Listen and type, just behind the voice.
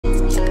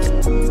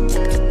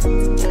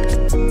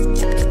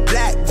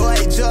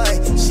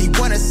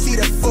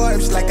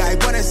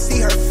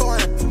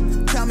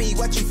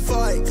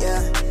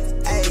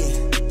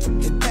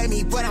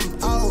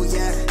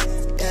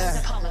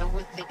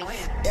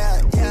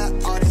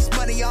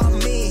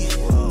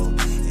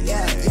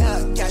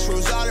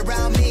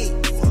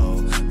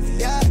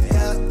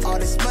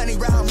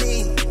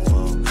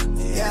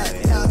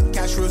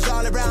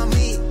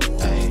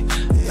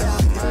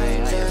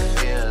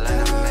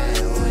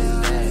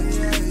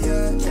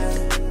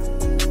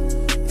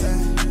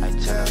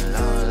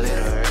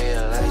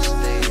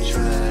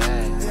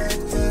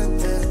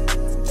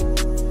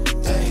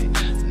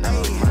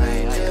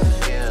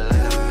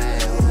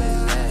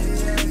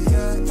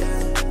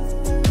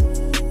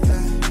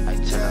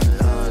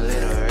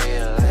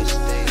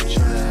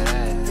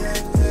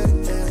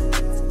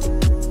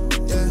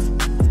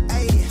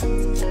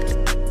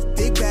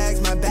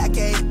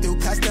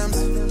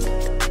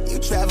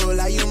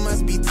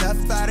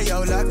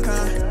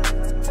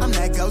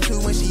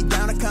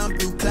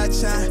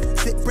sunshine.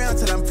 Sit brown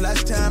till I'm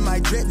flush time. My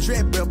drip,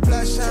 real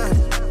plush shine.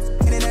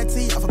 Internet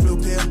tea off a blue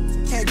pill.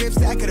 Hand grip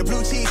stack of the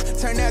blue cheese.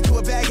 Turn that to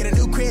a bag in a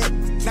new crib.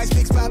 Nice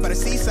big spot by the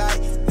seaside.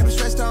 Never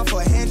stressed on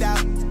for a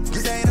handout.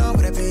 Just ain't on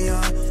what I be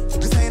on.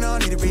 Just ain't on,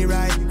 need to be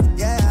right.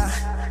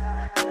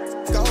 Yeah.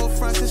 Gold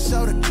fronts to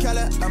show the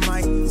color of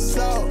my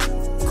soul.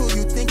 Cool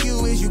you think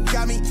you is, you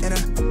got me in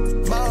a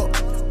mode.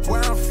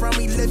 Where I'm from,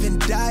 we live and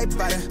die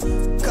by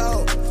the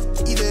code.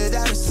 Either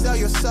that or sell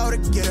your soul to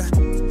get a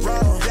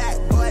roll. Black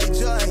boy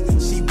joy,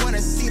 she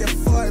wanna see the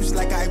Forbes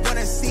like I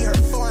wanna see her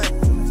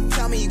form.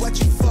 Tell me what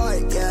you for,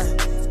 yeah.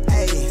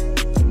 Hey,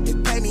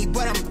 you pay me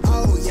but I'm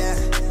old, yeah.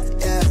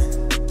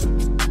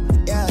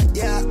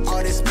 Yeah,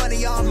 all this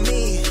money on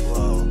me.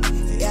 Whoa.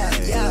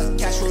 Yeah,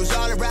 cash rules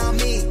all around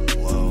me.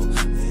 Whoa.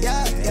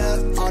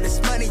 Yeah, all this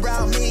money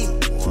around me.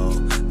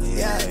 Whoa.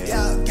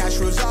 Yeah, cash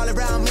rules all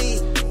around me.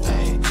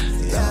 Hey,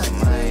 yeah,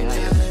 man, how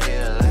you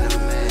feel like a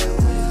man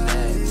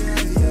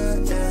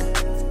with that?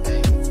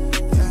 Hey,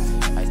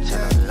 I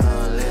tell a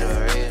long little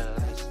real.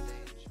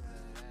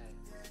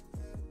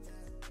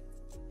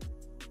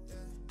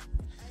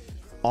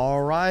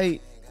 All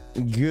right.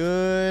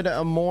 Good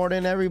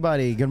morning,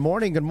 everybody. Good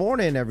morning,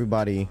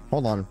 everybody.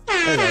 Hold on.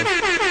 There we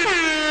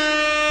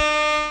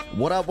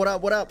go.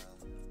 What up?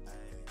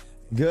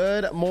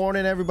 Good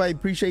morning, everybody.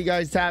 Appreciate you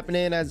guys tapping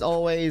in as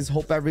always.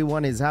 Hope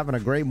everyone is having a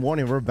great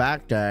morning. We're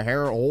back to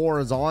hair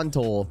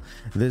horizontal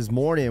this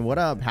morning. What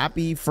up?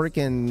 Happy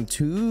freaking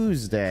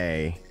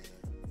Tuesday.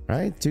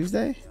 Right?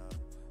 Tuesday?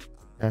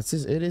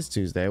 It is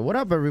Tuesday. What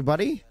up,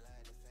 everybody?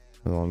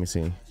 Hold on, let me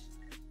see.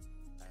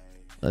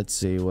 Let's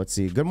see.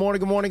 Good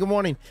morning.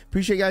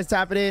 Appreciate you guys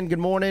tapping in. Good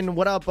morning.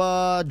 What up,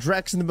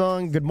 Drex in the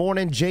building? Good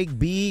morning, Jake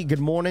B. Good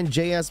morning,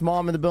 JS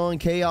Mom in the building.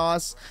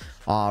 Chaos.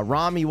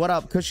 Rami, what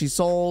up? Cushy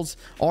Souls.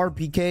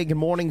 RPK, good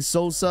morning.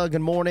 Sosa, good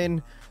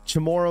morning.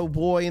 Chamorro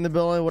Boy in the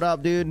building. What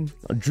up, dude?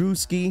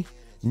 Drewski.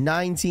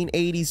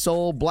 1980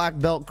 Soul. Black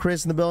Belt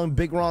Chris in the building.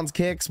 Big Ron's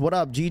Kicks. What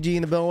up? GG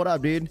in the building. What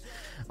up, dude?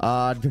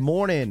 Good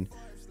morning.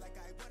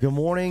 Good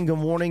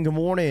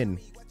morning.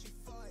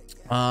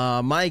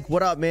 Mike,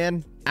 what up,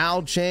 man?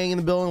 Al Chang in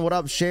the building. What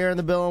up? Cher in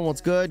the building.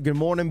 What's good? Good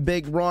morning,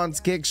 Big Ron's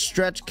Kicks.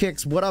 Stretch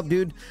Kicks. What up,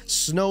 dude?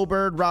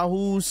 Snowbird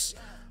Rahus.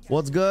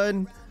 What's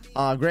good?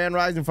 Grand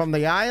Rising from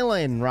the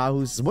island.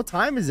 Rahus. What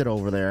time is it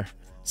over there?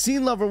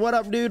 Scene Lover. What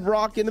up, dude?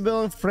 Rock in the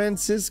building.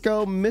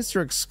 Francisco.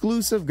 Mr.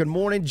 Exclusive. Good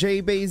morning. J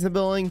Bay's in the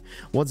building.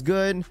 What's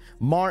good?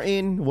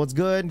 Martin. What's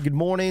good? Good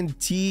morning.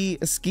 T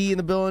Ski in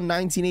the building.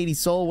 1980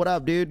 Soul. What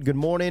up, dude? Good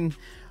morning.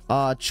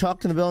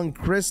 Chuck in the building.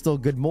 Crystal,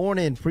 good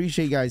morning.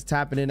 Appreciate you guys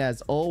tapping in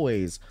as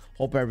always.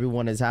 Hope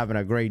everyone is having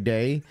a great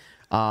day.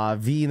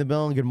 V in the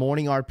building. Good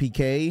morning.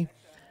 RPK.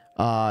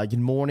 Good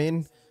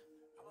morning.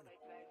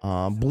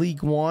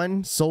 Bleak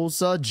One.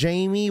 Sosa.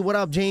 Jamie. What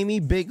up, Jamie?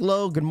 Big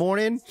Low. Good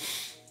morning.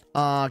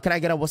 Can I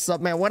get a what's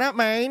up, man? What up,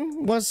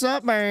 man? What's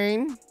up,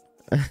 man?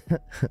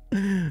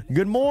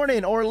 Good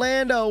morning,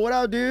 Orlando. What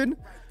up, dude?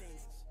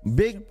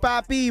 Big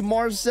Papi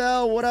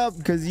Marcel, what up?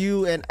 Cause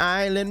you an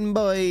island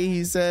boy,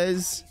 he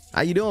says.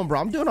 How you doing, bro?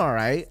 I'm doing all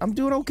right. I'm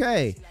doing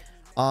okay.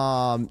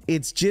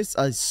 It's just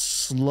a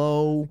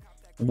slow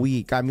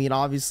week. I mean,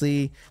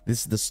 obviously this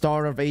is the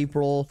start of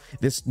April.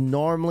 This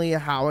normally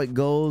how it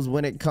goes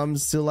when it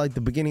comes to like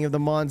the beginning of the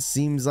month.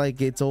 Seems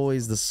like it's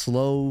always the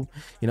slow,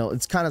 you know,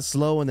 it's kind of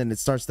slow and then it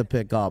starts to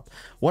pick up.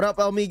 What up,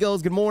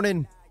 amigos? Good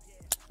morning.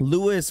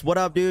 Lewis, what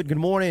up, dude? Good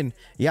morning.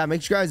 Yeah,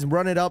 make sure you guys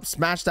run it up,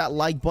 smash that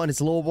like button. It's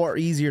a little more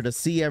easier to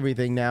see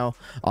everything now,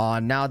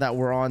 now that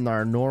we're on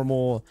our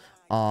normal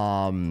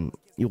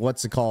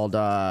what's it called,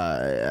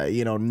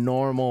 you know,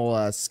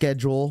 normal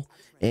schedule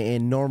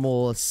and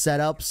normal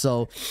setup.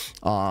 So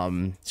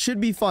should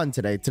be fun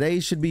today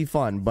should be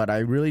fun, but I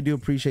really do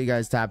appreciate you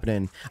guys tapping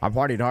in. I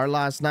partied hard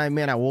last night,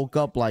 man. I woke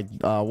up like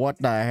what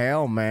the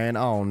hell, man?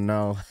 Oh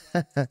no.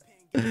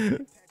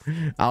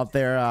 Out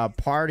there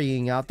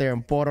partying out there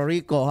in Puerto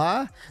Rico,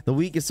 huh? The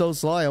week is so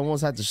slow. I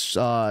almost had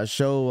to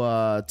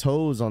show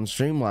toes on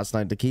stream last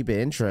night to keep it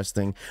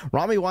interesting.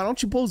 Rami, why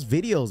don't you post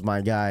videos,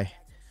 my guy?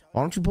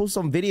 Why don't you post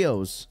some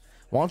videos?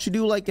 Why don't you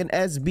do like an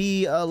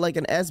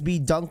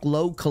SB Dunk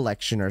Low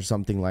collection or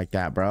something like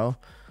that, bro?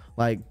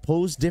 Like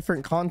post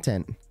different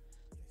content.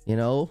 You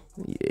know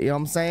what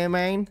I'm saying,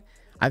 man?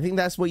 I think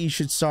that's what you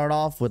should start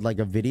off with, like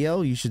a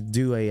video. You should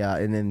do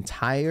an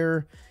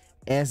entire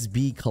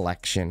SB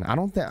collection. I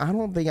don't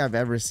think I've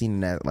ever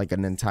seen like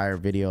an entire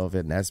video of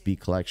an SB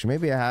collection.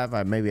 Maybe I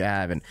have, maybe I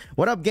haven't.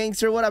 What up,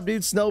 gangster? What up,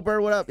 dude?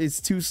 Snowbird, what up? It's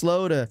too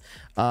slow to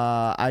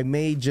I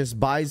may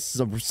just buy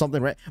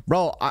something,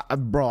 bro.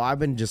 I've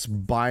been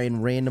just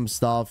buying random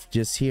stuff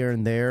just here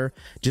and there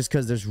just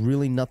because there's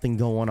really nothing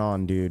going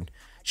on, dude.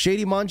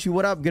 Shady Munchie,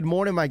 what up? Good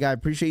morning, my guy.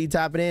 Appreciate you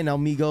tapping in.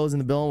 Amigos in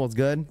the building. What's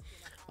good?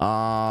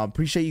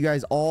 Appreciate you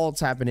guys all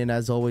tapping in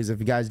as always. If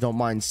you guys don't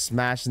mind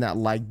smashing that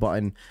like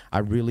button, I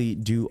really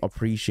do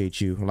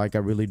appreciate you. Like, I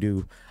really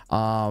do.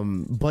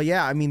 But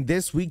yeah, I mean,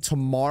 this week,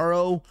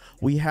 tomorrow,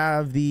 we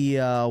have the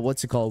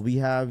what's it called, we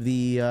have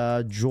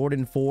the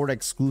Jordan Ford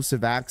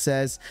exclusive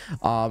access.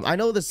 I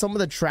know that some of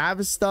the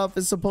Travis stuff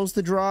is supposed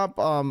to drop.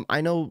 I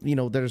know, you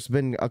know, there's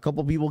been a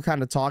couple people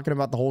kind of talking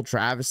about the whole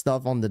Travis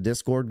stuff on the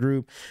Discord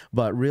group,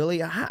 but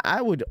really, I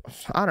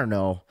don't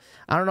know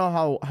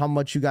how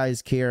much you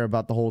guys care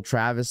about the whole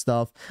Travis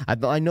stuff.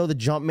 I know the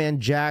Jumpman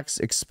Jacks,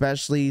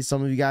 especially,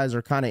 some of you guys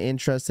are kind of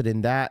interested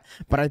in that,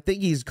 but I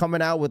think he's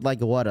coming out with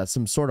like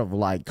some sort of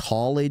like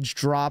college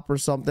drop or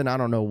something. I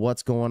don't know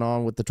what's going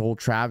on with the whole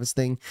Travis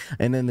thing.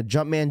 And then the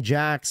Jumpman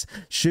Jacks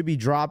should be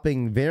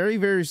dropping very,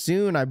 very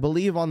soon, I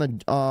believe, on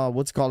the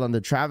what's called on the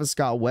Travis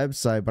Scott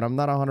website, but I'm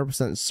not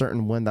 100%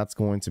 certain when that's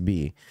going to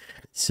be.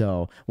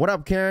 So what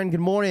up, Karen? Good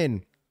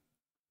morning.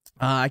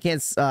 I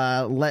can't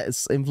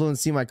let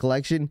Influence see my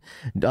collection.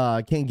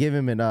 Can't give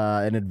him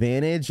an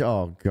advantage.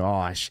 Oh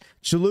gosh.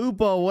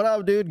 Chalupa, what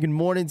up, dude? Good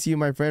morning to you,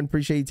 my friend.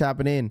 Appreciate you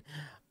tapping in.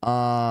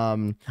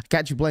 I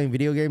catch you playing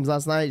video games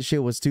last night.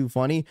 Shit was too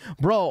funny,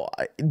 bro.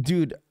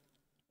 Dude,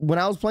 when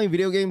I was playing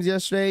video games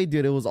yesterday,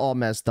 dude, it was all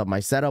messed up. My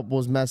setup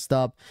was messed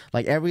up.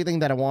 Like, everything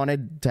that I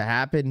wanted to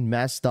happen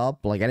messed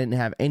up. Like, I didn't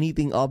have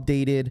anything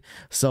updated,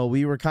 so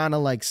we were kind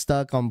of like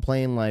stuck on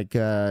playing like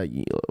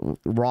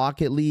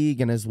Rocket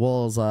League, and as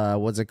well as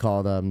what's it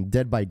called,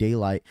 Dead by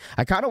Daylight.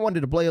 I kind of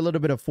wanted to play a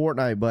little bit of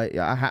Fortnite, but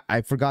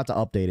I forgot to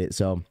update it,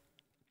 so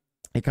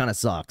it kind of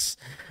sucks.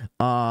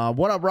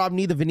 What up, Rob?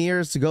 Need the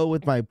veneers to go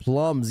with my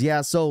plums.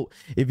 Yeah, so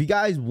if you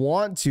guys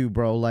want to,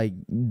 bro, like,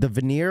 the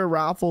veneer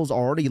raffle's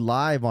already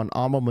live on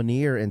Alma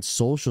Veneer and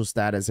social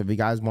status. If you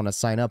guys want to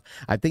sign up,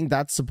 I think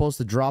that's supposed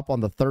to drop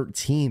on the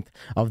 13th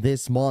of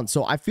this month.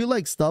 So I feel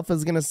like stuff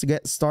is gonna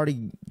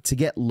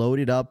get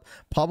loaded up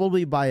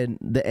probably by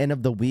the end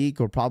of the week,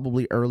 or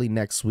probably early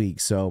next week.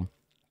 So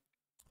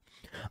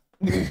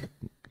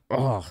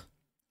oh,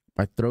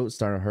 my throat's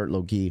starting to hurt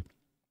low key.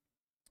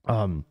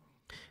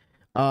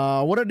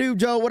 What up, dude?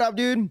 Joe, what up,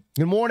 dude?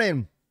 Good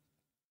morning.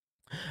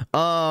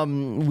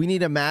 We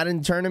need a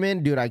Madden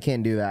tournament, dude. I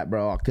can't do that,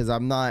 bro, because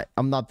I'm not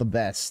the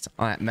best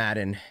at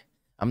Madden.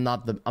 I'm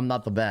not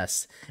the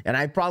best, and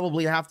I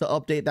probably have to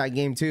update that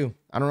game too.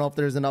 I don't know if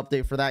there's an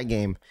update for that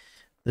game.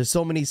 There's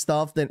so many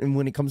stuff that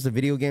when it comes to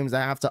video games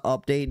I have to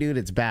update, dude.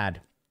 It's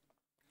bad.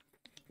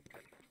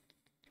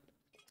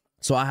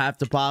 So I have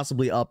to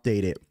possibly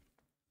update it.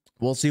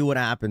 We'll see what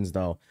happens,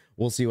 though.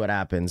 We'll see what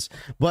happens,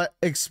 but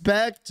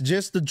expect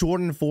just the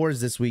Jordan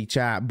 4s this week,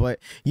 chat. But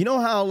you know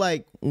how,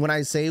 like, when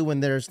I say when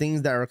there's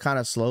things that are kind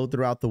of slow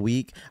throughout the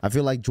week, I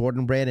feel like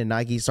Jordan Brand and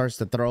Nike starts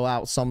to throw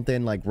out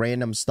something like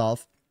random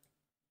stuff,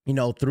 you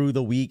know, through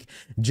the week,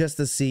 just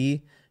to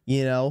see,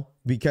 you know,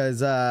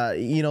 because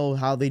you know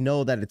how they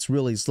know that it's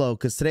really slow,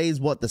 because today's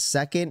what, the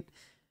second,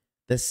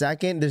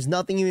 there's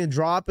nothing even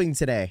dropping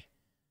today,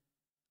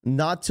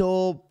 not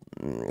till,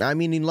 I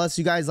mean, unless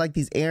you guys like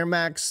these Air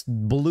Max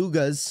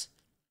Belugas.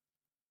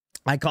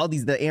 I call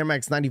these the Air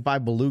Max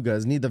 95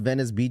 Belugas. Need the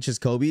Venice Beaches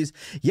Kobe's.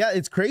 Yeah,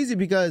 it's crazy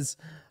because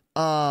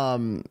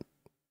what's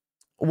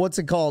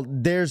it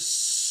called?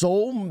 There's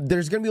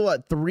gonna be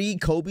what, 3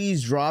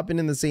 Kobe's dropping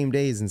in the same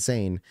day. Is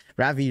insane.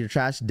 Rafi, you're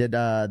trash. Dead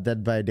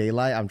by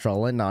Daylight. I'm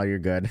trolling. No, you're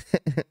good.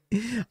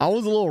 I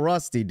was a little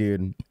rusty,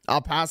 dude.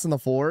 I'll pass on the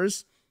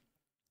 4s.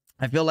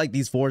 I feel like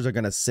these 4s are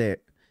gonna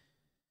sit.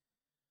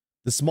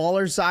 The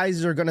smaller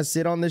sizes are gonna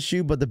sit on this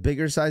shoe, but the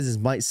bigger sizes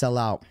might sell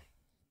out.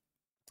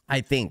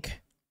 I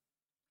think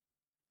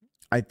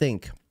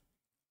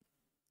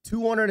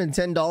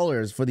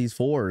 $210 for these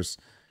 4s.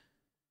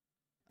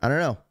 I don't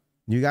know.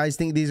 You guys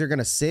think these are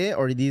gonna sit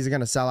or these are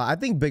gonna sell out? I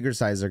think bigger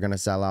sizes are gonna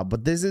sell out,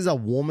 but this is a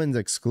woman's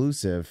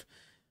exclusive.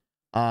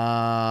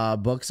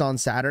 Books on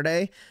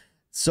Saturday.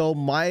 So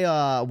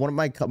my one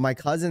of my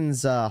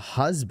cousin's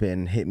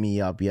husband hit me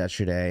up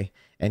yesterday,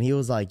 and he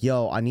was like,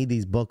 "Yo, I need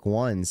these book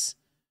ones."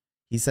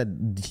 He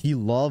said he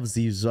loves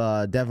these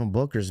Devin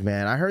Bookers,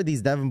 man. I heard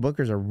these Devin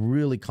Bookers are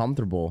really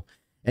comfortable.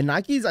 And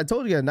Nike's, I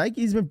told you,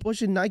 Nike's been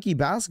pushing Nike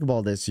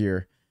basketball this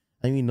year.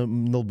 I mean,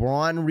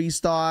 LeBron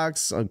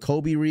restocks,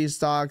 Kobe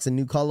restocks, and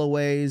new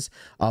colorways,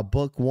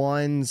 book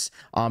ones.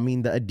 I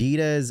mean, the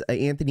Adidas,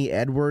 Anthony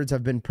Edwards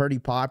have been pretty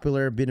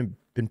popular, been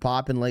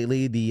popping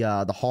lately.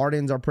 The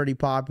Hardens are pretty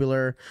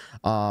popular.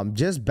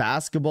 Just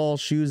basketball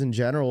shoes in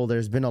general,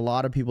 there's been a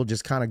lot of people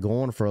just kind of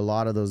going for a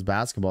lot of those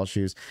basketball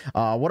shoes.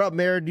 What up,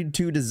 Married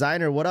to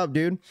Designer? What up,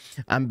 dude?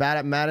 I'm bad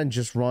at Madden.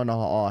 Just run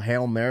a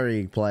Hail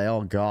Mary play.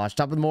 Oh gosh.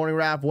 Top of the morning,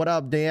 Rap. What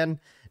up, Dan?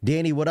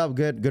 Danny, what up?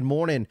 Good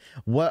morning.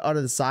 What are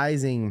the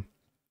sizing?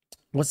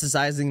 What's the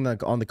sizing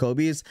on the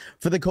Kobe's?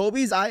 For the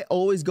Kobe's, I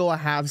always go a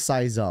half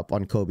size up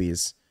on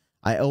Kobe's.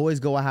 I always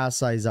go a half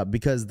size up,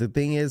 because the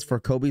thing is, for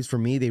Kobe's, for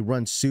me, they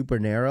run super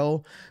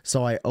narrow,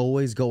 so I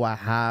always go a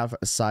half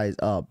size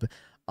up.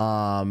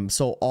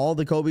 So all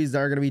the Kobe's that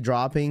are going to be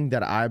dropping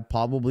that I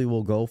probably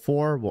will go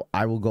for,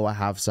 I will go a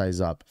half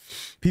size up.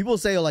 People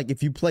say, like,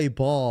 if you play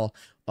ball,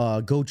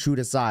 go true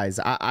to size.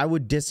 I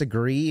would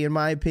disagree in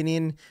my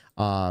opinion.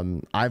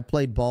 I've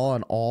played ball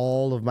on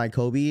all of my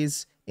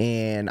Kobe's,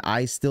 and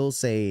I still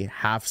say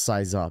half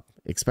size up,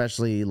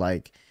 especially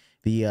like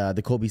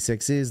the Kobe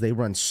 6s. They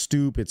run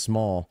stupid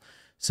small.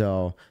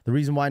 So the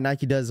reason why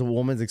Nike does a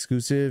woman's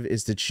exclusive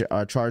is to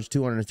charge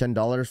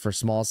 $210 for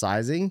small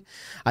sizing.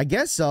 I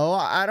guess so.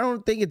 I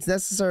don't think it's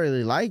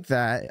necessarily like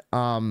that.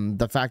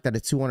 The fact that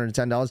it's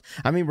 $210.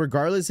 I mean,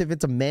 regardless if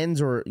it's a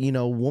men's or, you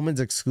know, woman's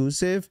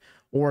exclusive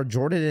or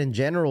Jordan in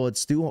general,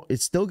 it's still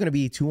going to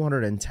be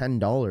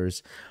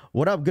 $210.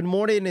 What up? Good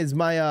morning. It's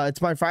my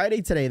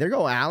Friday today. There you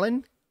go,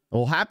 Alan.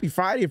 Well, happy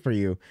Friday for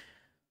you.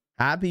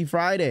 Happy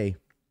Friday.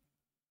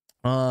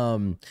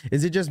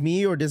 Is it just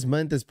me or this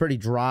month is pretty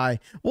dry?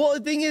 Well,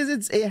 the thing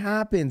is, it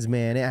happens,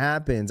 man. It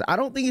happens. I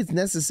don't think it's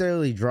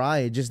necessarily dry.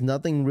 It just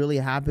nothing really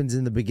happens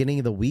in the beginning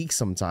of the week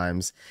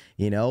sometimes,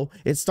 you know?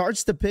 It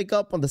starts to pick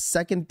up on the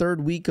second,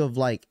 third week of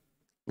like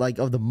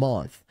of the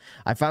month.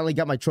 I finally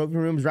got my trophy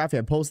rooms, Rafi.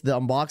 I posted the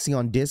unboxing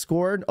on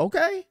Discord.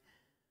 Okay.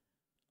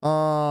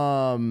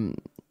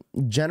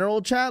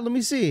 General chat, let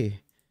me see.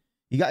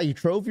 You got your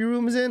trophy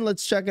rooms in?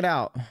 Let's check it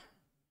out.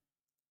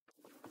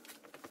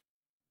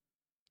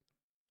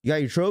 You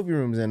got your trophy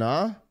rooms in,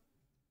 huh?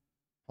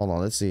 Hold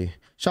on, let's see.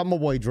 Shout out my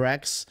boy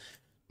Drex.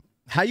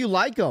 How you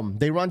like them?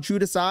 They run true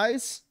to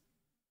size?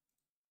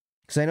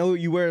 Because I know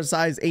you wear a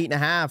size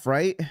 8.5,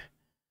 right?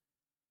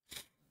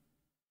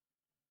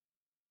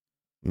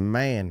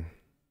 Man.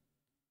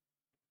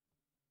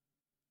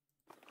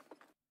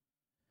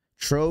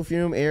 Trophy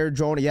room, Air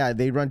Jordan. Yeah,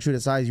 they run true to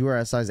size. You wear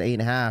a size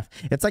 8.5.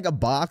 It's like a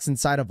box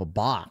inside of a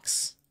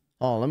box.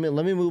 Oh, let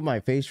me move my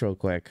face real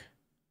quick.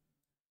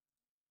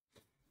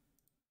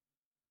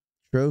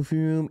 Trophy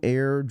room,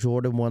 Air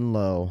Jordan 1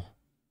 low.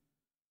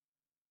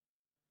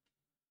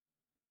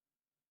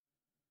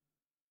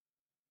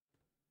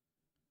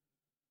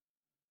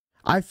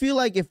 I feel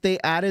like if they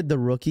added the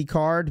rookie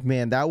card,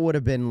 man, that would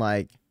have been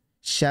like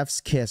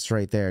chef's kiss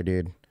right there,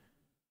 dude.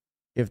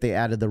 If they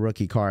added the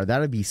rookie card,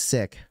 that'd be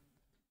sick.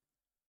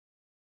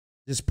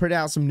 Just print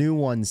out some new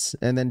ones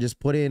and then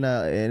just put it in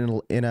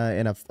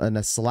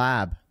a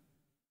slab.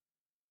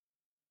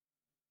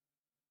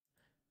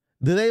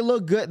 Do they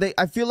look good?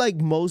 I feel like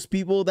most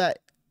people that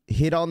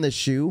hit on the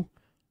shoe,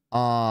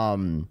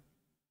 most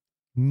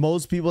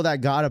people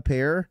that got a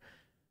pair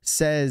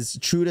says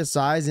true to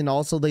size, and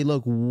also they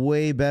look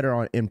way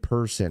better in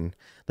person.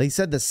 They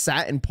said the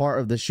satin part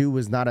of the shoe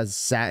was not as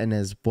satin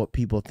as what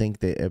people think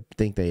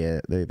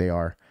they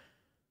are.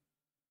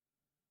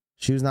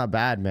 Shoe's not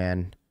bad,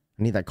 man.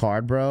 I need that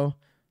card, bro.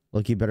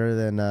 Low-key better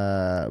than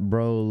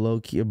bro,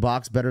 low-key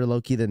box better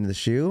low-key than the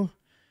shoe.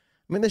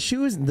 I mean, the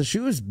shoe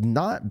is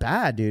not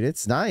bad, dude.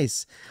 It's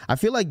nice. I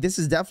feel like this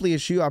is definitely a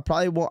shoe I'll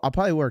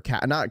probably wear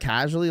not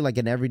casually, like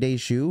an everyday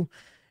shoe.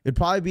 It'd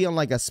probably be on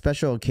like a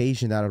special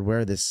occasion that I'd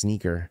wear this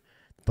sneaker.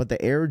 But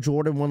the Air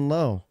Jordan 1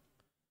 low.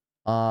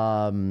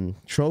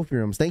 Trophy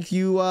rooms. Thank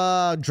you,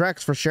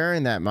 Drex, for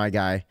sharing that, my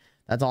guy.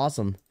 That's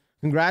awesome.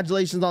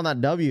 Congratulations on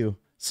that W.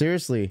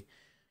 Seriously.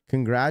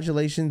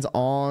 Congratulations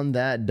on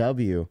that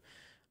W.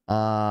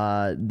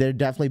 They're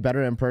definitely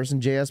better in person,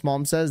 JS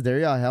Mom says. There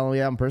you go. Hell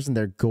yeah, in person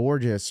they're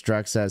gorgeous.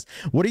 Drex says.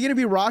 What are you gonna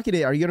be rocking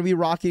it? Are you gonna be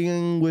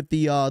rocking with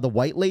the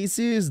white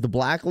laces, the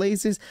black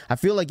laces? I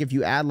feel like if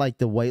you add like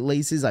the white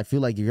laces, I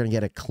feel like you're gonna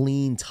get a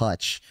clean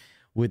touch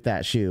with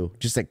that shoe.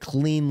 Just a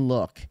clean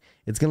look.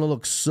 It's gonna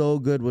look so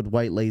good with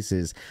white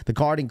laces. The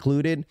card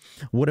included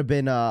would have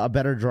been a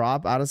better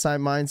drop. Out of sight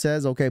mind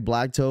says, okay,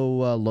 black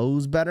toe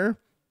lows better.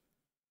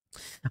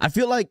 I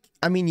feel like,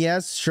 I mean,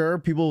 yes, sure,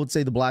 people would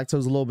say the black toe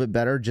is a little bit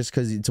better just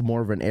because it's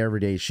more of an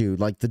everyday shoe.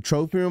 Like the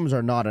trophy rooms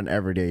are not an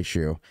everyday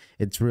shoe.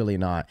 It's really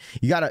not.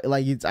 You gotta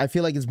like. I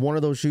feel like it's one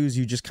of those shoes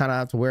you just kind of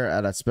have to wear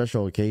at a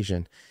special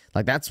occasion.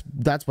 Like that's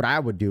what I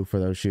would do for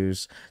those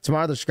shoes.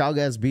 Tomorrow the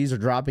Chicago SBs are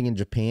dropping in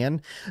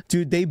Japan,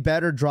 dude. They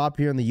better drop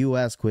here in the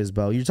U.S.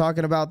 Quizbo. You're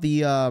talking about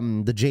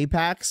the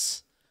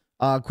J-Packs,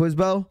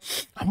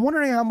 Quizbo. I'm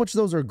wondering how much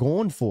those are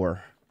going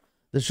for.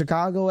 The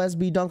Chicago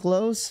SB Dunk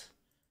Lows.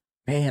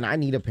 Man, I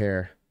need a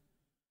pair.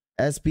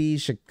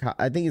 SB Chicago.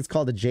 I think it's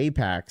called the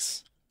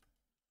J-Packs.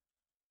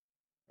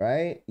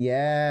 Right?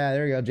 Yeah,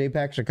 there we go.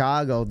 J-Pack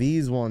Chicago.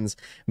 These ones.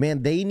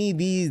 Man, they need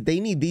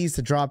these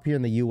to drop here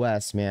in the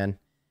US, man.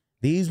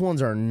 These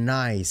ones are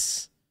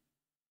nice.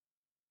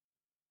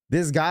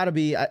 This gotta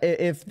be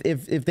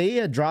if they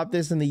had dropped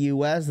this in the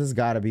US, this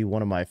gotta be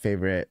one of my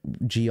favorite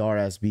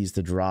GRSBs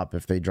to drop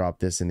if they drop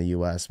this in the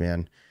US,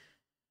 man.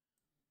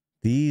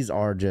 These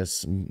are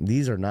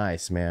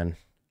nice, man.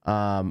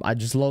 I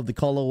just love the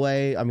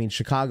colorway. I mean,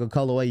 Chicago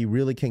colorway, you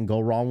really can't go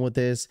wrong with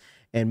this.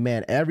 And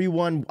man,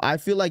 everyone, I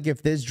feel like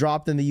if this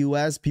dropped in the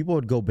US, people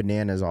would go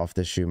bananas off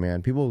this shoe,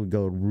 man. People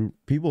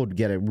would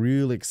get it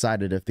really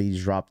excited if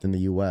these dropped in the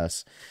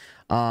US.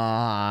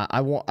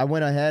 I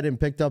went ahead and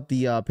picked up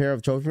the pair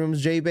of trophy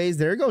rooms, J-Bays.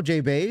 There you go,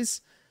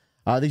 J-Bays.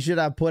 They should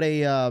have put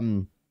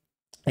a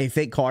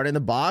fake card in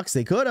the box.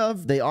 They could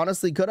have. They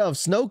honestly could have.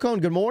 Snow Cone,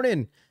 good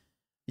morning.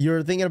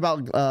 You're thinking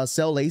about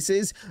sell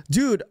laces,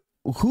 dude.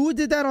 Who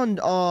did that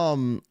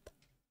on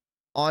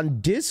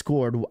on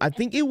Discord. I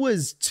think it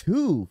was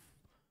Tooth.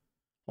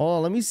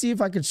 Oh, let me see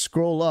if I could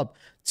scroll up.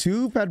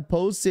 Tooth had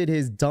posted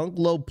his Dunk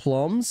Low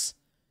plums,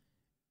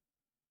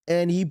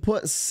 and he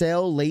put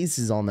sale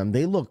laces on them.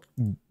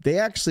 They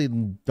actually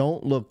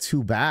don't look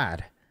too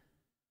bad.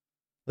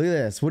 Look at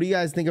this. What do you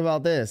guys think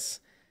about this?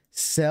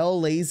 Sell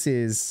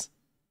laces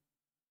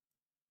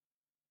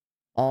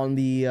on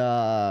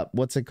the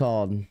what's it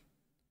called?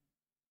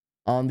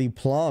 On the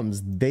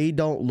plums. They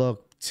don't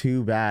look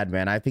too bad,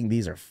 man. I think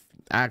these are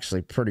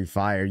actually pretty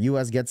fire.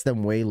 US gets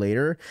them way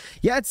later.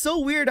 Yeah, it's so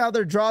weird how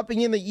they're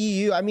dropping in the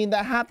EU. I mean,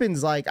 that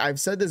happens. Like, I've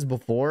said this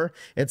before.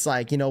 It's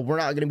like, you know, we're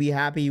not going to be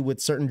happy with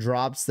certain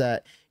drops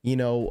that, you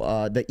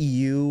know, the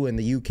EU and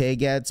the UK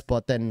gets,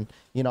 but then,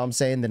 you know what I'm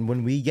saying, then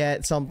when we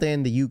get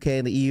something, the UK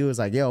and the EU is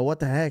like, yo, what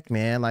the heck,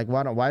 man? Like,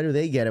 why do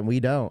they get it and we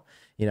don't?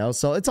 You know,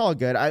 so it's all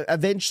good.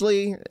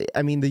 Eventually,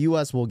 I mean, the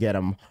US will get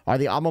them. Are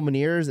the Alma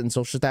Veneers and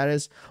social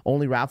status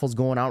only raffles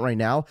going out right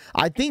now?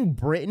 I think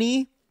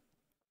Brittany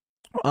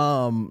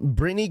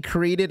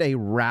created a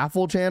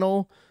raffle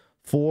channel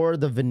for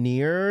the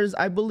Veneers,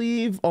 I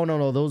believe. Oh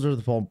no, those are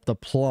the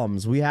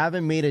plums. We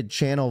haven't made a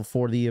channel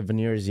for the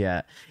Veneers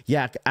yet.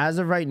 Yeah, as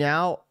of right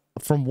now,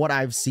 from what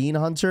I've seen,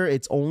 Hunter,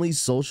 it's only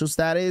social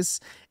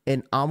status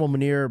and Alma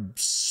Veneer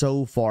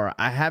so far.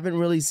 I haven't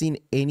really seen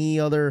any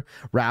other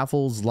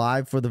raffles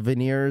live for the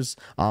Veneers,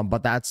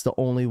 but that's the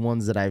only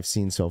ones that I've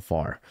seen so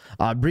far.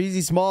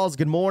 Breezy Smalls,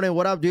 good morning.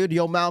 What up, dude?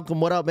 Yo, Malcolm,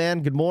 what up,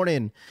 man? Good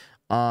morning.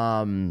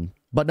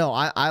 But no,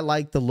 I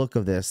like the look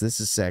of this. This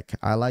is sick.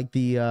 I like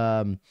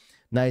the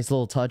nice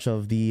little touch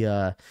of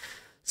the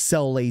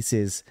sell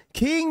laces.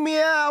 King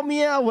Meow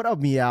Meow. What up,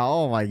 Meow?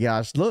 Oh my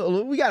gosh.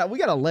 Look, we got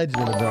a legend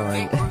in the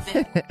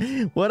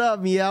building. What up,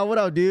 Meow? What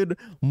up, dude?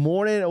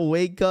 Morning,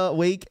 wake up,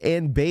 wake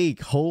and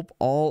bake. Hope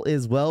all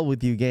is well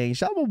with you, gang.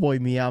 Shout out my boy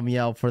Meow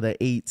Meow for the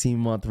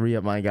 18-month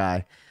re-up, my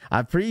guy. I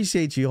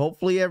appreciate you.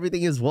 Hopefully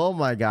everything is well,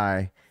 my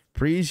guy.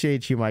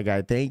 Appreciate you, my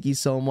guy. Thank you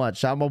so much.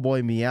 Shout out my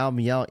boy Meow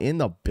Meow in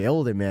the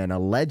building, man. A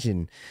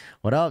legend.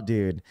 What up,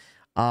 dude?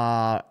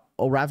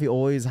 Oh, Rafi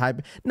always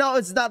hype. No,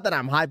 it's not that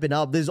I'm hyping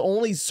up. There's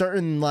only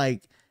certain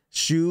like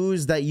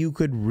shoes that you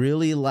could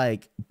really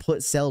like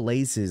put sell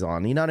laces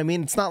on. You know what I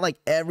mean? It's not like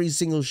every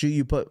single shoe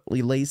you put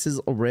laces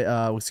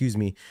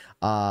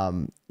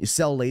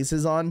sell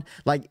laces on.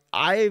 Like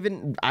I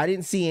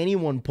didn't see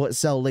anyone put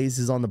sell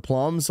laces on the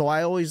plums, so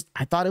I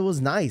thought it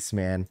was nice,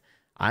 man.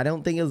 I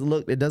don't think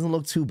it doesn't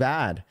look too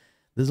bad.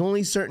 There's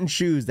only certain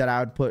shoes that I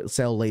would put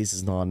sell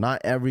laces on.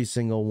 Not every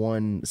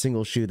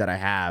single shoe that I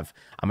have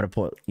I'm gonna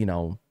put, you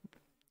know,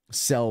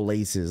 sell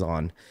laces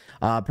on.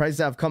 Prices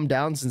have come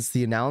down since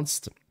the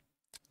announced.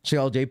 Check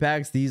out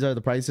JPEGs. These are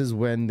the prices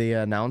when they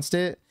announced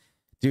it.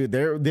 Dude,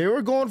 they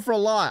were going for a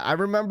lot. I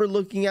remember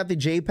looking at the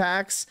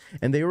JPEGs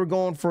and they were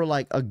going for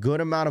like a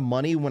good amount of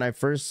money when I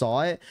first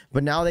saw it,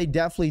 but now they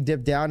definitely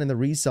dipped down in the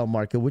resale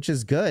market, which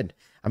is good.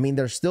 I mean,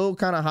 they're still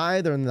kind of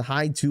high. They're in the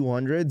high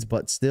 200s,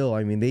 but still,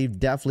 I mean, they've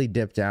definitely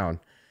dipped down.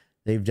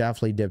 They've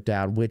definitely dipped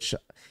down, which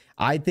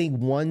I think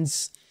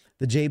once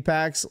the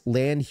JPEGs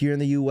land here in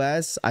the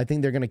US, I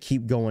think they're going to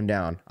keep going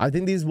down. I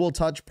think these will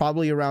touch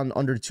probably around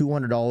under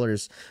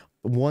 $200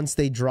 once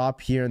they drop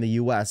here in the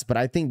US, but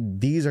I think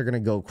these are going to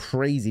go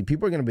crazy.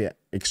 People are going to be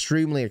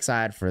extremely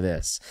excited for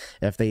this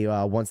if they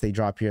once they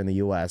drop here in the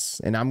US,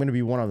 and I'm going to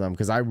be one of them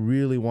because I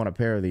really want a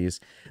pair of these.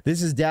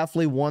 This is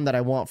definitely one that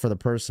I want for the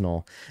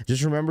personal.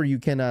 Just remember, you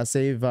can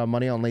save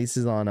money on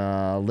laces on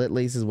Lit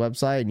Laces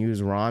website and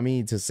use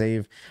Rami to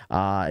save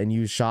and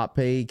use Shop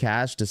Pay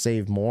Cash to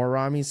save more.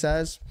 Rami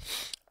says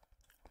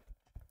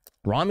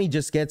Rami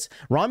just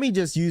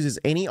uses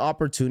any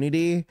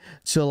opportunity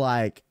to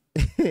like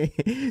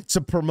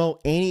to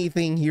promote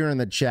anything here in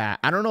the chat.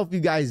 I don't know if you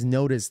guys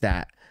noticed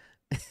that.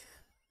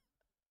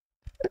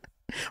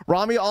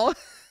 Rami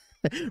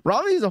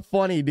is a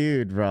funny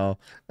dude, bro.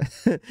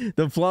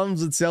 The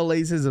plums would sell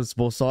laces of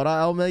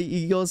Sposora, Elma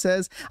Ego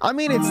says. I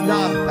mean, it's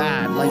not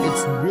bad. Like,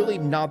 it's really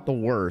not the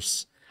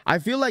worst. I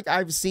feel like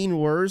I've seen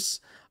worse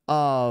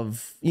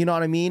of, you know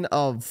what I mean,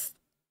 of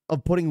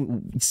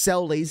putting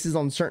sell laces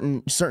on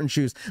certain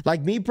shoes.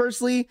 Like me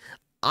personally,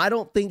 I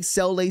don't think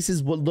sell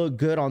laces would look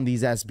good on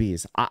these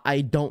SBs. I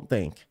don't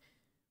think.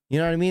 You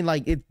know what I mean?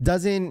 Like, it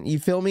doesn't, you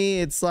feel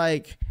me? It's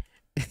like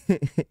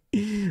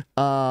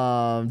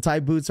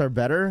tight boots are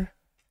better.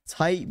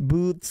 Tight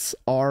boots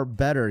are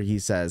better, he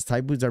says.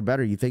 Tight boots are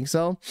better. You think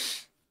so?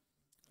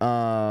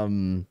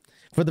 For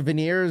the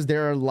Veneers,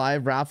 there are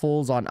live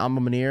raffles on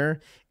Alma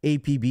Veneer,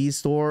 APB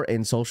store,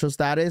 and social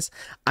status.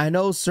 I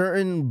know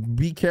certain,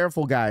 be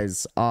careful,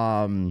 guys.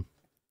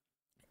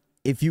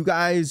 If you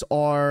guys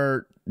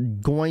are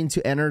going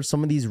to enter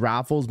some of these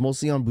raffles,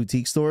 mostly on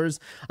boutique stores,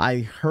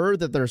 I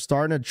heard that they're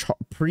starting to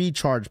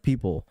pre-charge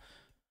people.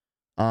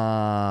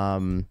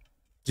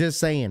 Just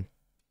saying.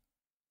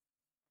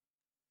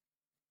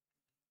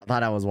 I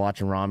thought I was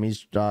watching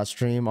Rami's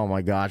stream. Oh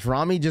my gosh,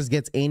 Rami just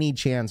gets any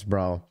chance,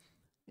 bro.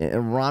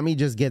 Rami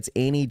just gets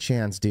any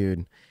chance,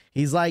 dude.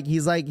 He's like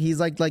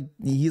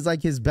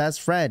his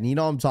best friend. You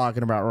know what I'm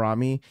talking about,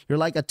 Rami. You're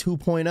like a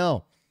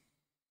 2.0.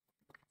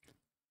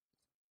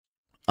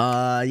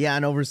 Yeah,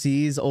 and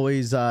overseas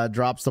always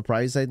drops the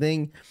price, I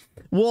think.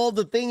 Well,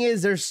 the thing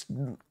is,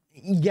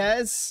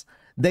 yes,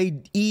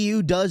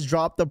 EU does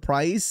drop the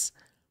price,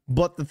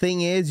 but the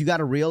thing is, you got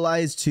to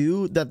realize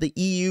too that the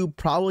EU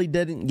probably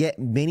didn't get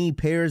many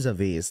pairs of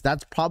these.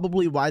 That's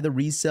probably why the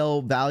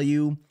resale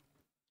value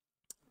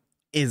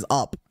is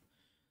up.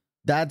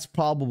 That's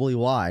probably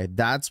why.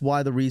 That's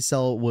why the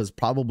resale was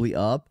probably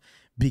up,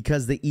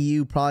 because the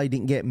EU probably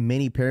didn't get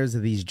many pairs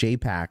of these J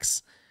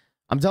packs.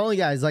 I'm telling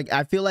you guys, like,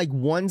 I feel like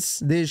once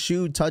this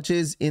shoe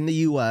touches in the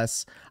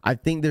US, I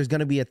think there's going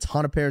to be a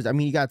ton of pairs. I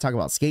mean, you got to talk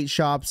about skate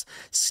shops.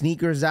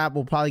 Sneakers app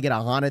will probably get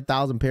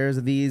 100,000 pairs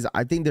of these.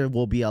 I think there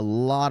will be a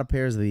lot of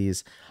pairs of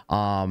these.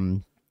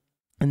 And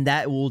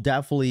that will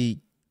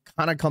definitely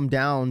kind of come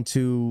down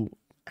to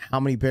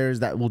how many pairs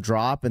that will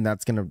drop, and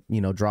that's gonna,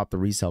 you know, drop the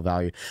resale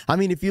value. I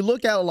mean, if you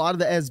look at a lot of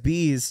the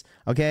SBs,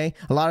 okay,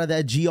 a lot of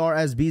the GR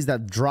SBs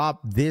that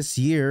dropped this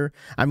year,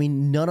 I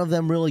mean, none of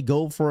them really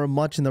go for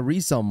much in the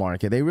resale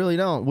market. They really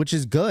don't, which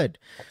is good.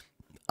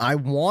 I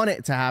want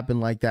it to happen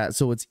like that,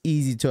 so it's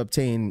easy to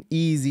obtain,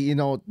 easy, you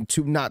know,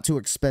 to not too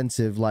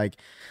expensive. Like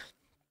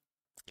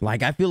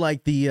I feel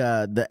like the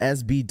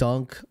SB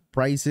Dunk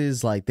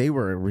prices, like, they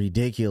were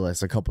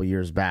ridiculous a couple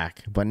years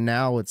back, but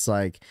now it's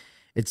like,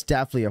 it's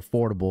definitely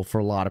affordable for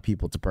a lot of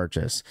people to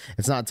purchase.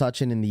 It's not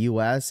touching in the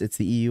US, it's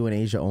the EU and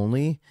Asia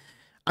only.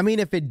 I mean,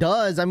 if it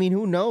does, I mean,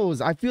 who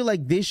knows? I feel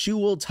like this shoe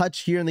will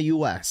touch here in the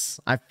US.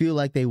 I feel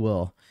like they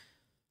will.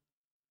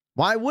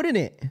 Why wouldn't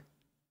it?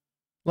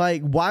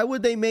 Like, why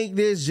would they make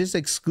this just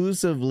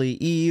exclusively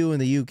EU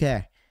and the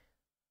UK?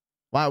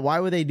 Why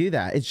would they do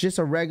that? It's just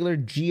a regular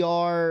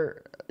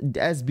GR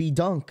SB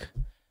Dunk.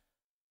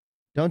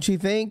 Don't you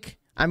think?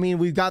 I mean,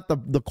 we've got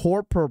the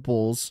core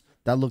purples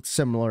that look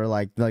similar,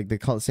 like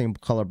the same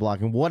color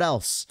blocking. What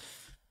else?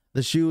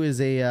 The shoe is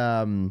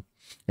an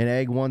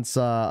egg once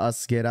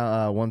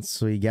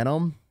once we get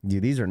them.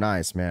 Dude, these are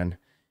nice, man.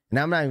 And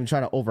I'm not even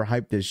trying to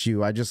overhype this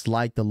shoe. I just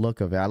like the look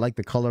of it. I like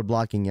the color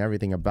blocking,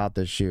 everything about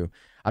this shoe.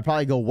 I'd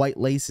probably go white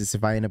laces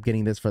if I end up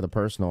getting this for the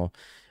personal.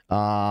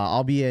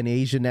 I'll be in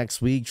Asia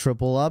next week,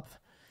 triple up.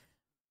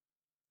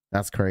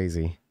 That's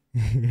crazy.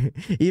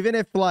 Even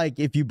if, like,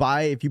 if you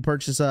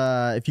purchase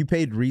if you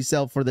paid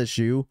resale for the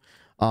shoe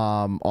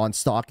on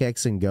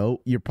StockX and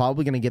GOAT, you're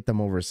probably gonna get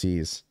them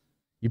overseas.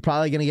 You're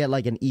probably gonna get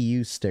like an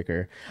EU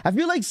sticker. I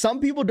feel like some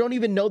people don't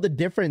even know the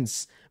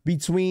difference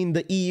between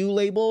the EU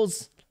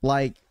labels,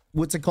 like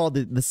what's it called,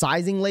 the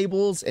sizing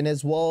labels, and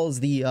as well as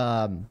the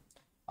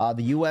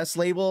US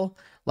label.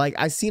 Like,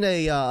 I seen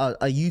a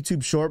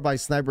YouTube short by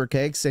Sniper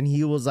Kicks, and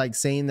he was like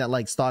saying that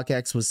like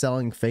StockX was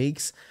selling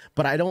fakes,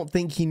 but I don't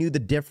think he knew the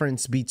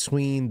difference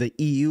between the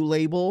EU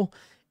label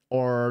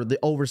or the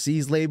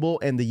overseas label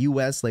and the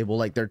US label.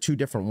 Like, they're two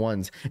different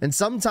ones. And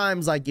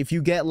sometimes, like, if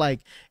you get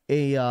like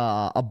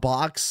a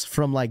box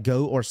from like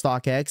GOAT or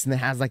StockX and it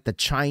has like the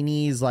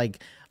Chinese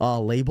like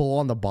label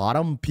on the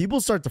bottom,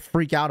 people start to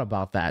freak out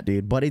about that,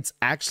 dude. But it's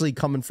actually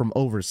coming from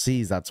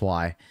overseas. That's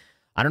why.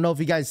 I don't know if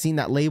you guys seen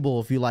that label.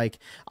 If you like,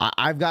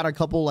 I've got a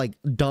couple like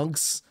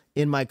dunks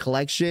in my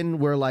collection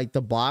where like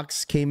the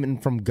box came in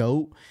from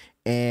GOAT,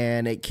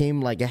 and it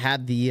came like, it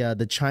had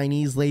the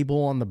Chinese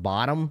label on the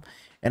bottom.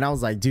 And I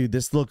was like, dude,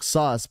 this looks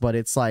sus, but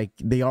it's like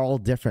they are all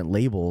different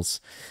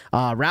labels.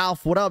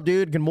 Ralph, what up,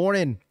 dude? Good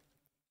morning.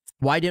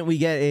 Why didn't we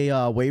get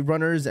a Wave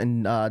Runners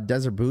and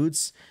Desert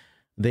Boots?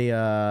 They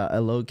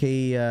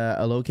allocate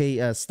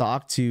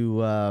stock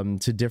to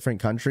different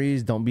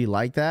countries. Don't be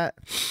like that.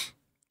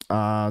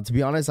 To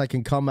be honest, I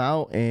can come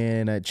out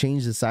and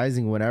change the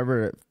sizing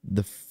whenever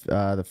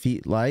the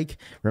feet like.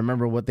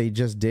 Remember what they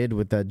just did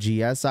with the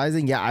GS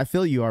sizing? Yeah, I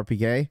feel you,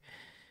 RPK.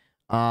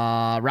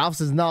 Ralph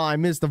says, no, I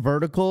missed the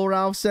vertical.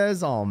 Ralph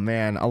says, oh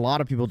man, a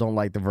lot of people don't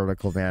like the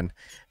vertical, man.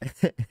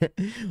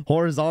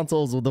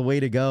 Horizontals are the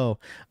way to go.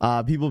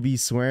 People be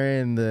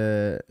swearing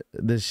the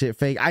shit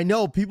fake. I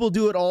know, people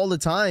do it all the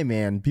time,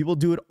 man. People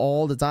do it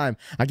all the time.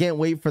 I can't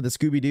wait for the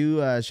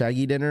Scooby-Doo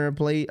Shaggy Dinner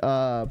play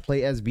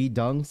SB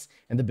Dunks,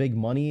 and the big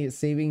money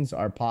savings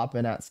are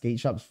popping at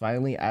skate shops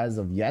finally as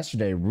of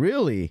yesterday.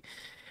 Really?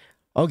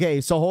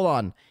 Okay, so hold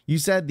on. You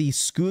said the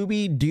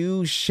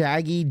Scooby-Doo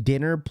Shaggy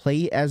Dinner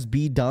Play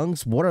SB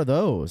Dunks. What are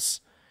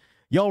those?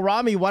 Yo,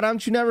 Rami, why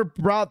don't you never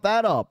brought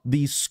that up?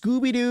 The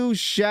Scooby-Doo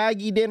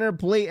Shaggy Dinner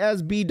Play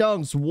SB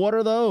Dunks. What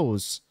are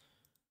those?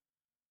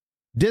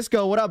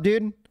 Disco, what up,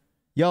 dude?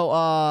 Yo,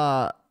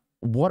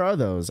 what are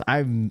those?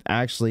 I've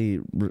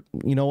actually,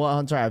 you know what,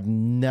 Hunter? I've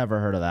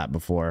never heard of that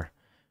before.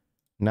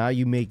 Now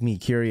you make me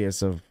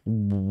curious of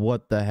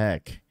what the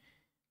heck.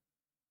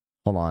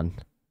 Hold on.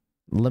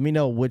 Let me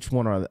know which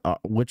one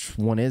which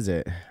one is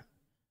it?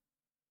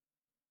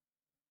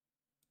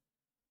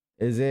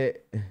 Is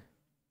it?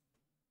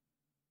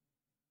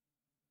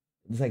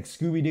 It's like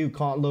Scooby-Doo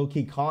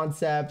low-key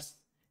concepts.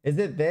 Is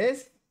it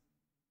this?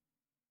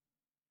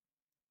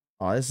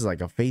 Oh, this is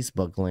like a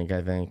Facebook link,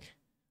 I think.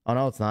 Oh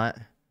no, it's not.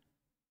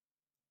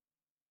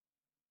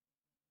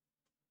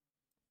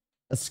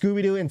 A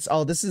Scooby-Doo and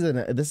oh, this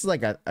is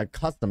like a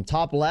custom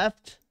top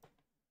left.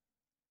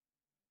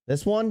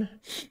 This one.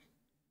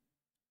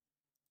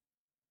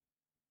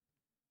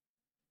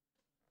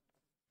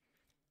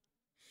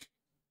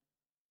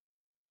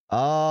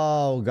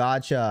 Oh,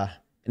 gotcha.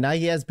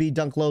 Nike SB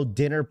Dunk Low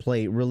dinner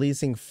plate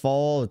releasing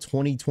fall of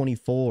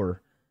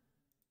 2024.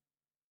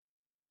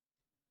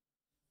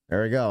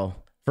 There we go.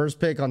 First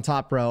pick on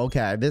top row.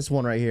 Okay, this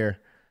one right here.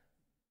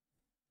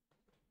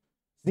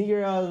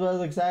 Sneaker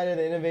was excited.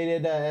 The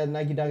innovated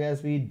Nike Dunk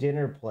SB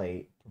dinner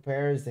plate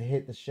prepares to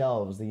hit the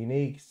shelves. The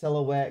unique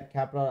silhouette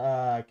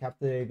captivated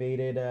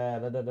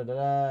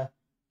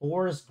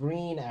forest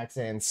green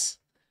accents.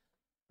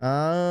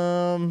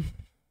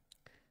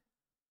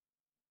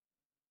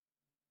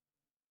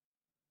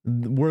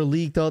 Were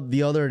leaked out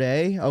the other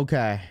day.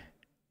 Okay.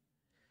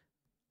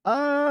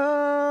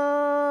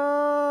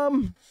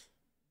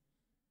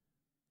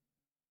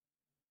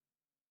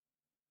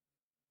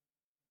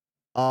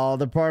 Oh,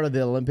 they're part of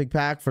the Olympic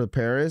pack for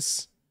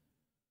Paris.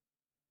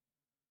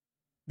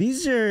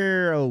 These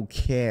are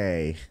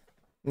okay.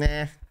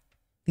 Nah,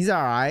 these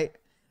are all right.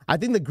 I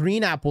think the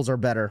green apples are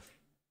better.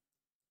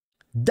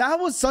 That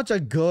was such a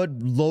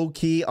good,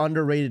 low-key,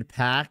 underrated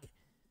pack.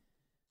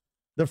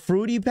 The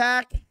fruity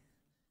pack.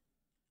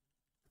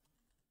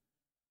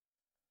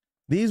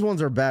 These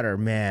ones are better,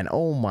 man.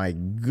 Oh my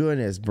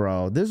goodness,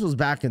 bro. This was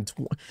back in...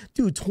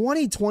 Dude,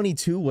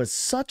 2022 was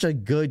such a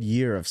good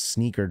year of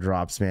sneaker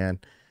drops, man.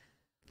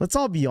 Let's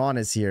all be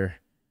honest here.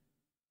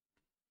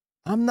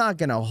 I'm not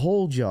going to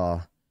hold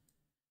y'all.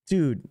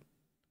 Dude,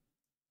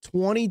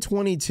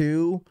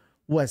 2022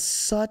 was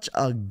such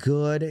a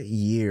good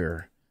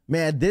year.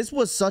 Man, this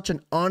was such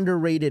an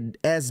underrated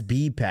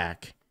SB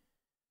pack.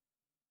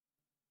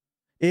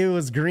 It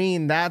was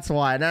green, that's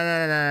why.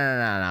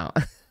 No.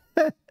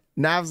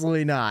 No,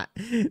 absolutely not.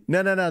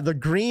 No. The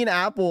green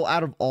apple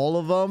out of all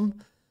of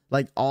them,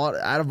 like out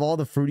of all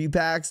the fruity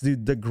packs,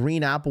 dude, the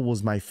green apple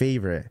was my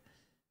favorite.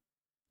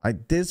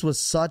 Like, this was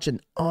such an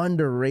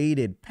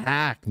underrated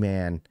pack,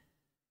 man.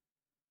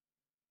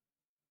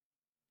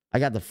 I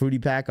got the fruity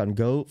pack on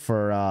GOAT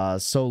for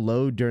so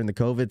low during the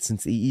COVID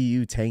since the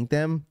EU tanked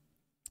them.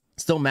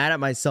 Still mad at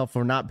myself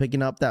for not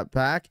picking up that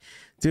pack.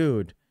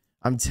 Dude,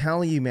 I'm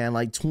telling you, man,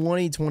 like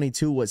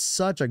 2022 was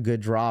such a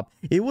good drop.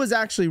 It was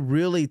actually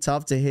really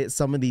tough to hit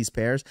some of these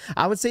pairs.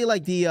 I would say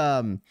like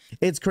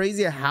it's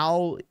crazy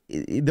how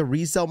the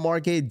resale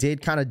market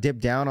did kind of dip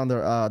down on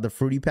the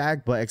fruity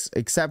pack, but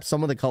except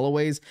some of the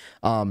colorways,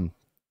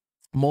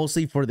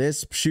 mostly for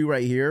this shoe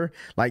right here,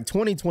 like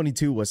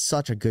 2022 was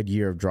such a good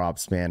year of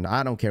drops, man.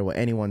 I don't care what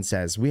anyone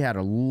says. We had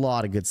a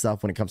lot of good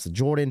stuff when it comes to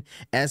Jordan,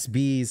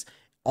 SBs,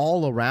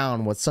 all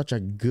around was such a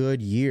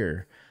good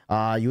year.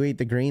 You ate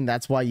the green,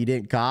 that's why you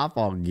didn't cop.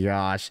 Oh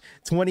gosh,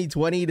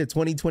 2020 to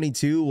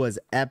 2022 was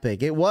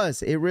epic. It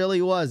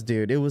really was,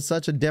 dude. It was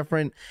such a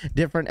different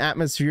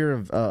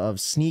atmosphere of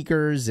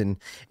sneakers and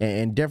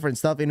different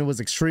stuff, and it was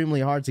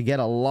extremely hard to get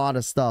a lot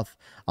of stuff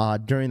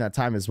during that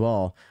time as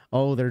well.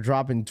 Oh, they're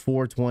dropping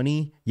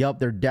 420. Yup,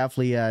 they're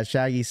definitely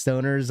Shaggy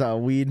Stoners,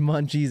 Weed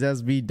Munchies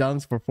SB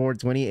Dunks for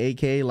 420,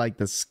 aka like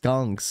the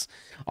skunks.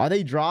 Are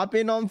they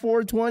dropping on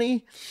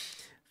 420?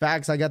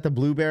 Facts. I got the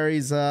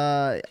blueberries.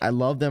 I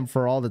love them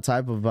for all the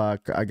type of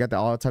I got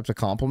all types of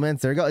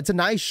compliments. There you go. It's a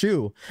nice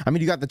shoe. I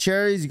mean, you got the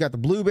cherries, you got the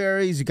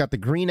blueberries, you got the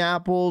green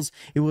apples.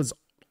 It was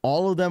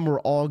all of them were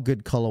all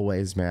good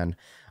colorways, man.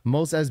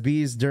 Most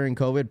SBs during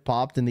COVID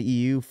popped in the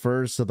EU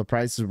first, so the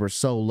prices were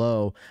so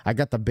low. I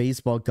got the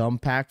baseball gum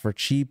pack for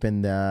cheap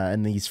and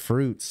these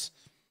fruits.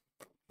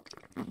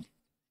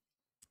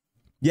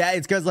 Yeah,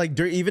 it's because like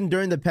even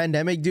during the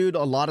pandemic, dude,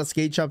 a lot of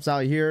skate shops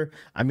out here,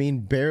 I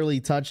mean, barely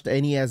touched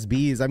any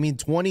SBs. I mean,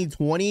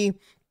 2020,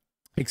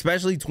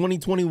 especially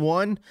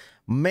 2021,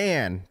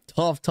 man,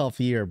 tough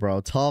year,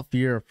 bro. Tough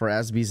year for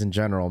SBs in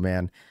general,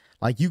 man.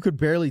 Like, you could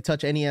barely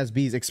touch any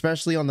SBs,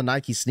 especially on the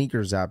Nike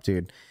sneakers app,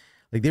 dude.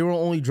 Like, they were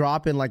only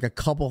dropping like a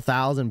couple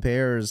thousand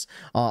pairs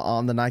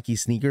on the Nike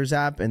sneakers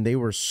app, and they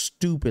were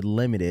stupid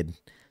limited.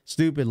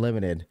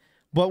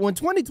 But when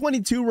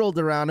 2022 rolled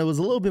around, it was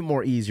a little bit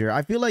more easier.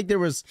 I feel like that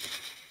was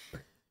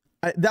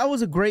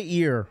a great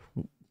year,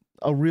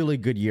 a really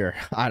good year.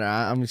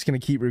 I'm just gonna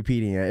keep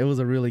repeating it. It was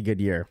a really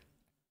good year.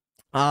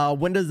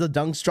 When does the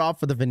dunks drop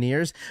for the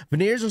Veneers?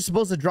 Veneers are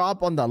supposed to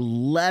drop on the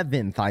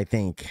 11th, I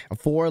think.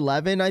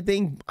 4/11, I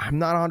think. I'm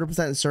not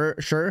 100%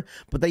 sure,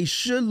 but they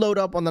should load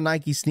up on the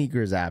Nike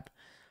sneakers app.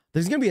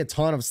 There's gonna be a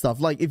ton of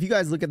stuff. Like, if you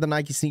guys look at the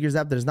Nike sneakers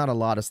app, there's not a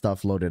lot of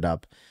stuff loaded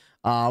up.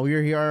 We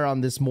are here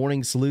on this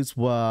morning salutes.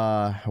 We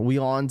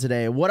on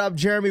today. What up,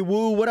 Jeremy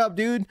Woo? What up,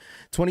 dude?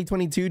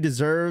 2022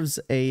 deserves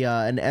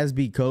an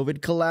SB COVID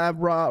collab,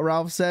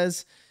 Ralph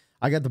says.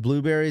 I got the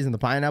blueberries and the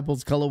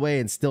pineapples colorway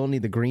and still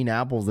need the green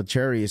apples. The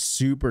cherry is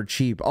super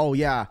cheap. Oh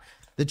yeah,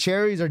 the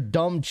cherries are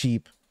dumb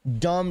cheap.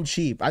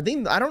 I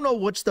don't know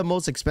which the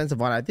most expensive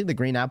one. I think the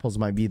green apples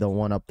might be the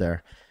one up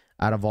there.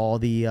 Out of all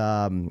the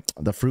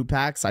fruit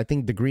packs, I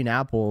think the green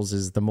apples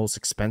is the most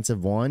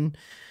expensive one.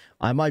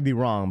 I might be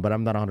wrong, but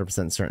I'm not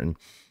 100% certain.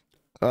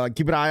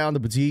 Keep an eye on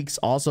the boutiques.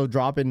 Also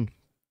dropping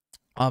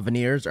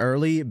Veneers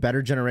early.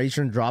 Better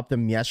Generation dropped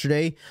them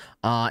yesterday.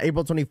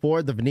 April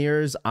 24th, the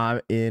Veneers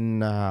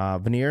in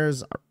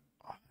Veneers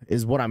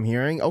is what I'm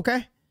hearing.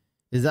 Okay.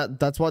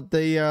 That's what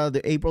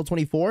the April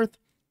 24th?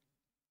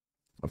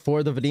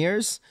 For the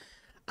Veneers,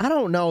 I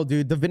don't know,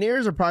 dude. The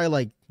Veneers are probably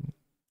like,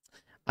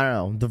 I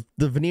don't know.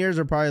 The Veneers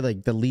are probably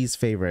like the least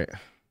favorite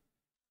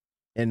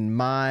in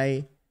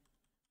my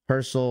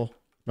personal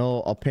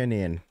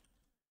opinion.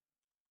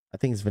 I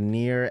think it's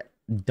Veneer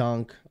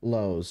Dunk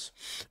Lows.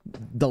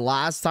 The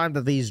last time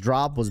that these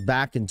dropped was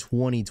back in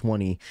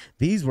 2020.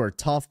 These were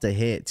tough to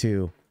hit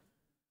too.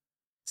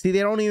 See, they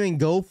don't even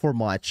go for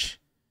much.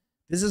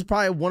 This is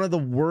probably one of the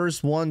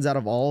worst ones out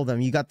of all of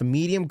them. You got the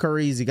medium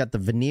curries, you got the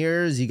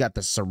Veneers, you got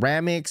the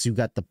ceramics, you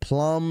got the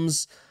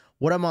plums.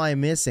 What am I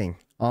missing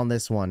on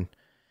this one?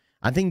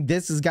 I think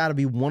this has got to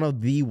be one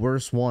of the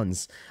worst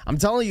ones. I'm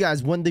telling you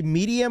guys, when the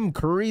medium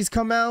curries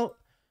come out,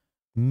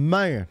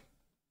 man,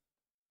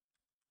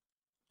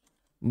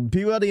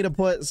 people need to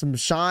put some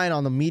shine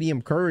on the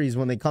medium curries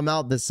when they come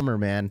out this summer,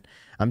 man.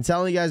 I'm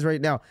telling you guys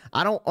right now,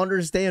 I don't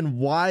understand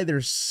why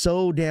they're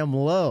so damn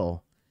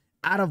low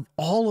out of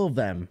all of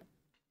them.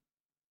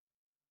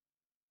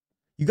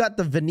 You got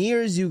the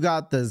Veneers, you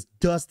got the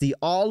dusty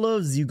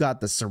olives, you got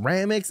the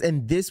ceramics,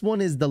 and this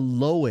one is the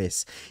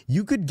lowest.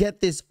 You could get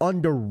this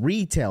under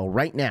retail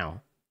right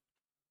now.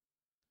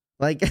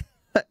 Like,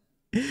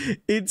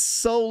 it's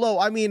so low.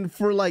 I mean,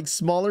 for like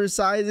smaller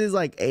sizes,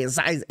 like a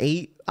size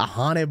 8,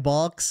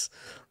 $100.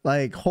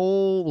 Like,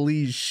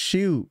 holy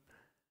shoot.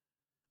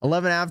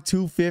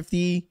 11.5,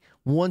 $250,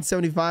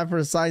 $175 for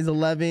a size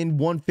 11,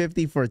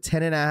 $150 for a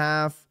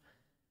 10.5.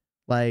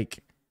 Like,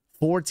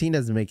 14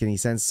 doesn't make any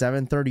sense.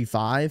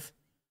 $735.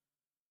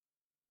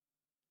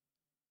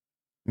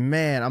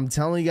 Man, I'm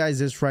telling you guys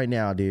this right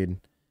now,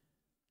 dude.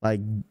 Like,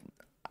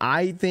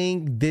 I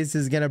think this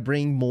is gonna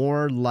bring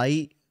more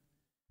light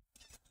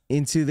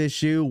into this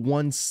shoe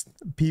once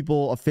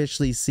people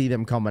officially see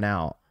them coming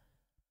out.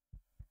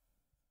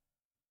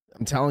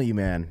 I'm telling you,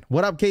 man.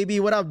 What up,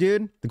 KB? What up,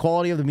 dude? The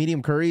quality of the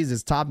medium curries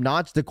is top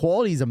notch. The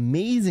quality is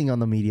amazing on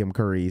the medium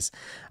curries.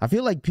 I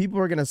feel like people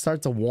are gonna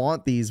start to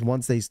want these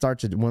once they start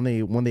to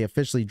when they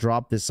officially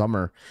drop this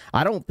summer.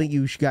 I don't think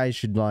you guys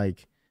should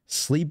like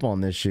sleep on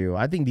this shoe.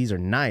 I think these are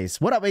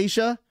nice. What up,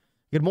 Aisha?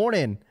 Good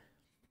morning.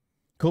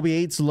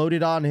 Kobe 8s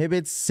loaded on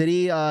Hibbits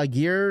City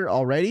gear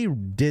already.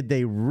 Did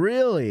they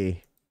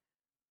really?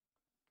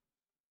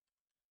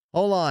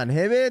 Hold on,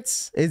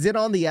 Hibbits. Is it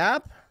on the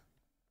app?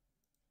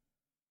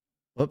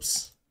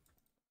 Whoops.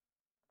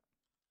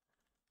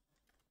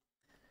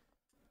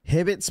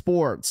 Hibbit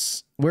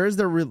Sports. Where's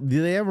the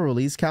do they have a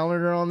release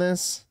calendar on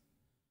this?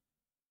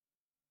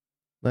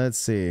 Let's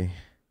see.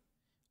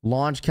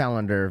 Launch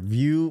calendar.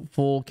 View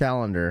full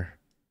calendar.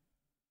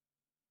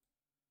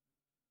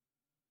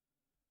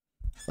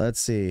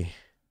 Let's see.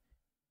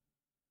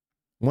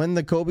 When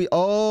the Kobe.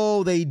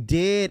 Oh, they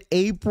did.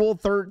 April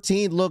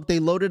 13th. Look, they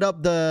loaded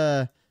up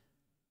the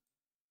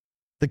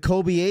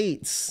Kobe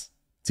 8s.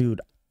 Dude,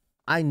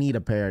 I need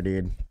a pair,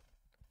 dude.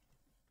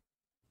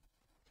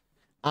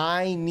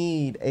 I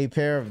need a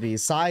pair of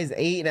these. Size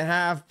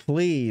 8.5,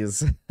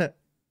 please.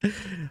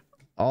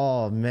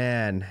 Oh,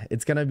 man.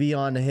 It's going to be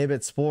on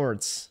Hibbit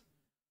Sports.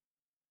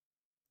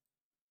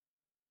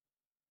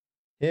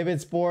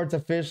 Hibbit Sports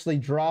officially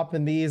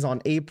dropping these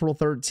on April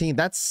 13th.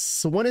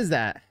 That's, when is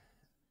that?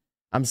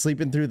 I'm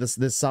sleeping through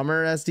this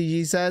summer,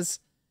 SDG says.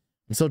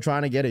 I'm still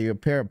trying to get a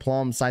pair of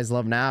plums, size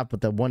 11.5,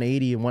 but the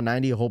 180 and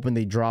 190, hoping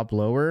they drop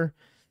lower.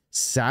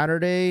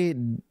 Saturday,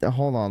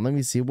 hold on, let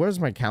me see. Where's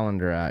my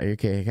calendar at?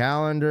 Okay,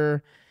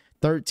 calendar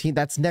 13th.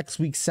 That's next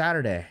week,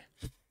 Saturday.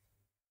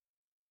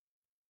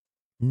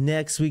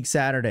 Next week,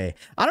 Saturday.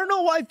 I don't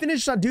know why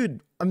Finish Line, dude.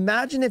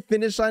 Imagine if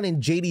Finish Line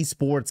and JD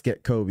Sports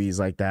get Kobe's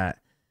like that.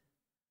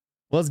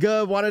 What's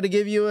good? Wanted to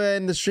give you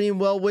in the stream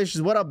well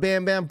wishes. What up,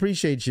 Bam Bam?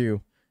 Appreciate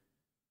you.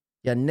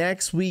 Yeah,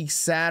 next week,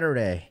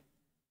 Saturday.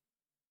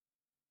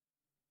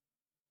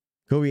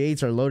 Kobe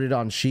 8s are loaded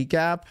on Chic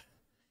app.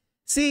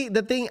 See,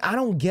 the thing, I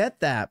don't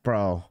get that,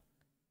 bro.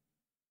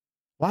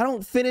 Why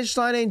don't Finish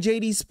Line and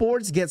JD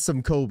Sports get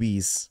some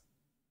Kobe's?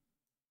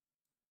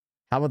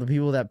 How about the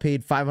people that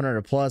paid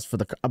 $500 plus for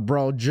the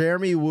bro?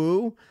 Jeremy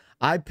Woo,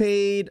 I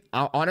paid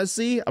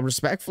honestly,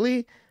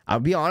 respectfully, I'll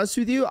be honest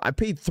with you, I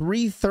paid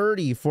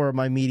 $330 for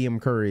my medium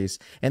curries,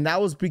 and that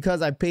was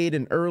because I paid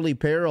an early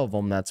pair of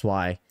them. That's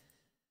why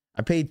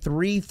I paid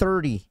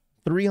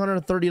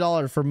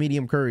 $330 for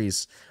medium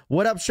curries.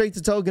 What up, straight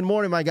to toe? Good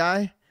morning, my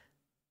guy.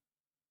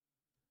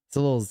 It's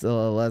a little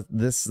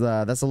that's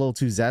a little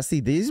too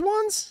zesty. These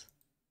ones,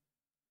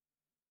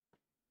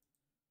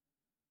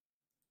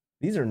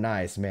 these are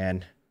nice,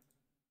 man.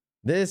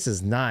 This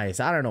is nice.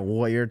 I don't know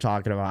what you're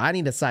talking about. I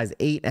need a size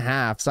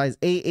 8.5, size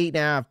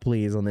 8.5,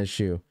 please, on this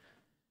shoe.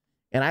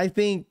 And I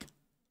think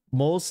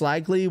most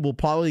likely we'll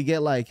probably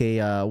get like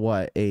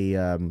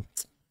a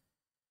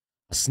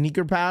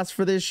sneaker pass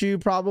for this shoe,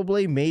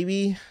 probably,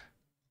 maybe.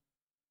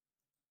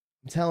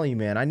 I'm telling you,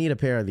 man, I need a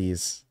pair of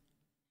these.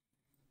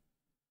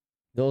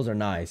 Those are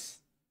nice.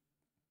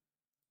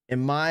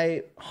 In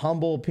my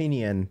humble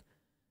opinion,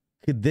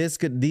 these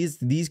could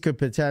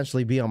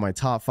potentially be on my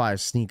top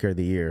 5 sneaker of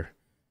the year.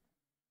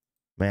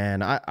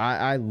 Man,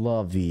 I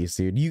love these,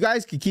 dude. You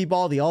guys could keep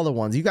all the other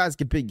ones. You guys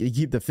could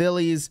keep the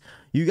Phillies.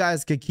 You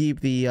guys could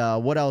keep the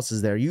what else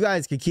is there? You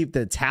guys could keep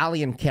the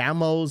Italian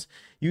camos.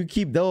 You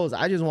keep those.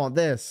 I just want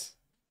this.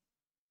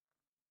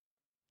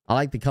 I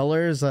like the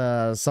colors.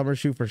 Summer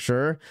shoe for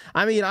sure.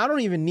 I mean, I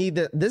don't even need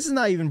that. This is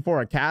not even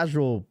for a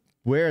casual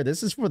wear.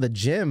 This is for the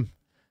gym.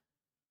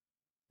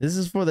 This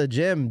is for the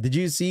gym. Did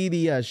you see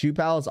the Shoe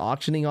Palace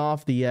auctioning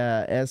off the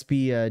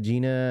SP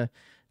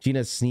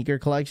Gina sneaker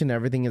collection?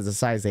 Everything is a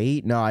size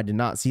 8. No, I did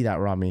not see that,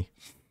 Rami.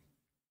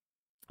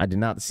 I did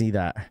not see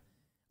that.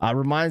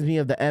 Reminds me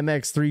of the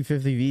MX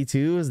 350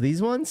 V2. Is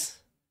these ones?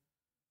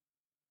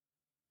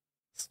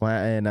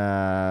 And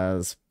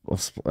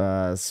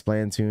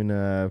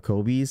Splatoon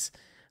Kobe's.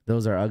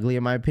 Those are ugly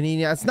in my opinion.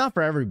 Yeah, it's not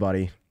for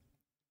everybody.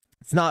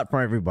 It's not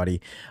for everybody.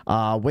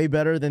 Way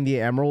better than the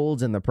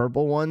emeralds and the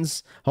purple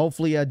ones.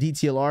 Hopefully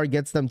DTLR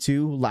gets them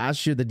too.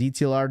 Last year the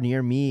DTLR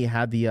near me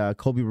had the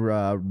Kobe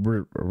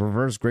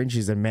reverse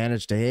Grinchies and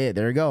managed to hit.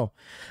 There you go.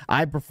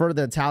 I prefer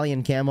the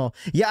Italian camo.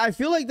 Yeah, I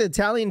feel like the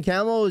Italian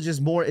camo is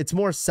just more, it's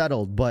more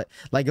settled, but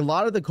like a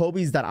lot of the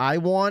Kobe's that I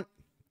want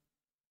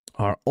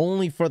are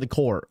only for the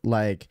court.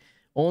 Like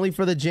only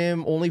for the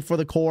gym, only for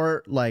the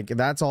court. Like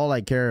that's all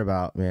I care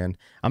about, man.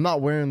 I'm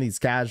not wearing these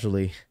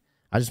casually.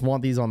 I just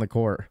want these on the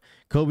court.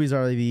 Kobe's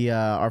are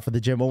for the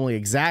gym only.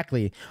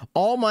 Exactly.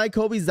 All my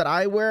Kobe's that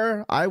I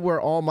wear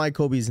all my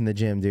Kobe's in the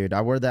gym, dude.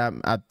 I wear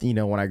them at, you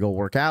know, when I go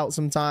work out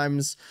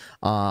sometimes.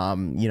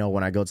 You know,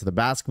 when I go to the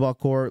basketball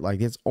court,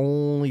 like it's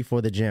only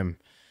for the gym.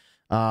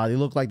 They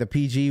look like the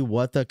PG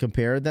Wutta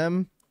compared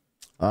them.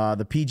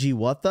 The PG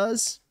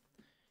Wuttas.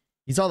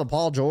 You saw the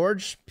Paul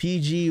George?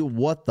 PG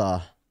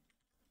Wutta.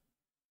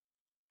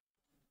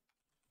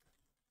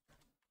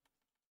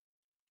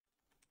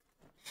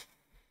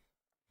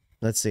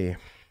 Let's see.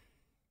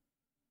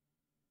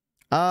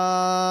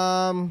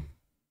 I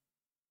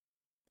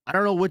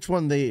don't know which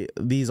one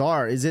these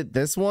are. Is it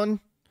this one?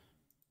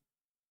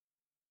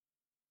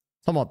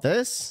 Talking about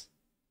this?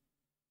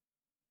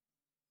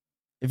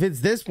 If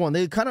it's this one,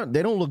 they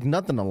don't look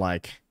nothing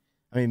alike.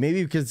 I mean,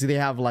 maybe because they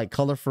have like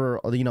color for,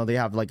 you know, they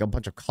have like a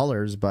bunch of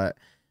colors, but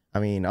I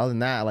mean, other than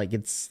that, like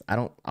it's, I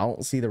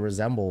don't see the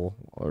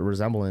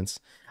resemblance.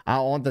 I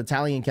want the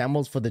Italian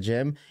camos for the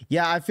gym.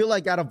 Yeah, I feel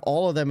like out of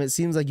all of them, it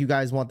seems like you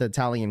guys want the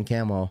Italian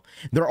camo.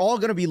 They're all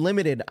going to be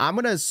limited. I'm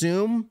going to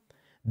assume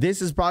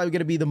this is probably going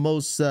to be the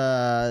most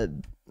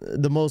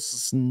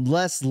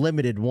less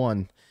limited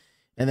one.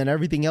 And then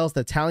everything else,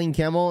 the Italian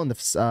camo and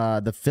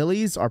the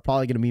Phillies are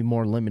probably going to be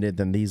more limited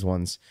than these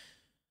ones.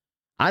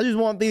 I just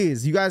want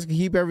these. You guys can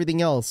keep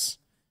everything else.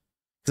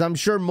 Because I'm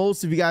sure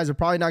most of you guys are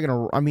probably not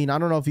going to, I mean, I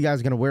don't know if you guys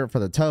are going to wear it for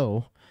the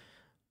toe.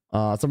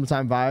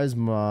 Summertime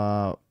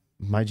vibes,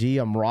 my G,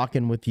 I'm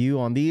rocking with you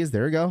on these.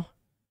 There we go.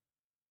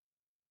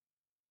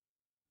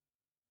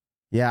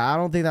 Yeah, I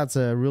don't think that's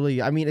a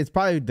really, I mean, it's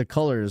probably the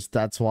colors.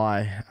 That's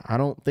why. I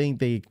don't think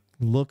they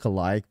look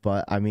alike,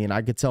 but I mean,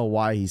 I could tell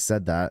why he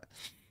said that.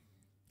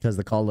 Because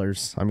the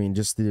colors, I mean,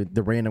 just the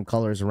random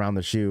colors around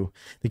the shoe.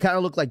 They kind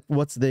of look like,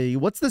 what's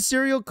the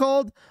cereal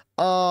called?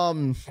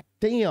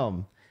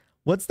 Damn.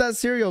 What's that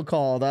cereal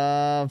called?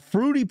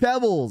 Fruity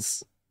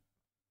Pebbles.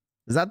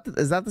 Is that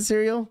the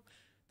cereal?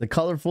 The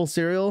colorful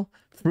cereal?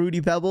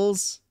 Fruity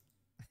Pebbles.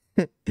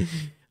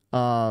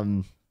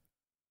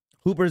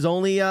 Hoopers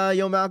only,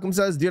 Yo Malcolm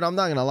says. Dude, I'm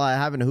not gonna lie, I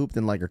haven't hooped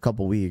in like a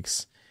couple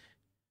weeks.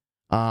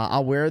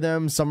 I'll wear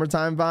them.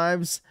 Summertime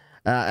vibes.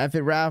 F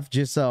it Raf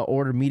just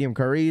ordered medium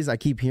curries. I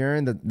keep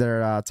hearing that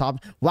they're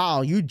top.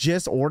 Wow, you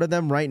just ordered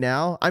them right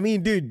now? I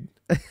mean, dude.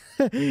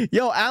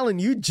 Yo, Alan,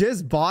 you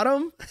just bought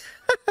them?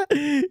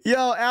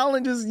 Yo,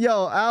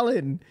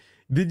 Alan,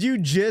 did you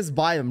just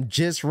buy them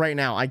just right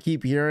now? I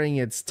keep hearing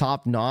it's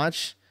top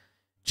notch.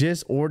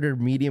 Just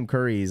ordered medium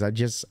curries. I'm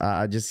just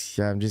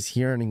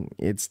hearing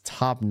it's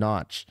top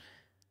notch.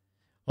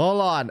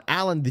 Hold on,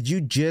 Alan, did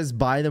you just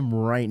buy them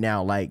right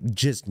now? Like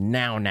just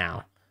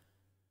now?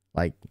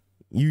 Like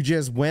you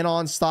just went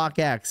on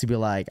StockX, you'd be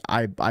like,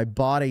 I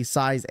bought a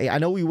size 8. I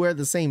know we wear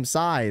the same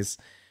size.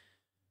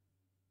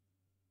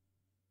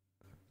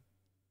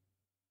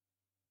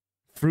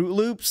 Fruit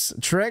Loops,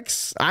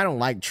 Trix. I don't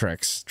like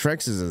Trix.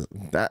 Trix is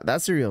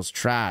that cereal's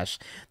trash.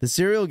 The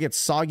cereal gets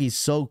soggy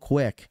so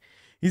quick.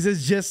 He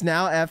says just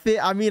now, F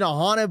it. I mean,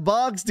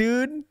 $100,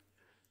 dude.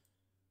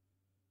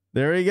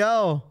 There we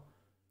go.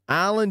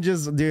 Alan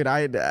just, dude,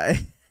 hey,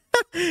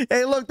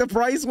 look, the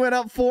price went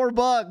up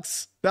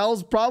 $4. That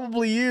was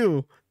probably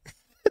you.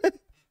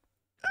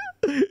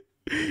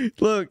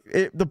 Look,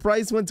 the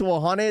price went to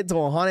 100 to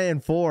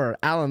 104.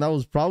 Alan, that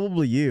was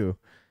probably you.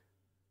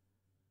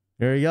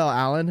 There you go,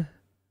 Alan.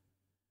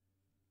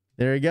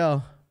 There you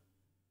go.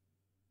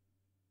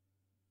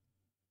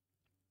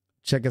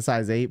 Check a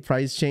size 8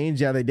 price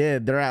change. Yeah, they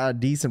did. They're at a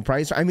decent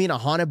price. I mean,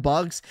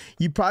 $100.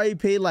 You probably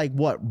paid like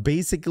what?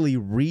 Basically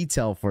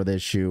retail for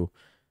this shoe.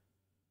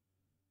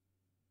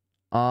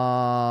 It's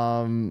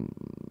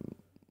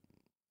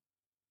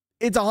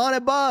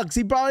 $100.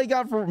 He probably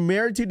got from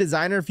Married to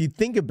Designer if you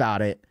think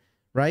about it,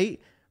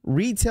 right?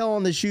 Retail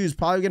on the shoe is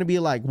probably going to be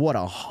like, what,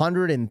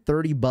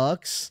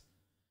 $130?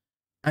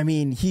 I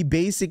mean, he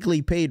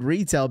basically paid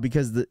retail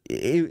because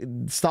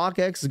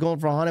StockX is going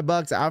for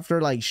 $100 after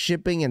like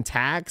shipping and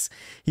tax.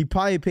 He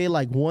probably paid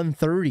like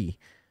 $130.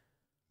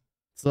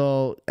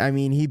 So, I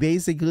mean, he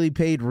basically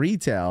paid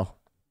retail.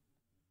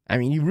 I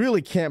mean, you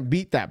really can't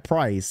beat that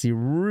price. You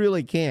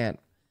really can't.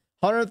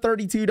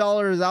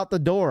 $132 out the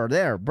door.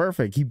 There,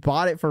 perfect. He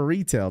bought it for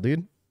retail,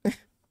 dude.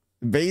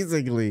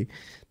 Basically,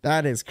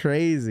 that is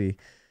crazy.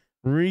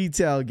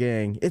 Retail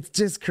gang. It's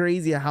just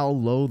crazy how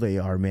low they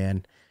are,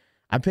 man.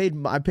 I paid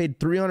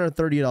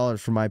 $330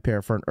 for my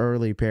pair, for an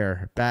early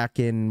pair back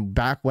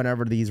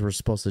whenever these were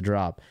supposed to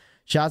drop.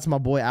 Shout out to my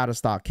boy Out of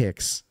Stock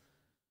Kicks.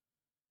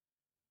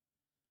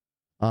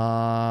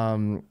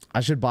 I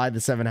should buy the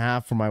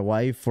 7.5 for my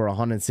wife for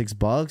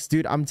 $106.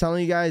 Dude, I'm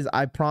telling you guys,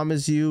 I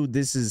promise you,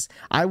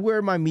 I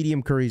wear my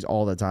medium curries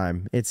all the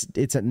time. It's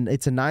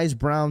a nice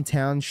brown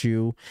town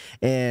shoe,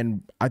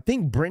 and I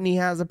think Brittany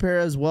has a pair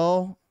as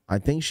well. I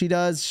think she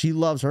does. She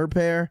loves her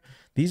pair.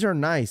 These are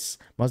nice.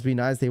 Must be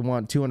nice. They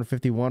want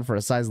 $251 for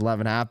a size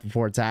 11.5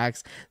 before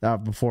tax,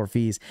 before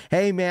fees.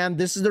 Hey man,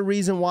 this is the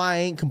reason why I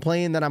ain't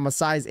complaining that I'm a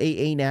size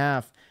 8,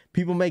 8.5.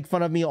 People make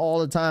fun of me all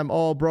the time.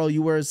 Oh, bro,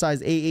 you wear a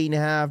size 8,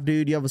 8.5,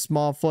 dude. You have a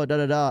small foot, da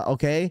da da.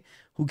 Okay,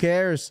 who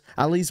cares?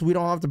 At least we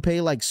don't have to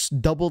pay like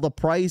double the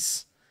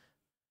price.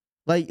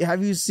 Like,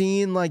 have you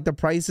seen like the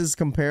prices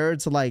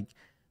compared to like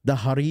the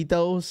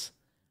Jarritos?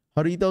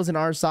 Jarritos in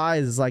our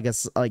size is like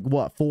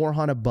what,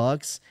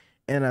 $400,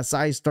 and a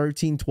size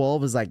 13,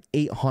 12 is like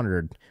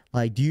 $800.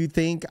 Like, do you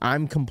think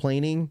I'm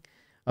complaining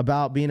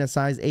about being a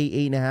size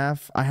 8,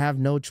 8.5? I have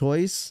no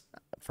choice.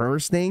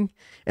 First thing,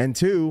 and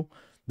two,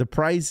 the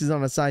prices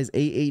on a size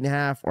 8,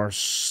 8.5 are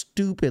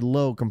stupid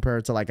low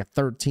compared to like a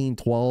 13,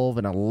 12,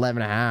 and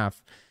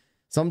 11.5.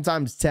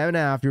 Sometimes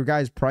 10.5. Your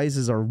guys'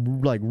 prices are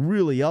like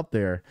really up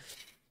there.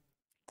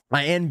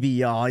 I envy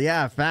y'all.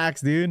 Yeah,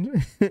 facts,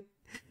 dude.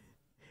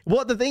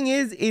 Well, the thing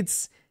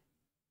is,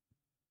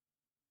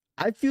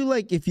 I feel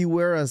like if you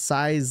wear a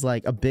size,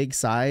 like a big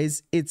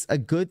size, it's a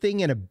good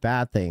thing and a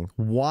bad thing.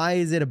 Why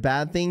is it a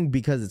bad thing?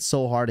 Because it's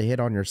so hard to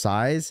hit on your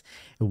size.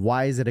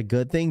 Why is it a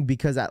good thing?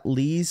 Because at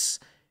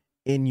least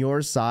in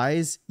your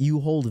size,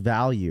 you hold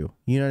value.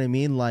 You know what I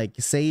mean? Like,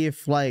 say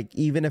if like,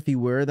 even if you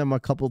wear them a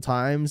couple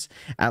times,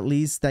 at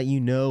least that you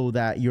know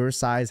that your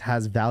size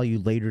has value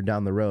later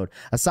down the road.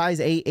 A size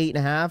 8,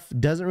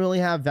 8.5 doesn't really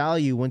have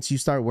value once you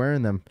start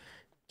wearing them.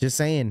 Just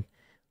saying.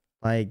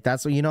 Like,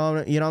 that's what, you know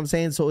what I'm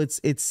saying? So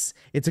it's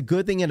a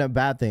good thing and a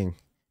bad thing.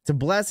 It's a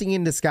blessing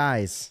in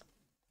disguise.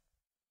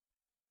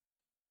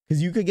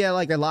 Because you could get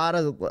like a lot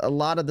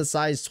of the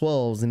size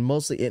 12s, and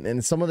mostly,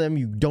 and some of them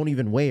you don't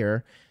even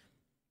wear.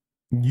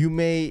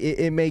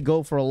 It may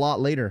go for a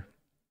lot later.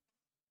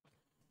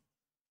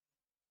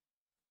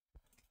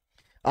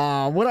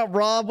 What up,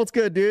 Rob? What's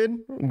good, dude?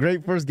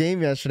 Great first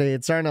game yesterday.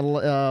 It's starting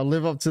to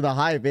live up to the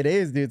hype. It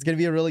is, dude. It's gonna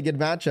be a really good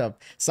matchup.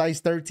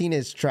 Size 13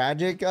 is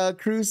tragic,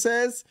 Cruz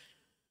says.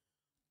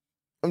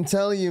 I'm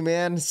telling you,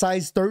 man.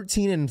 Size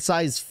 13 and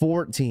size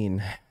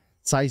 14.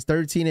 Size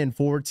 13 and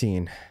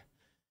 14.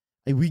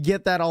 Like, we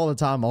get that all the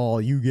time. Oh,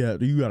 you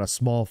got a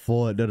small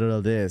foot,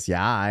 this.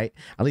 Yeah,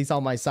 at least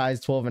on my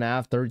size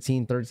 12.5,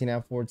 13,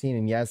 13.5, 14,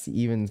 and yes,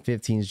 even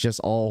 15s just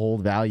all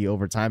hold value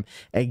over time.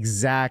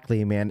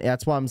 Exactly, man.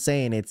 That's what I'm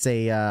saying. It's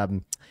a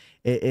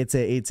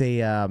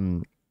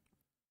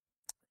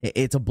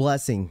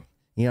blessing.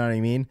 You know what I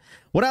mean?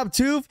 What up,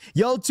 Toof?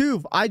 Yo,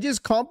 Toof, I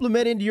just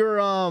complimented your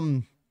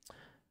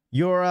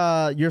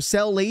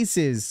cell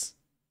laces.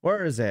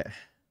 Where is it?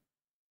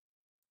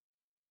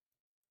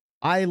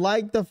 I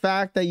like the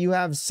fact that you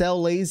have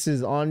cell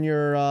laces on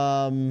your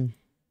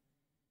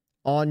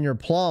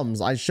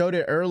plums. I showed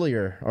it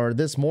earlier, or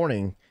this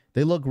morning.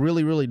 They look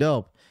really, really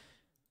dope.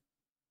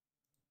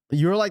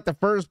 You're like the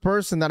first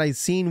person that I've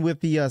seen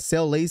with the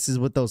cell laces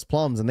with those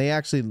plums, and they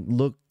actually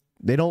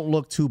don't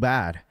look too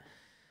bad.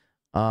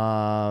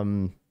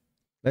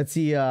 Let's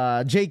see.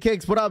 Jay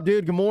Kicks, what up,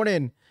 dude? Good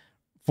morning.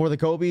 For the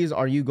Kobe's,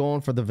 are you going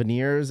for the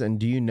Veneers, and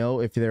do you know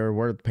if they're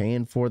worth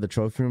paying for the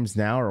trophy rooms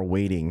now or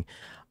waiting?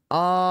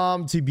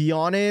 To be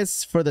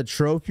honest, for the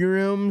trophy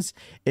rooms,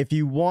 if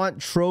you want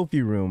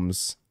trophy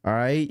rooms, all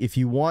right, if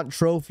you want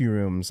trophy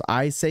rooms,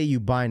 I say you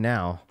buy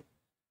now.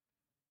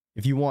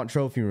 If you want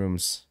trophy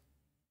rooms,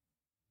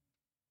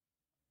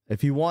 I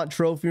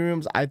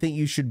think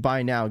you should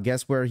buy now.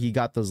 Guess where he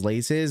got those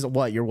laces?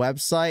 What, your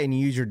website, and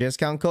you use your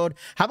discount code?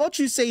 How about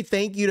you say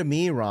thank you to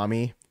me,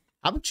 Rami?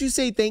 How about you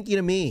say thank you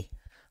to me?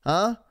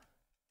 Huh?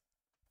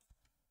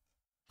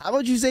 How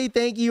about you say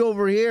thank you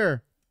over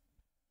here?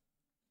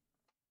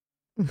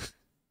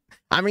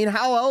 I mean,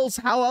 how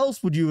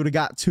else would you have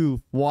got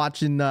to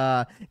watching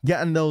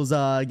getting those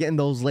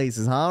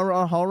laces, huh,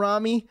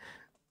 Rami?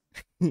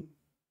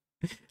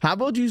 How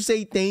about you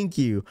say thank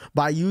you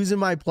by using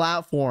my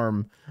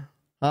platform?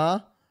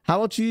 Huh?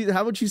 How about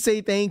you say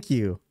thank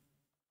you?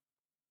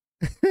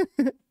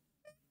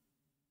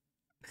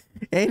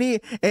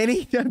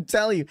 I'm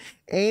telling you,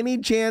 any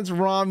chance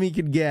Rami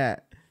could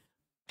get.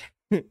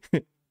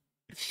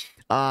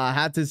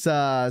 Had to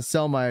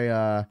sell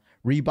my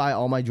rebuy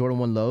all my Jordan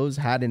 1 lows.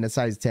 Had in a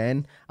size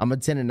 10. I'm a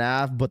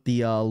 10.5, but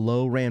the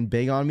low ran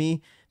big on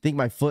me. Think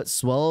my foot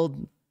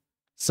swelled.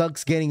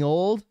 Sucks getting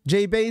old.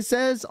 J Bay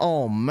says,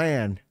 "Oh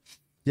man,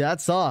 yeah,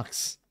 that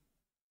sucks."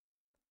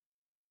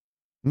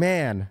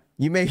 Man,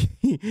 you make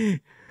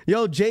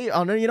yo Jay.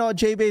 Oh no, you know what,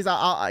 J Bays.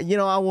 I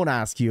won't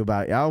ask you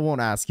about it. I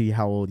won't ask you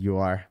how old you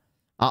are.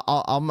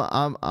 I'm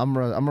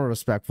a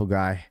respectful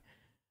guy.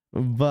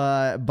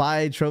 But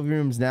buy trophy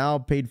rooms now.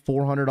 Paid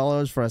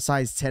 $400 for a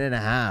size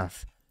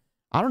 10.5.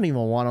 I don't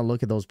even want to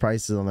look at those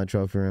prices on the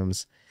trophy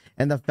rooms.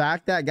 And the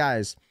fact that,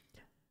 guys,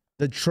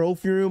 the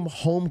trophy room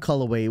home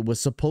colorway was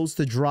supposed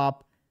to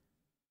drop.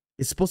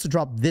 It's supposed to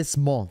drop this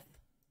month.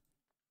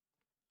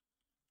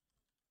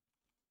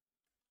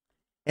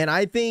 And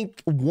I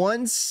think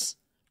once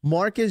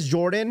Marcus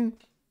Jordan,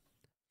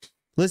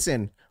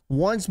 listen,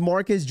 once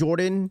Marcus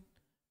Jordan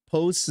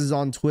posts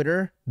on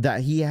Twitter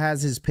that he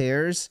has his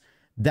pairs,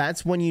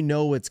 that's when you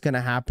know it's going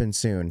to happen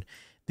soon.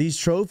 These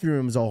trophy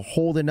rooms are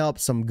holding up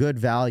some good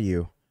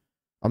value.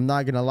 I'm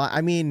not going to lie.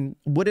 I mean,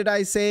 what did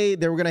I say?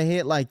 They were going to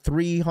hit like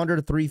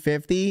 300,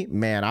 350.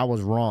 Man, I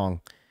was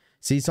wrong.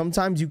 See,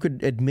 sometimes you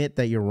could admit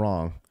that you're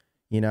wrong.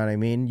 You know what I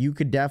mean? You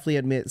could definitely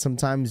admit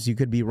sometimes you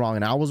could be wrong.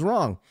 And I was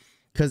wrong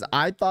because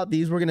I thought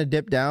these were going to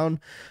dip down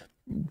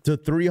to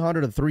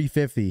 300 to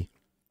 350.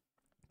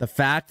 The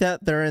fact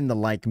that they're in the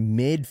like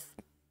mid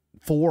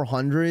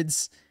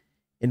 400s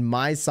in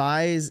my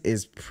size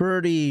is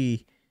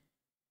pretty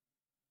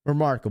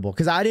remarkable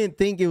because I didn't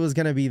think it was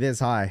going to be this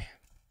high.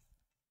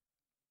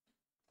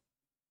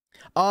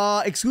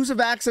 Exclusive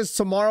access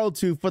tomorrow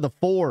for the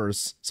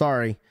 4s.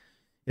 Sorry.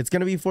 It's going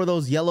to be for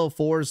those yellow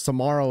 4s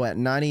tomorrow at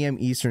 9 a.m.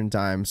 Eastern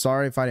time.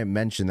 Sorry if I didn't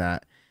mention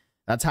that.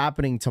 That's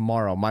happening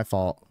tomorrow. My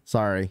fault.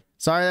 Sorry.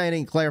 Sorry I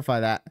didn't clarify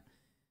that.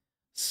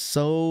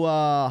 So,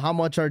 how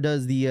much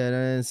does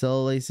the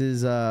sell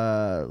laces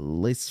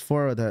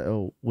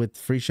for with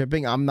free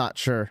shipping? I'm not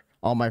sure.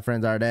 All my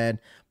friends are dead.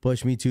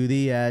 Push me to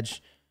the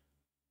edge.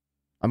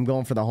 I'm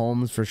going for the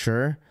homes for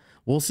sure.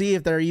 We'll see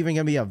if they're even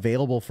going to be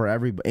available for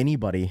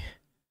anybody.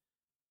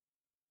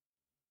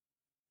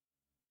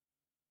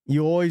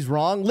 You always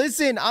wrong.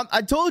 Listen,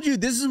 I told you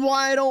this is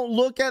why I don't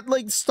look at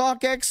like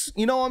StockX.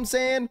 You know what I'm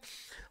saying?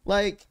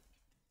 Like,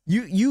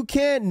 you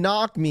can't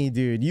knock me,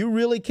 dude. You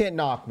really can't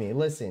knock me.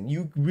 Listen,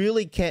 you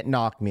really can't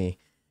knock me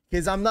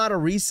because I'm not a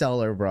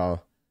reseller,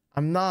 bro.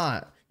 I'm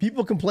not.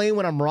 People complain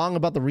when I'm wrong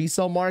about the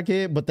resale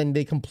market, but then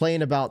they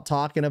complain about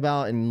talking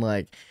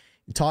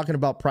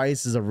about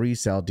prices of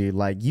resale, dude.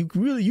 Like you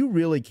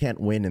really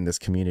can't win in this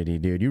community,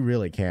 dude. You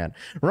really can't.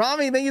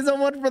 Rami, thank you so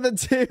much for the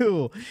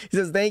 2. He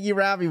says, thank you,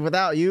 Ravi.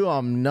 Without you,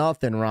 I'm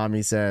nothing.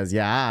 Rami says,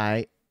 yeah, all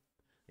right.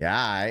 Yeah,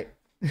 all right.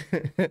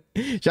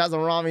 Shouts to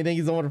Rami. Thank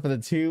you so much for the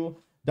 $2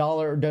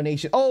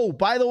 donation. Oh,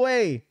 by the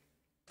way,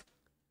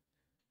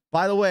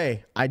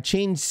 I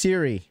changed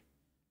Siri.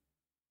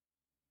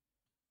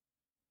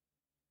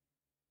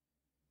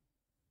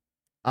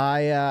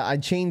 I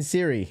changed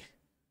Siri.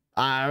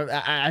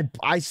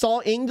 I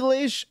saw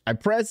English. I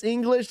pressed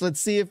English. Let's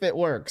see if it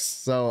works.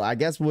 So I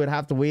guess we'd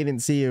have to wait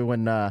and see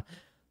when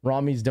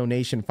Rami's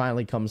donation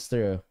finally comes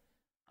through.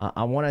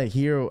 I want to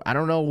hear. I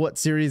don't know what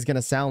Siri is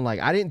gonna sound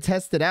like. I didn't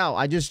test it out.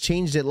 I just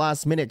changed it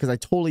last minute because I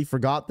totally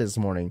forgot this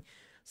morning.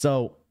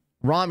 So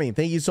Rami,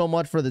 thank you so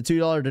much for the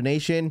 $2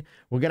 donation.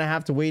 We're gonna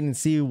have to wait and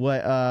see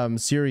what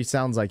Siri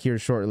sounds like here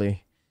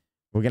shortly.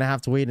 We're gonna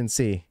have to wait and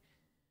see.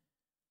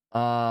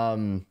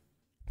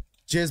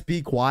 Just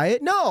be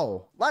quiet?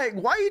 No. Like,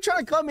 why are you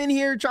trying to come in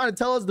here trying to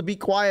tell us to be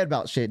quiet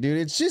about shit, dude?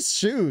 It's just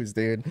shoes,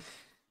 dude.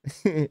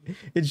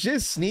 It's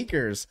just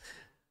sneakers.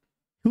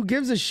 Who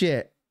gives a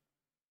shit?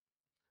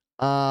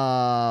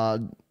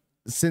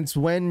 Since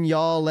when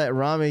y'all let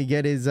Rami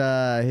get his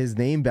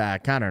name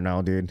back? I don't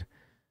know, dude.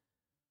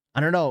 I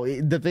don't know.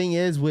 The thing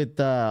is with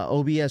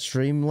OBS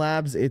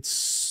Streamlabs,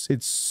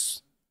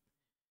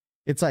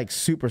 it's like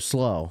super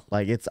slow.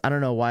 Like I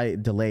don't know why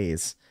it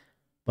delays.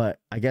 But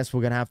I guess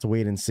we're gonna have to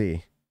wait and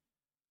see.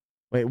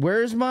 Wait,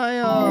 where's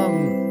my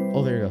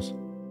oh, there it goes.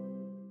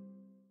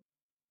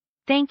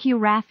 Thank you,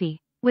 Rafi.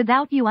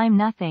 Without you, I'm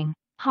nothing.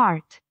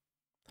 Heart.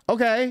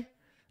 Okay.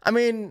 I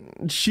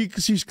mean,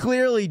 she's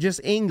clearly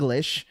just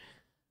English.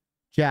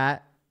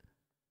 Chat.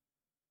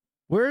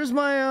 Where's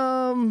my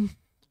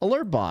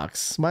alert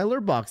box? My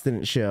alert box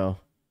didn't show.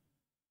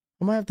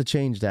 I might have to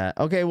change that.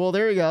 Okay, well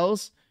there he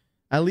goes.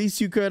 At least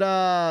you could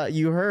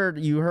you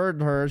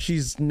heard her.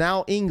 She's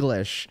now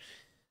English.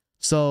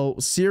 So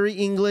Siri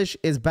English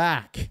is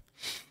back.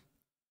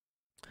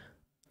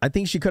 I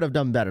think she could have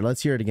done better.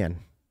 Let's hear it again.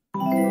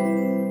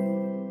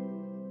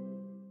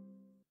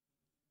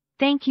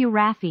 Thank you,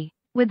 Rafi.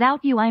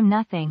 Without you, I'm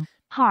nothing.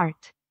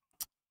 Heart.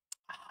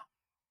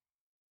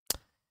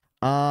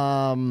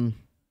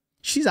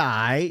 She's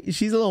alright.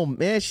 She's a little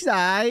man. She's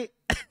alright.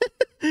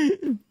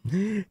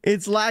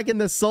 It's lacking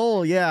the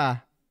soul. Yeah.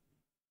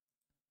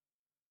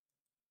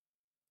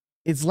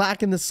 It's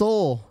lacking the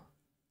soul.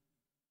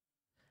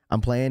 I'm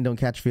playing. Don't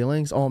catch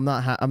feelings. Oh, I'm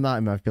not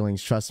in my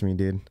feelings. Trust me,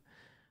 dude.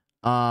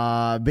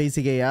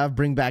 Basic AF,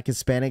 bring back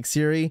Hispanic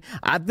Siri.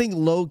 I think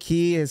low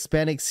key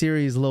Hispanic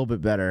Siri is a little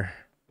bit better.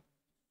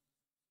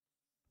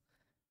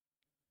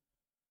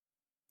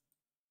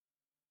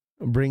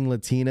 Bring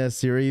Latina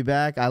Siri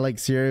back. I like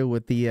Siri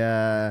with the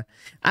I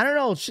don't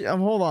know.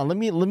 Hold on. Let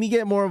me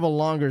get more of a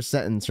longer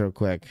sentence real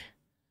quick.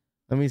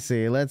 Let me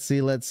see. Let's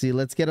see.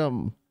 Let's get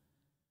them.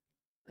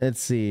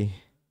 Let's see.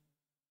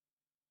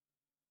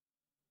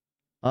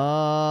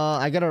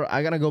 I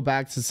gotta go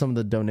back to some of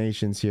the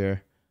donations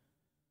here.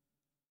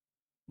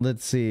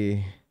 Let's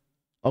see.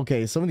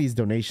 Okay, some of these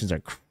donations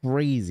are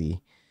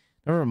crazy.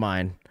 Never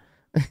mind.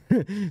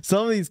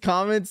 Some of these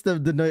comments, the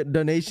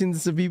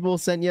donations that people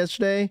sent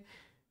yesterday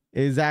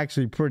is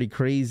actually pretty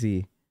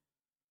crazy.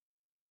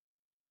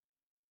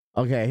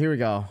 Okay, here we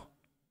go.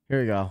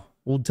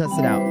 We'll test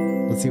it out.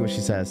 Let's see what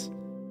she says.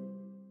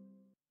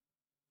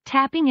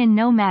 Tapping in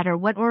no matter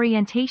what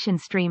orientation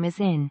stream is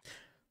in.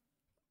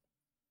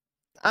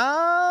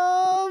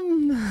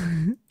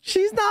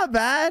 She's not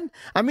bad.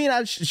 I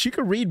mean, she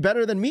could read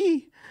better than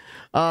me.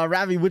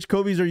 Ravi, which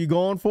Kobe's are you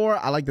going for?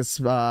 I like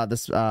this.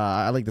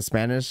 I like the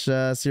Spanish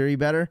Siri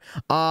better.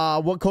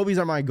 What Kobe's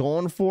am I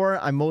going for?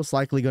 I'm most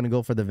likely going to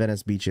go for the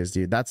Venice Beaches,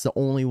 dude. That's the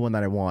only one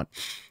that I want.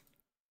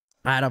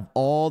 Out of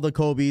all the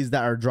Kobe's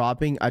that are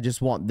dropping, I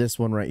just want this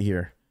one right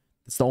here.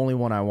 It's the only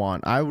one I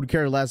want. I would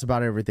care less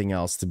about everything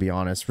else, to be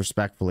honest,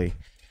 respectfully.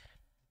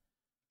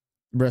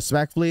 That's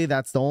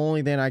the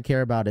only thing I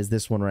care about is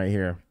this one right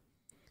here.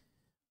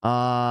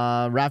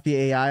 Rafi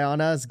AI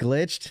on us,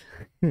 glitched.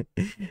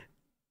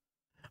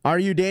 Are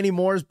you Danny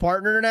Moore's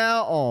partner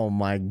now? Oh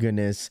my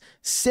goodness.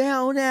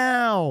 Sell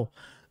now.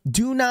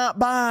 Do not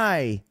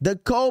buy the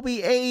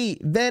Kobe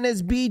 8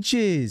 Venice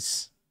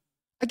Beaches.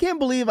 I can't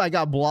believe I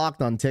got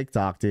blocked on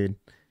TikTok, dude.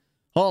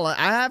 Hold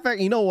on.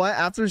 You know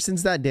what?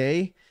 Since that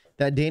day,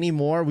 that Danny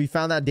Moore, we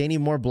found that Danny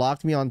Moore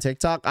blocked me on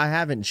TikTok. I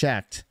haven't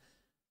checked.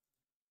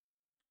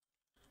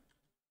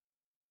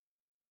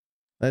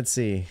 Let's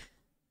see.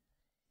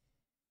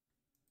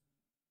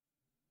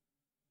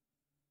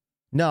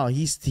 No,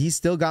 he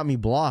still got me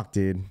blocked,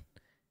 dude.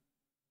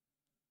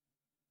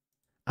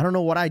 I don't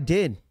know what I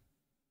did.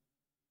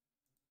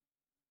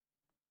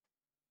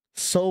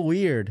 So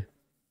weird.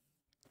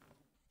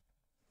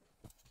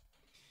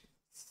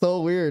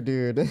 So weird,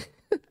 dude.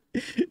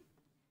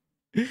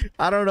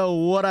 I don't know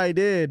what I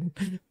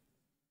did.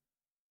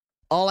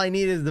 All I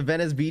need is the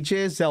Venice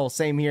Beaches. So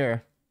same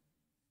here.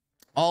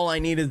 All I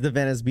need is the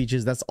Venice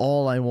Beaches. That's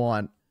all I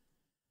want.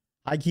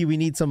 Ike, we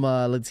need some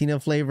Latino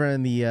flavor,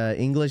 and the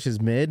English is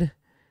mid.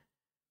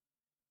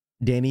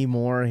 Danny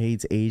Moore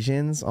hates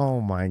Asians.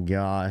 Oh my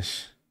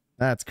gosh.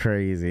 That's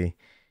crazy.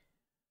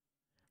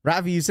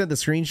 Rafi, you sent the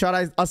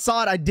screenshot.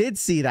 Assad, I did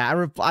see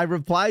that. I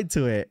replied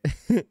to it.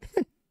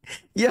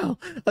 Yo,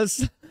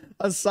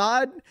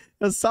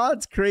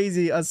 Assad's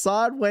crazy.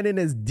 Assad went in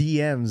his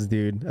DMs,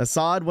 dude.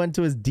 Assad went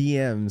to his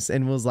DMs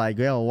and was like,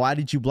 yo, why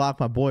did you block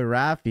my boy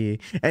Rafi?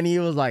 And he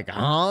was like,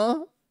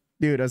 huh?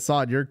 Dude,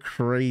 Assad, you're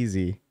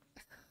crazy.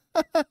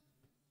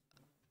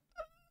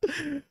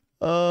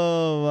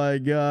 Oh my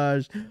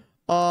gosh.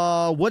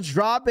 What's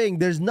dropping?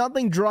 There's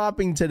nothing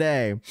dropping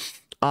today.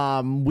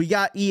 We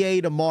got EA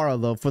tomorrow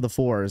though for the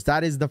 4s.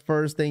 That is the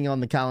first thing on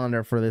the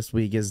calendar for this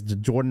week is the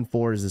Jordan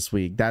 4s this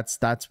week. That's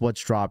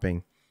what's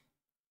dropping.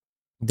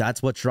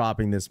 That's what's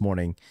dropping this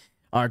morning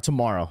or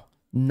tomorrow.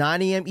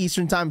 9 a.m.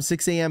 Eastern time,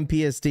 6 a.m.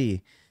 PST.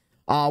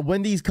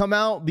 When these come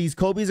out, these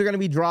Kobe's are going to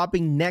be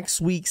dropping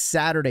next week,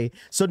 Saturday.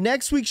 So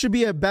next week should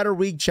be a better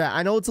week, chat.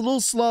 I know it's a little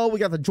slow. We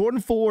got the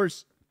Jordan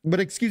 4s, but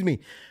excuse me,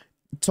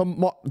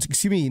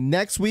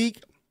 next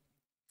week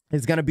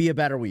is going to be a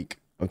better week.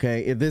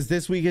 Okay, if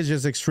this week is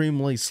just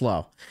extremely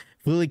slow.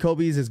 Philly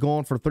Kobe's is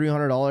going for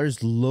 $300.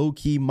 Low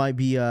key might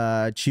be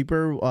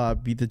cheaper,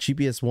 be the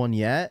cheapest one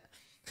yet.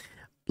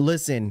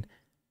 Listen,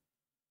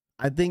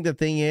 I think the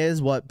thing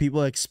is what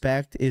people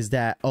expect is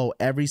that, oh,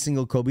 every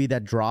single Kobe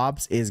that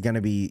drops is going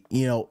to be,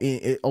 you know,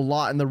 a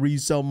lot in the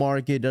resale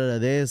market.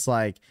 This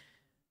like,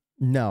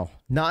 no,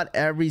 not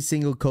every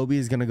single Kobe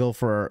is going to go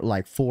for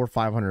like $400 or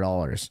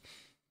 $500.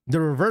 The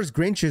reverse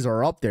Grinches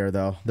are up there,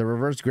 though. The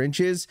reverse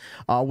Grinches.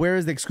 Where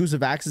is the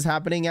exclusive access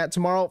happening at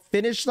tomorrow?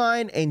 Finish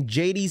Line and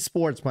JD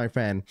Sports, my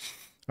friend.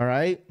 All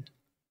right.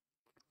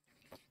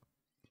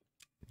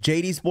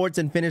 JD Sports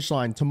and Finish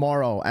Line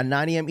tomorrow at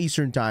 9 a.m.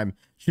 Eastern time.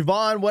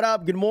 Siobhan, what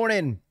up? Good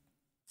morning.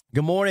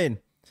 Good morning.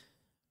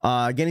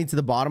 Getting to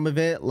the bottom of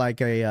it, like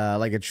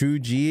a true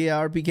G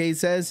RPK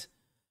says.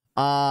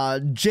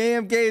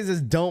 JMK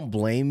says, don't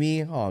blame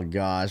me. Oh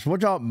gosh.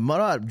 What up,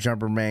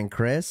 Jumperman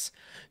Chris?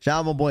 Shout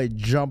out my boy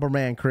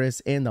Jumperman Chris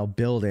in the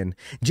building.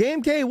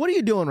 JMK, what are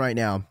you doing right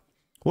now?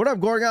 What up,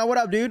 Gorgon? What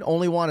up, dude?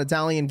 Only want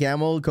Italian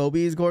camel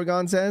Kobe's,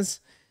 Gorgon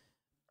says.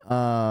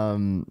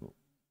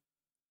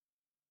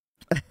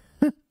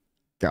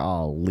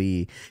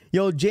 Golly.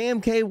 Yo,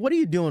 JMK, what are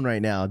you doing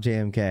right now,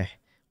 JMK?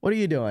 What are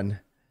you doing?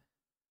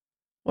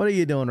 What are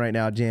you doing right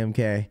now,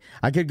 JMK?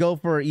 I could go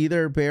for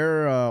either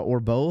pair or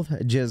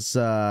both. Just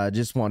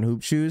want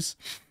hoop shoes.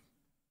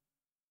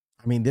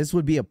 I mean, this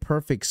would be a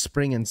perfect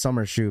spring and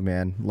summer shoe,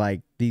 man.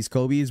 Like, these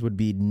Kobe's would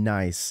be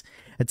nice.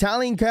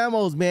 Italian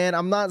camos, man.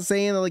 I'm not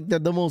saying like they're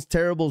the most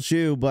terrible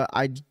shoe, but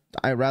I'd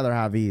rather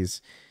have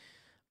these.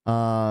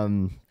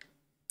 Rafi,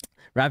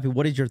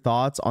 what is your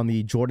thoughts on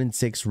the Jordan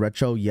 6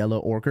 retro yellow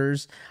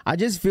Orcers? I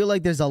just feel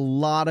like there's a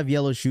lot of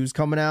yellow shoes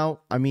coming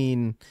out. I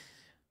mean,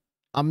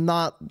 I'm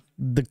not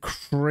the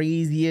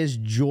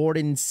craziest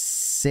Jordan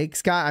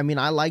 6 guy. I mean,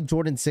 I like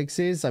Jordan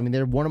 6s. I mean,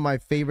 they're one of my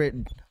favorite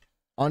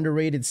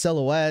underrated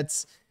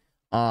silhouettes.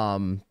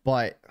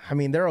 But I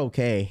mean, they're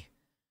okay.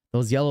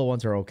 Those yellow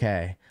ones are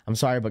okay. I'm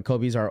sorry, but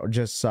Kobe's are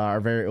just are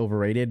very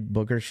overrated.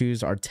 Booker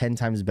shoes are 10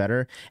 times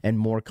better and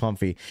more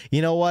comfy.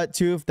 You know what,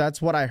 Toof?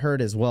 That's what I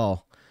heard as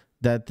well.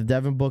 That the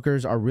Devin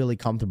Bookers are really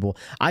comfortable.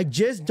 I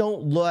just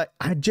don't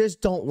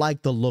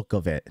like the look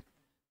of it.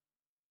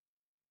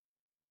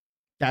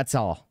 That's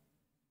all.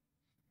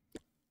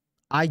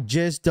 I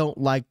just don't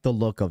like the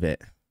look of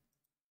it.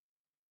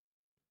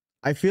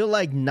 I feel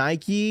like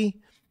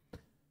Nike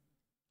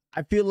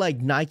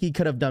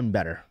could have done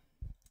better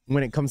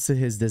when it comes to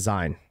his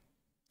design.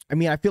 I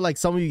mean, I feel like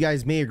some of you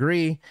guys may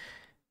agree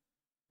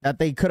that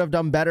they could have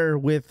done better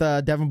with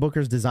Devin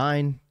Booker's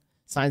design.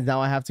 Signs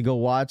now I have to go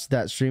watch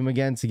that stream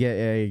again to get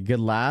a good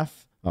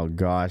laugh. Oh,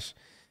 gosh.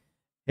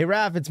 Hey,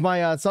 Raph, it's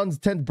my son's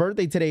 10th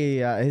birthday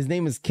today. His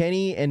name is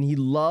Kenny, and he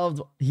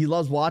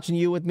loves watching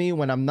you with me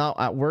when I'm not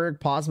at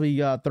work. Possibly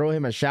throw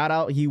him a shout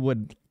out. He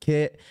would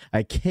get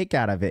a kick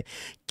out of it.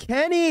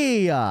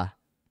 Kenny!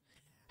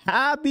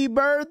 Happy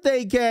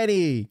birthday,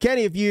 Kenny!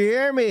 Kenny, if you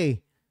hear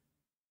me.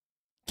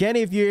 Kenny,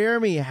 if you hear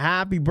me,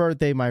 happy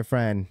birthday, my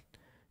friend.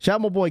 Shout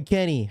out my boy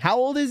Kenny. How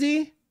old is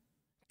he?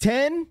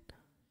 10?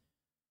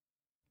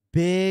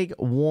 Big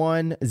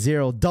 10,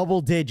 double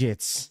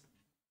digits.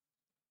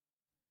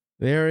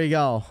 There we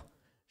go.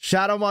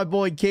 Shout out my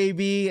boy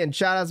KB and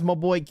shout out to my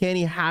boy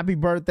Kenny. Happy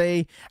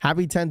birthday.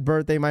 Happy 10th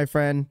birthday, my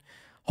friend.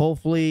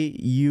 Hopefully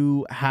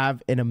you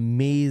have an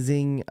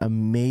amazing,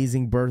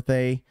 amazing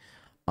birthday.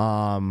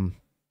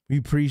 We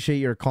appreciate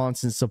your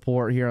constant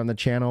support here on the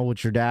channel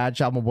with your dad.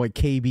 Shout out my boy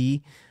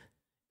KB.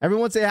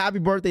 Everyone say happy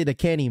birthday to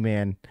Kenny,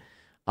 man.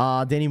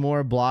 Danny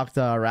Moore blocked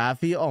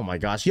Rafi. Oh my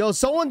gosh. Yo,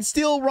 someone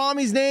steal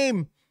Rami's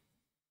name.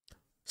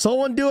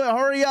 Someone do it.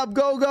 Hurry up.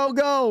 Go, go,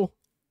 go.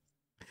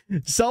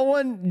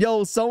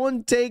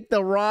 Someone take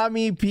the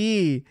Rami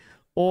P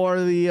or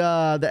the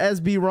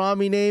SB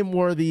Rami name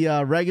or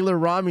the regular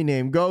Rami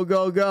name. Go,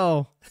 go,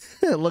 go.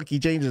 Look, he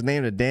changed his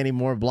name to Danny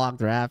Moore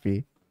blocked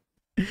Rafi.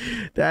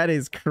 That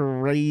is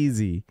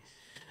crazy.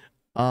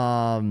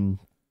 Yellow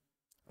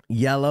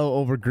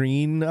over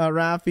green,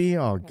 Rafi.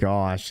 Oh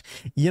gosh.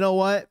 You know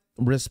what?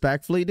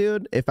 Respectfully,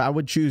 dude, if I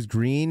would choose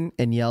green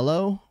and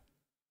yellow,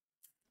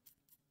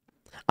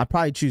 I'd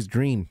probably choose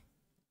green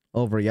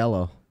over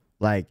yellow.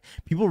 Like,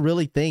 people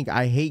really think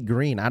I hate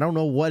green. I don't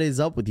know what is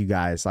up with you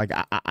guys. Like,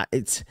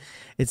 it's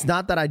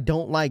not that I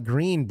don't like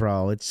green,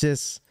 bro. It's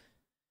just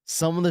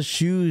some of the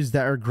shoes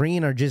that are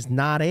green are just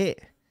not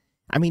it.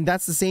 I mean,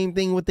 that's the same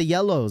thing with the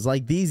yellows.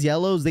 Like, these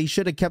yellows, they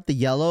should have kept the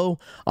yellow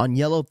on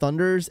Yellow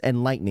Thunders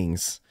and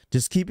Lightnings.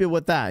 Just keep it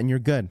with that and you're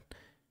good.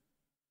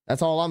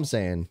 That's all I'm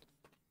saying.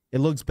 It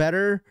looks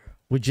better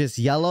with just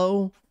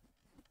yellow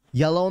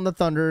on the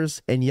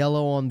Thunders and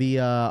yellow on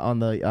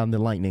the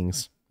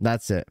Lightnings.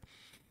 That's it.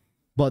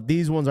 But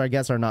these ones, I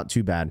guess, are not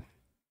too bad.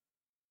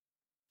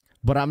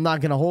 But I'm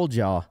not going to hold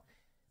y'all.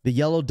 The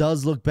yellow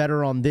does look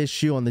better on this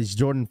shoe, on these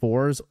Jordan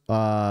 4s,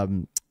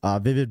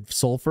 Vivid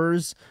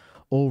Sulfurs,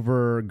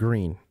 over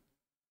green.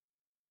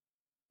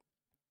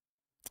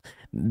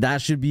 That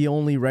should be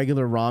only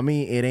regular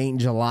Rami. It ain't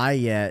July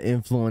yet,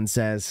 Influence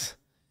says.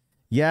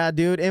 Yeah,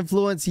 dude,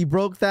 Influence, he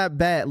broke that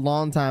bet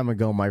long time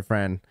ago, my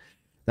friend.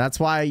 That's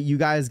why you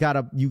guys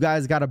gotta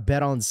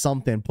bet on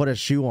something. Put a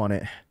shoe on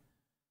it.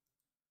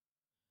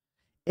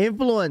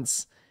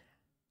 Influence,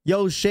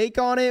 yo, shake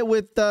on it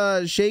with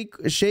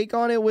shake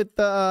on it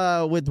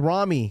with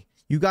Rami.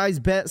 You guys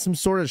bet some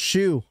sort of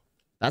shoe.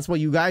 That's what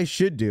you guys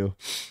should do.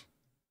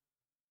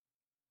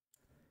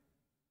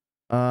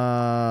 W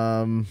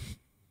on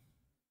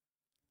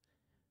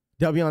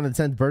the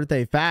 10th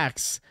birthday.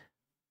 Facts.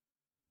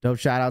 Dope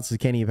shout outs to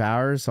Kenny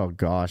Powers. Oh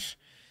gosh.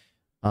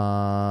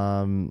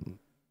 Happy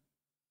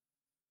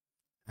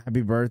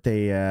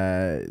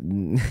birthday.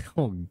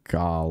 Oh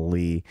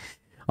golly.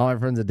 All my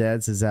friends are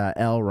dead, says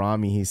L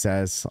Rami, he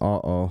says.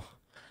 Uh-oh.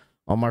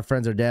 All my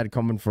friends are dead,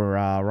 coming for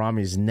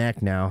Rami's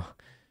neck now.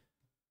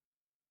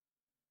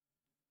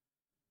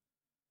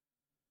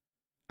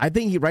 I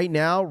think right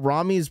now,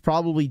 Rami is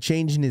probably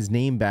changing his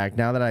name back.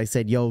 Now that I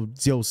said, yo,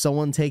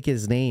 someone take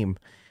his name.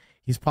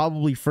 He's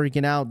probably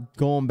freaking out,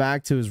 going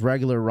back to his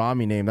regular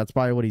Rami name. That's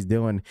probably what he's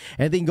doing.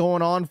 Anything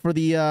going on for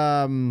the,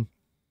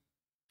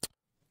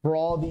 for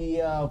all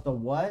the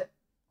what?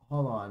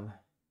 Hold on.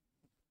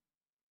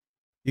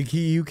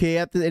 UK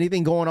at the,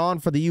 anything going on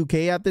for the UK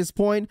at this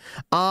point?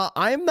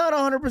 I'm not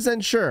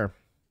 100% sure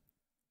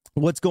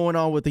what's going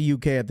on with the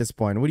UK at this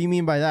point. What do you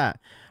mean by that?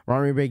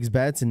 Rami breaks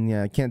bets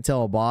and can't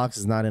tell a box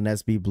is not an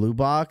SB blue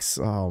box.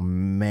 Oh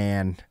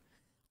man,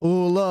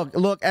 Oh,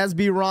 look,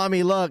 SB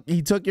Rami, look,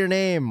 he took your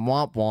name.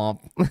 Womp womp.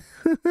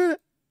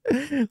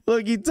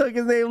 Look, he took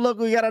his name. Look,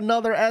 we got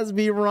another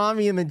SB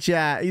Rami in the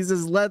chat. He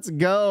says, let's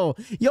go.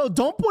 Yo,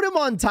 don't put him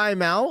on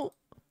timeout.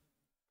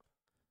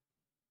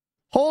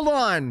 Hold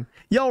on.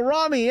 Yo,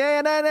 Rami.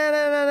 Hey,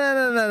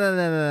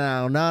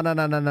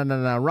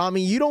 no.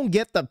 Rami, you don't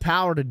get the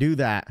power to do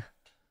that.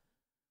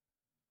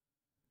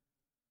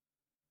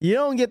 You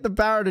don't get the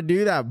power to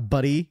do that,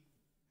 buddy.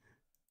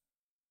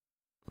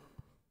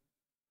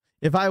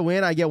 If I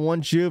win, I get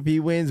one shoe. If he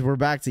wins, we're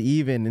back to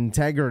even.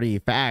 Integrity.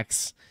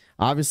 Facts.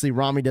 Obviously,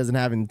 Rami doesn't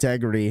have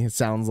integrity, it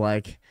sounds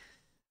like.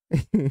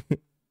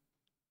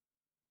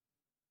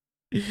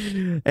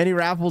 Any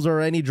raffles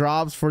or any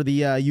drops for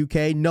the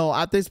UK? No,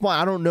 at this point,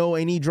 I don't know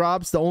any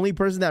drops. The only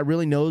person that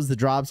really knows the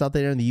drops out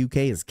there in the UK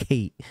is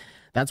Kate.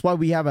 That's why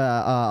we have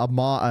a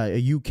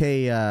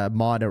UK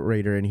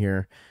moderator in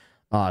here.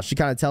 She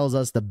kind of tells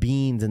us the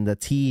beans and the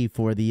tea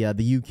for the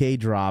UK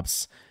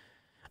drops.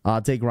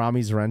 Take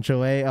Rami's wrench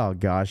away. Oh,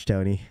 gosh,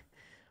 Tony.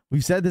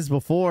 We've said this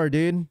before,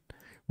 dude.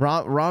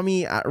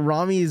 Rami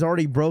has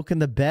already broken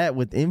the bet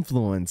with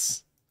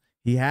influence.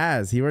 He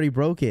has. He already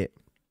broke it.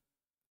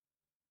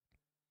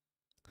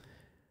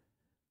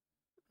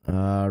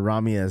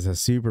 Rami is a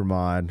super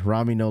mod.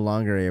 Rami no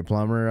longer a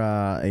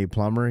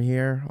plumber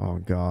here. Oh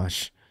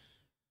gosh.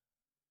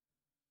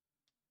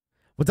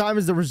 What time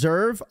is the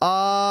reserve?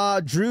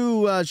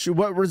 Drew,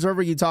 what reserve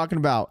are you talking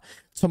about?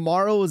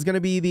 Tomorrow is going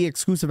to be the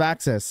exclusive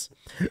access.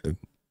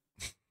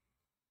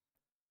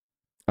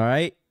 All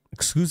right.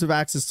 Exclusive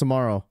access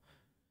tomorrow.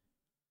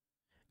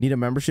 Need a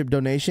membership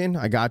donation?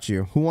 I got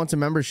you. Who wants a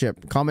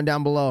membership? Comment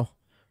down below.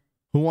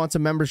 Who wants a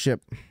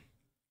membership?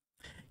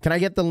 Can I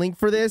get the link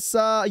for this?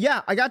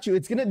 Yeah, I got you.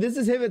 This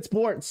is Hibbit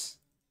Sports.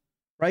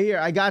 Right here.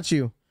 I got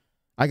you.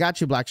 I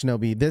got you, Black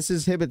Shinobi. This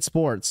is Hibbit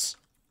Sports.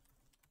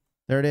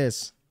 There it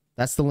is.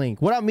 That's the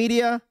link. What up,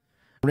 media?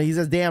 He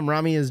says, damn,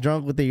 Rami is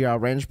drunk with the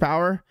wrench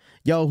power.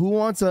 Yo, who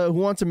wants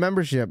a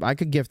membership? I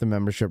could gift a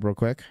membership real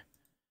quick.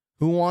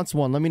 Who wants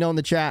one? Let me know in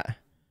the chat.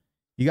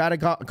 You got to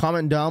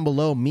comment down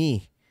below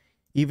me.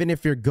 Even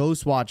if you're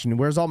ghost watching.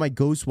 Where's all my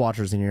ghost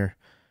watchers in here?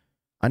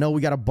 I know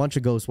we got a bunch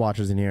of ghost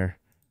watchers in here.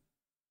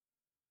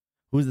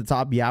 Who's the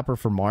top yapper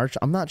for March?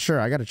 I'm not sure.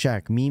 I got to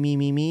check.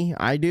 Me.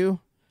 I do.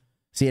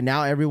 See,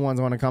 now everyone's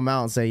going to come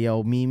out and say,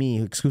 yo,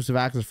 me. Exclusive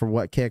access for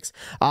what kicks.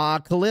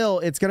 Khalil,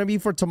 it's going to be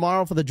for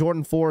tomorrow for the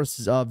Jordan 4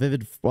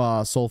 Vivid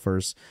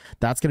Sulfurs.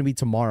 That's going to be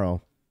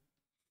tomorrow.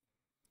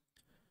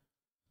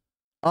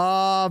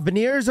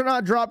 Veneers are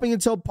not dropping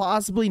until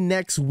possibly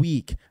next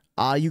week.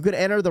 You could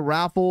enter the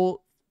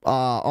raffle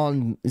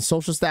on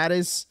social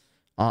status.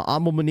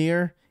 I'm a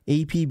Veneer.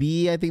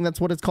 APB, I think that's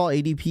what it's called.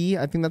 ADP,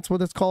 I think that's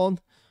what it's called.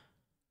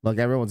 Look,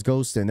 everyone's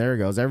ghosting. There it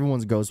goes.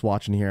 Everyone's ghost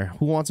watching here.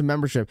 Who wants a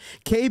membership?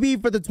 KB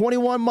for the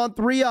 21-month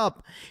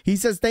re-up. He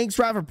says, thanks,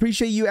 Raph.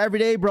 Appreciate you every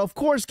day, bro. Of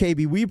course,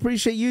 KB. We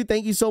appreciate you.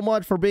 Thank you so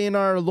much for being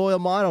our loyal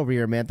mod over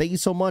here, man. Thank you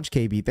so much,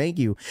 KB. Thank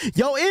you.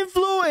 Yo,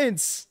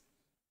 influence.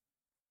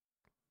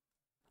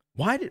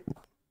 Why didn't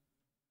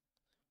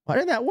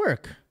that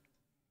work?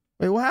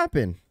 Wait, what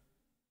happened?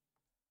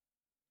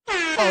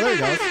 Oh, there it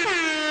goes.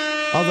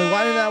 I was like,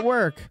 why didn't that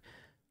work?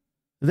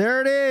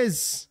 There it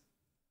is.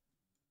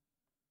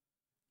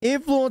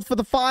 Influence for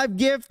the 5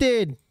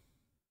 gifted.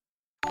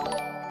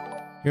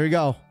 Here we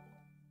go.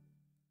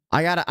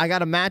 I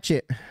gotta match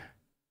it.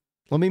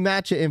 Let me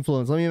match it,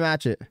 influence. Let me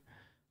match it.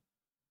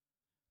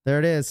 There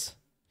it is.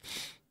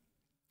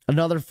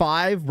 Another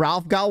 5.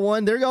 Ralph got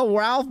one. There you go,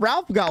 Ralph.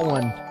 Ralph got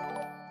one.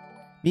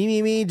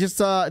 Me. Just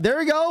there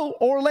we go.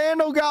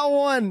 Orlando got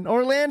one.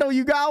 Orlando,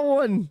 you got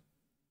one.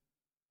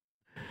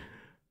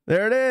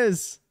 There it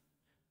is.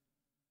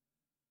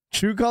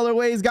 True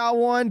Colorways got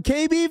one.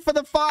 KB for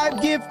the 5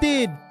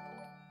 gifted.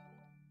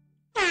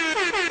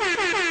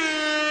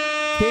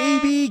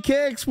 KB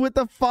kicks with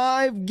the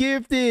 5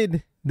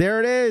 gifted. There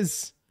it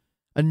is.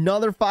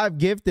 Another 5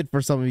 gifted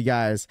for some of you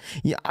guys.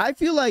 Yeah, I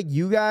feel like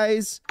you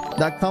guys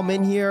that come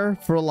in here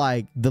for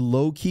like the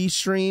low-key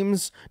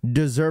streams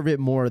deserve it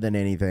more than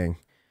anything,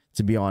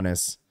 to be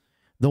honest.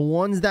 The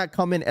ones that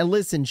come in and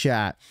listen,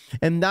 chat.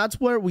 And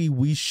that's what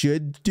we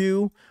should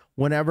do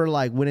whenever,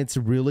 like, when it's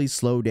really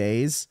slow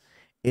days.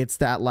 It's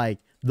that, like,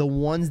 the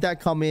ones that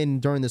come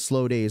in during the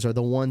slow days are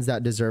the ones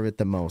that deserve it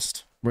the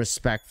most,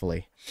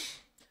 respectfully.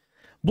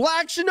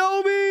 Black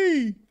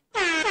Shinobi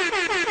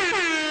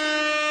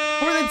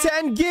for the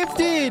 10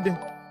 gifted.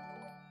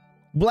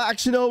 Black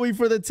Shinobi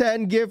for the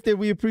 10 gifted.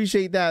 We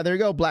appreciate that. There you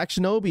go, Black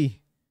Shinobi.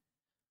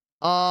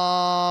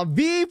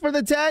 V for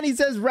the 10. He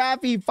says,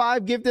 Raffy,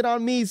 5 gifted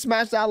on me.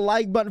 Smash that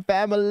like button,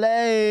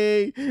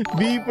 family.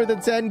 V for the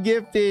 10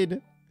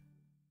 gifted.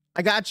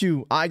 I got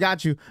you.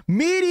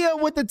 Media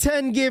with the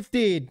 10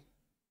 gifted.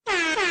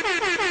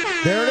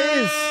 There it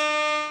is.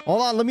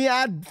 Hold on. Let me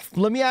add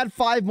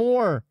 5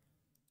 more.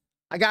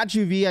 I got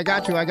you, V. I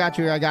got you.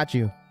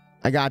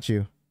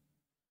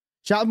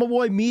 Shout out my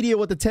boy Media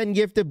with the 10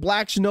 gifted.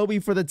 Black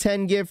Shinobi for the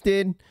 10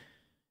 gifted.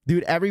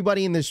 Dude,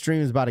 everybody in this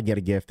stream is about to get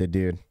a gifted,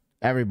 dude.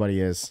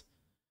 Everybody is.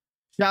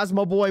 Shout out to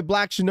my boy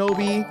Black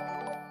Shinobi.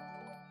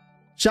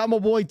 Shout my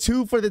boy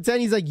 2 for the 10.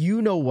 He's like, you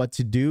know what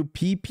to do.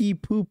 Pee pee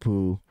poo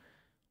poo.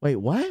 Wait,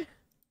 what?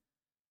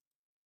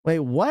 Wait,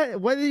 what?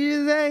 What did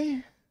you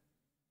say?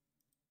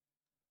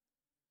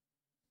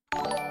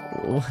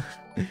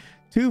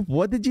 Dude,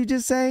 what did you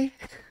just say?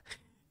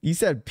 You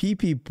said pee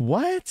pee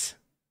what?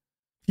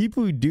 Pee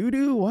poo doo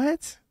doo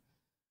what?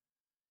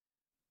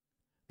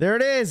 There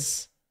it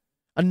is.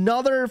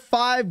 Another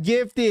 5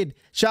 gifted.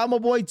 Shout my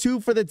boy 2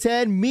 for the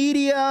 10.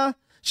 Media.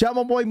 Shout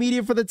my boy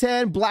Media for the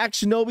 10. Black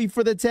Shinobi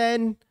for the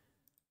 10.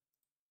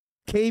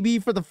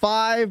 KB for the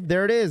 5.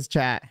 There it is,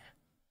 chat.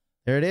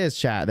 There it is,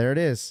 chat. There it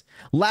is.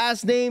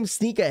 Last name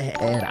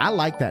Sneakerhead. I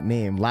like that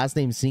name. Last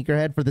name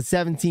Sneakerhead for the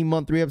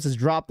 17-month re-up. Says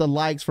drop the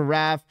likes for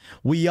Raph.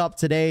 We up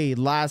today.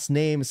 Last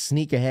name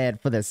Sneakerhead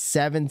for the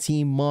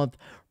 17-month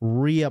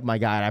re-up, my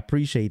guy. I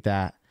appreciate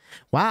that.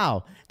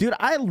 Wow, dude,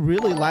 I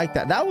really like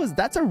that.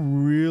 That's a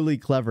really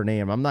clever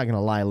name. I'm not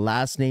gonna lie.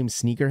 Last name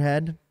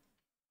Sneakerhead.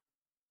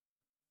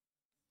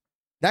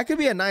 That could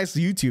be a nice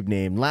YouTube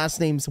name. Last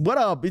name's what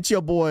up? It's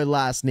your boy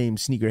last name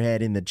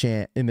Sneakerhead in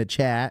the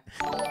chat.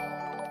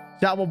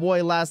 Shout my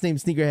boy last name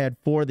Sneakerhead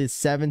for this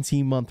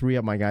 17-month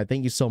re-up, my guy.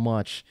 Thank you so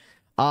much.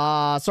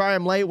 Sorry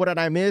I'm late. What did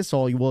I miss?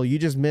 Oh, well, you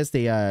just missed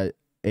a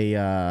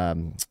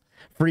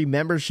free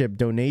membership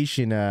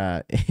donation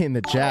in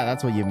the chat.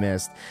 That's what you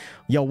missed.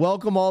 Yo,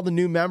 welcome all the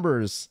new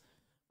members.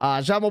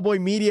 Shout my boy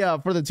Media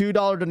for the $2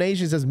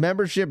 donation. Says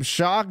membership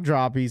shock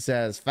drop. He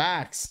says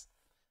facts.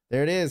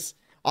 There it is.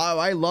 Oh,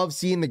 I love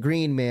seeing the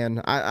green,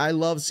 man. I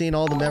love seeing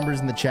all the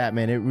members in the chat,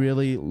 man. It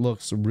really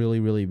looks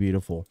really, really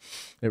beautiful.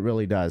 It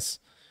really does.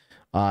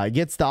 It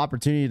gets the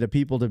opportunity to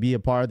people to be a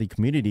part of the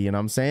community. And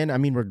I'm saying, I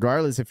mean,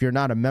 regardless if you're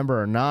not a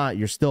member or not,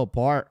 you're still a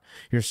part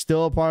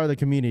of the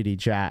community,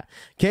 chat.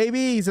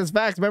 KB says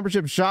facts,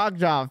 membership shock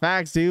drop.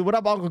 Facts, dude. What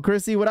up, Uncle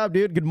Chrissy? What up,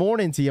 dude? Good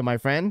morning to you, my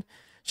friend.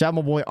 Shout out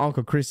my boy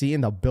Uncle Chrissy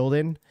in the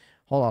building.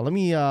 Hold on, let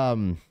me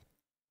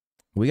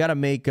we gotta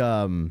make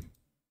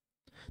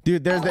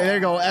dude, there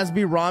you go.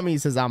 SB Rami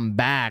says I'm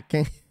back.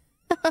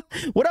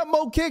 What up,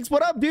 Mo Kicks?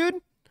 What up, dude?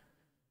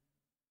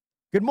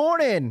 Good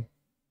morning.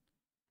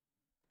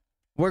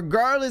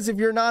 Regardless if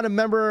you're not a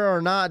member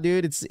or not,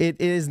 dude,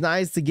 it is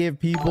nice to give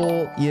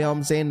people, you know what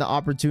I'm saying, the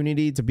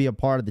opportunity to be a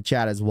part of the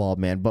chat as well,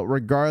 man. But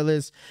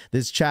regardless,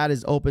 this chat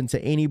is open to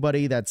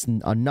anybody that's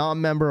a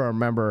non-member or a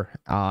member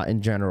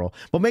in general.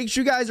 But make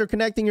sure you guys are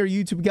connecting your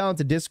YouTube account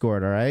to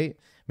Discord, all right?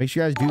 Make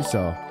sure you guys do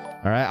so.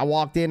 All right, I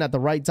walked in at the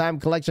right time.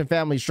 Collection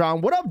family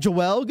strong. What up,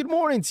 Joel? Good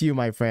morning to you,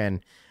 my friend.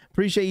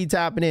 Appreciate you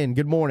tapping in.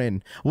 Good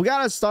morning. We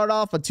got to start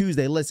off a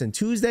Tuesday. Listen,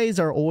 Tuesdays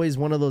are always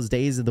one of those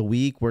days of the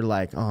week where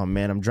like, oh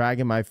man, I'm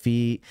dragging my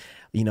feet.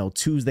 You know,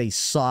 Tuesday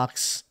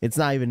sucks. It's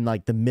not even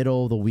like the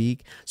middle of the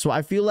week. So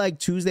I feel like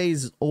Tuesday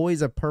is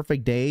always a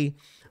perfect day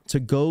to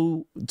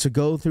go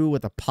through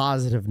with a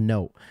positive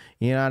note.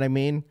 You know what I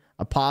mean?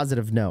 A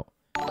positive note.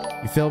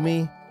 You feel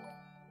me?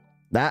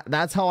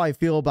 That's how I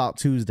feel about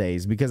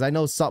Tuesdays, because I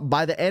know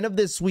by the end of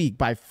this week,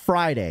 by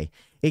Friday,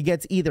 it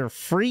gets either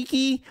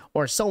freaky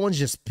or someone's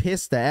just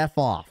pissed the F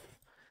off.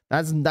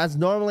 That's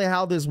normally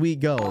how this week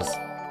goes.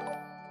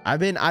 I've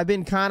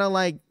been kind of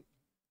like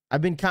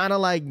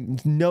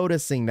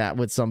noticing that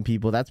with some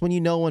people. That's when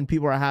you know when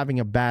people are having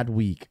a bad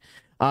week.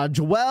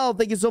 Joel,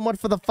 thank you so much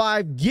for the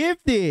 5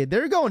 gifted.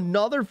 There you go,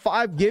 another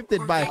 5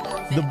 gifted by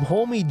the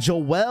homie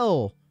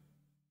Joel.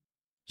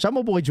 Shout out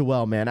my boy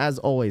Joel, man. As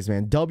always,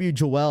 man. W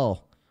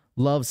Joel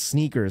loves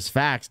sneakers.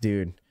 Facts,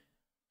 dude.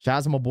 Shout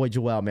out to my boy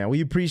Joel, man.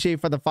 We appreciate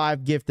for the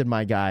 5 gifted,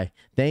 my guy.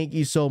 Thank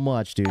you so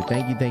much, dude.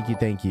 Thank you, thank you,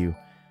 thank you.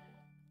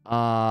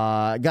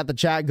 Got the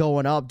chat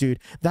going up, dude.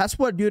 That's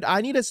what, dude.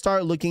 I need to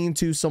start looking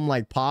into some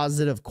like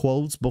positive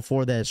quotes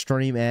before the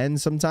stream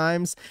ends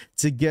sometimes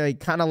to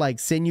get kind of like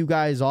send you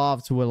guys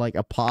off to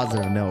a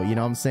positive note. You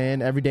know what I'm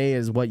saying? Every day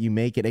is what you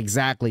make it.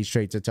 Exactly,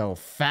 straight to toe.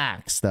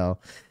 Facts, though.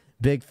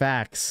 Big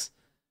facts.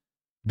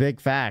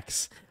 Big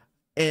facts.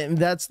 And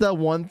that's the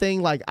one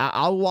thing, like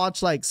I'll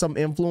watch like some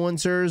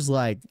influencers,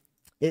 like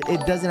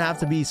it doesn't have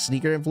to be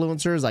sneaker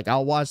influencers. Like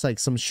I'll watch like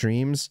some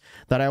streams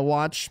that I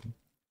watch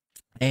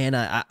and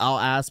I'll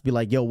ask, be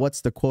like, yo, what's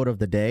the quote of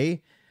the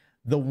day?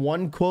 The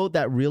one quote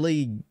that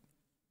really,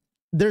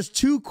 there's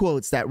 2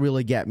 quotes that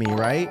really get me,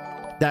 right?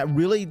 That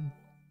really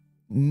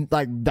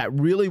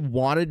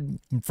wanted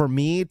for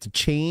me to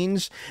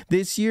change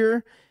this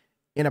year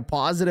in a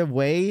positive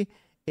way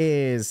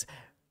is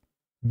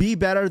be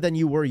better than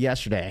you were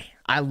yesterday.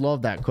 I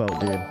love that quote,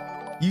 dude.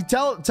 You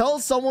tell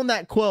someone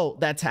that quote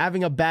that's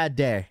having a bad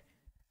day.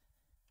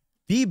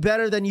 Be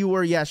better than you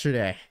were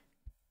yesterday.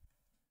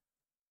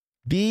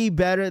 Be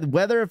better,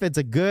 whether it's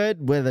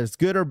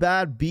good or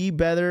bad, be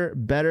better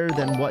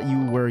than what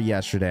you were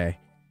yesterday.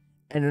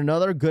 And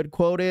another good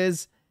quote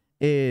is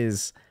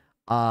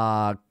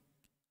what's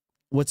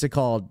it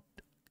called?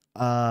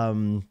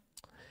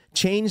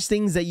 Change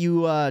things that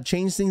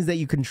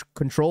you can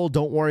control.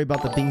 Don't worry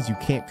about the things you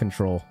can't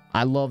control.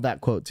 I love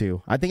that quote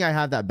too. I think I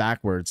have that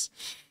backwards,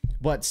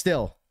 but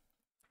still,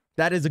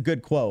 that is a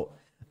good quote.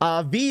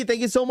 V,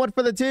 thank you so much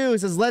for the 2. It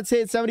says, let's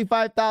hit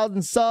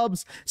 75,000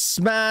 subs.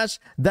 Smash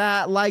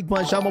that like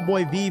button. Shout out my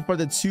boy V for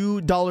the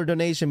 $2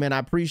 donation, man. I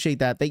appreciate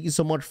that. Thank you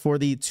so much for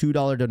the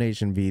 $2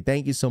 donation, V.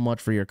 Thank you so much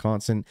for your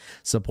constant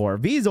support.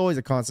 V is always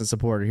a constant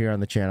supporter here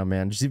on the channel,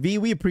 man. V,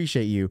 we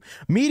appreciate you.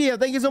 Media,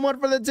 thank you so much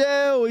for the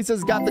 2. He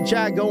says, got the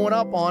chat going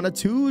up on a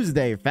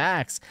Tuesday.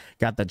 Facts.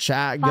 Got the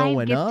chat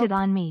going up gifted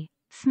on me.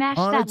 Smash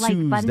on that a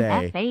like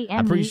button. Tuesday. I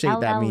appreciate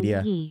that,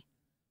 Media.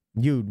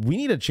 Dude, we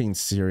need to change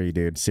Siri,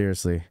 dude.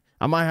 Seriously.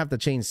 I might have to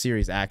change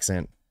Siri's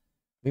accent.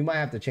 We might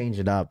have to change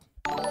it up.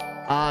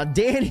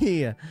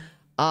 Danny.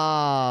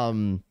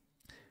 Danny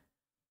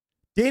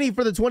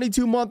for the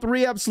 22-month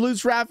re-up.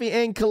 Salutes Rafi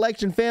and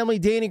Collection family.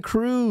 Danny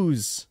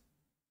Cruz.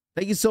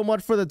 Thank you so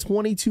much for the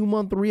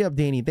 22-month re-up,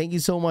 Danny. Thank you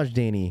so much,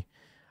 Danny.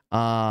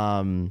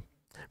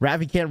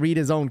 Rafi can't read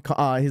his own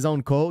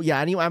quote. Yeah,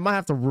 I might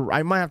have to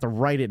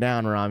write it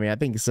down, Rami. I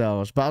think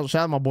so. Shout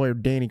out my boy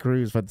Danny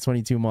Cruz for the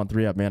 22-month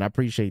re-up, man. I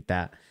appreciate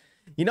that.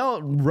 You know,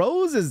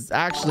 Rose is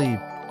actually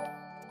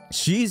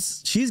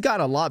she's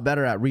got a lot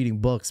better at reading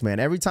books, man.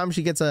 Every time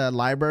she gets a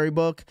library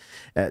book,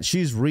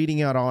 she's reading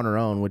it on her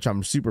own, which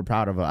I'm super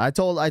proud of her. I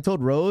told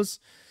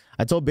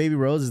baby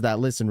Rose is that,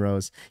 listen,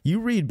 Rose, you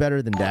read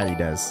better than Daddy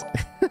does.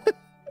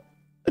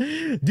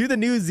 Do the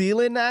New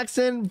Zealand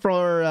accent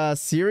for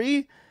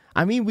Siri.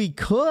 I mean, we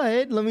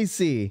could. Let me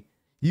see.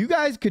 You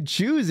guys could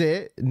choose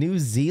it. New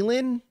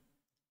Zealand.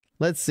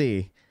 Let's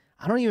see.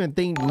 I don't even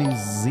think New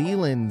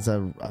Zealand's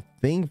a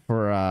thing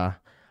for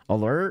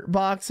alert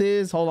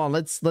boxes. Hold on.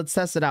 Let's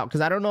test it out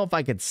because I don't know if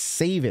I could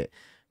save it.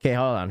 Okay,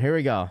 hold on. Here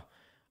we go.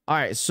 All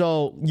right.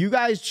 So you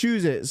guys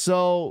choose it.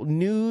 So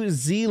New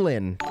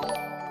Zealand.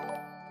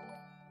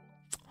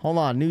 Hold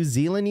on. New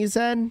Zealand, you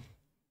said?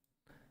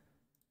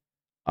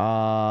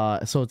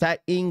 So it's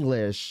at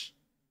English.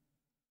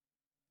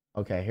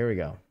 Okay, here we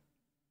go.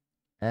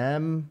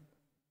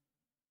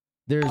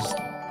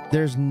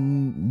 There's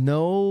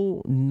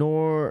no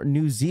nor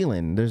New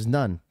Zealand. There's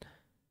none.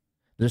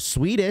 There's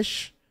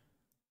Swedish.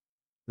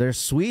 There's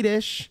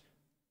Swedish.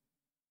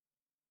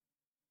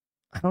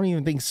 I don't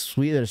even think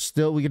Swedish. There's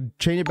still, we could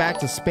change it back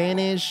to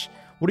Spanish.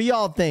 What do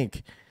y'all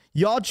think?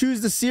 Y'all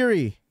choose the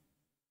Siri.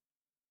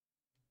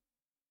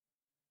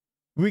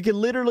 We could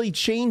literally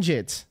change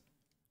it.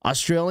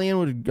 Australian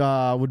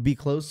would be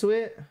close to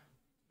it.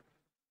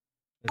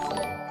 Let's see.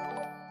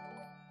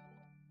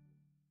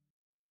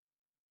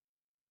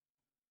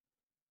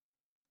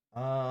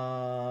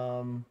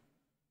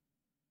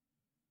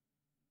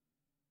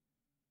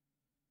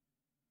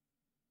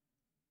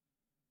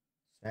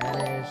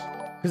 Spanish.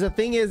 Because the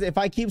thing is, if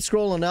I keep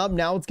scrolling up,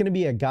 now it's going to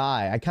be a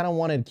guy. I kind of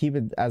want to keep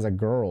it as a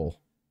girl.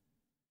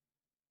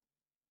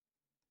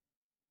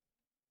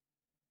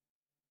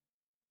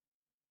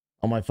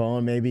 On my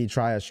phone, maybe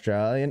try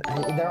Australian.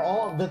 They're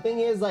all, the thing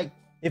is, like,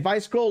 if I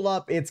scroll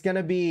up, it's going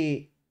to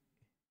be,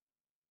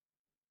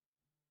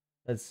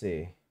 let's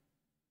see.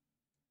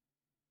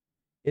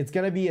 It's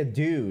going to be a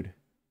dude.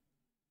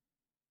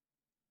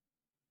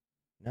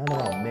 Now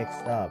they're all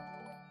mixed up.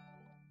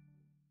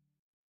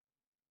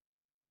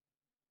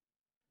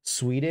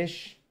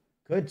 Swedish.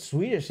 Good.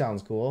 Swedish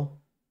sounds cool.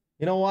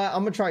 You know what?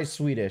 I'm going to try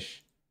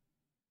Swedish.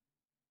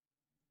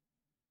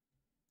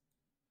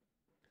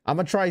 I'm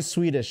going to try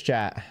Swedish,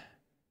 chat.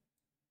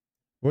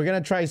 We're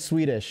going to try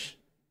Swedish.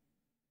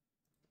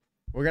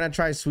 We're going to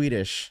try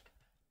Swedish.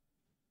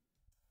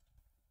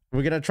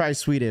 We're going to try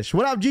Swedish.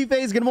 What up,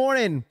 G-Face? Good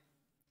morning.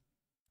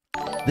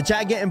 The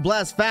chat getting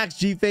blessed. Facts,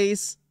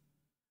 G-Face.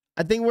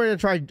 I think we're going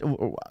to try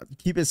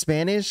keep it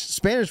Spanish.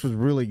 Spanish was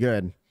really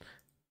good.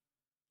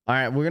 All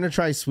right, we're going to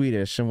try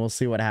Swedish and we'll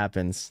see what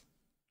happens.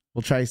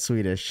 We'll try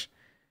Swedish.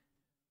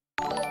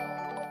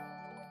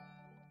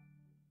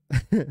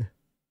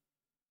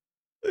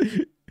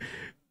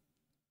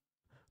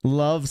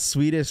 Love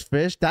Swedish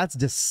fish? That's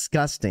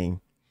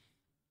disgusting.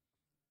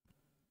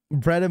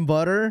 Bread and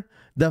butter?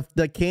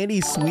 The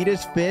candy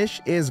Swedish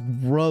fish is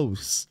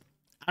gross.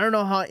 I don't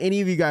know how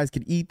any of you guys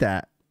could eat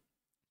that.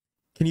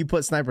 Can you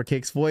put Sniper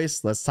Kick's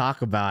voice? Let's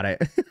talk about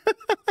it.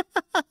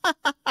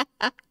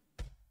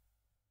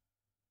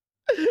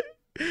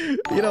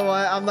 You know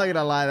what? I'm not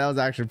gonna lie. That was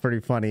actually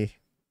pretty funny.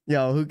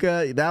 Yo,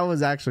 Hookah, that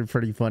was actually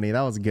pretty funny.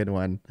 That was a good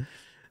one.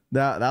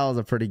 That was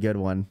a pretty good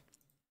one.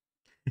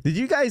 Did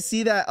you guys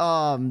see that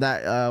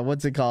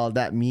what's it called,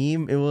 that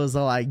meme? It was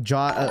like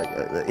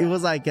it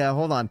was like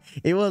hold on,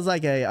 it was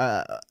like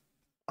a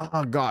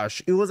oh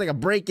gosh, it was like a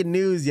breaking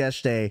news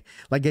yesterday,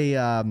 like a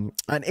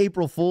an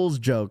April Fool's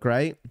joke,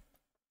 right?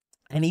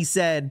 And it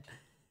said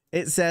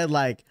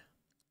like,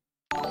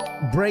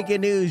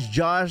 breaking news,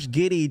 Josh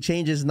Giddey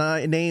changes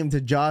name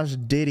to Josh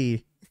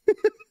Diddy.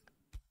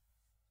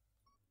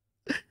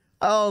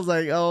 I was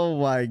like, oh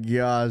my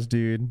gosh,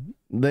 dude.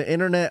 The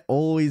internet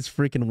always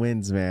freaking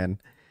wins, man.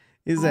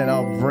 He said,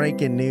 oh,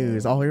 breaking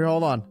news. Oh, here,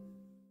 hold on.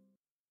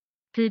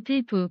 Pee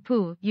pee poo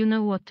poo, you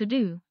know what to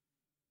do.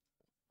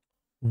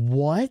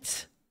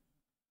 What?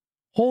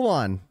 Hold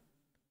on.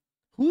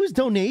 Whose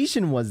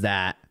donation was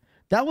that?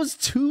 That was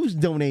Two's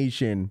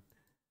donation.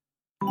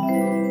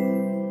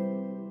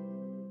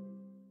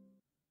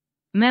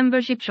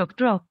 Membership shock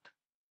drop.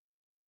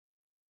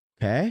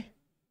 Okay.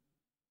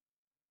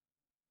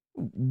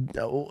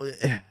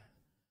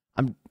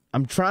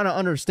 I'm trying to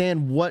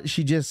understand what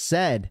she just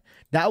said.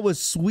 That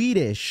was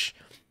Swedish.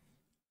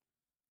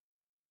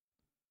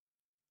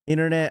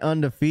 Internet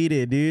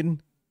undefeated,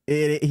 dude.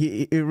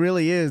 It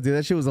really is, dude.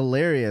 That shit was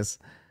hilarious.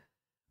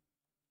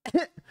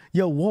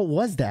 Yo, what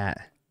was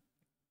that?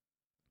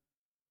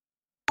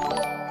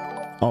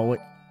 Oh, wait.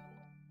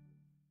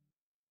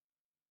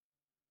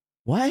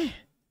 What?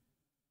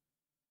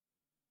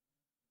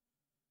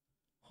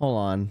 Hold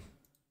on.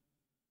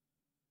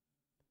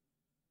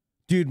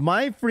 Dude,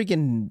 my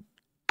freaking...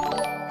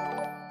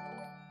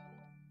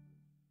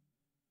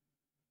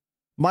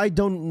 My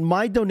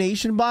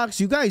donation box,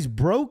 you guys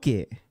broke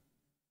it.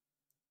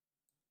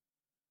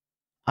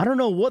 I don't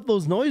know what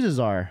those noises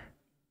are.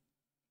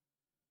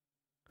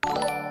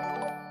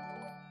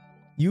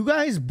 You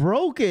guys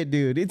broke it,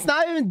 dude. It's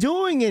not even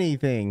doing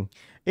anything.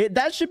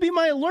 That should be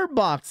my alert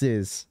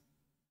boxes.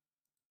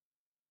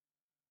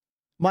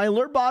 My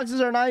alert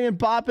boxes are not even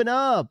popping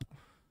up.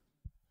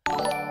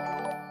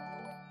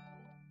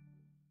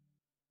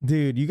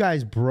 Dude, you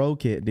guys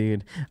broke it,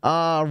 dude.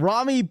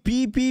 Rami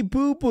PP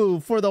Poo Poo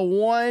for the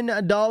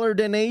 $1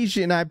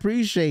 donation. I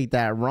appreciate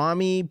that.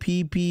 Rami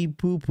PP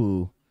Poo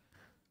Poo.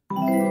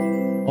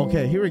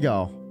 Okay, here we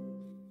go.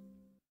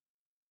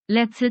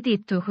 Let's hit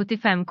it to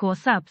 75k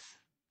subs.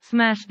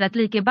 Smash that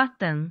like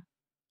button.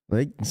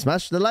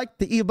 Smash the like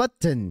the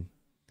button.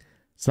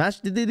 Smash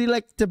the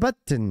like the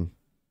button.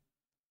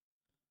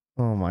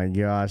 Oh my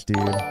gosh, dude.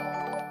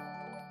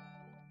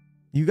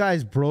 You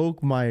guys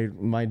broke my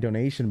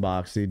donation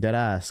box, dude. Dead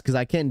ass. Because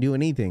I can't do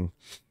anything.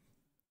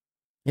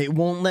 It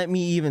won't let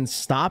me even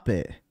stop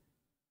it.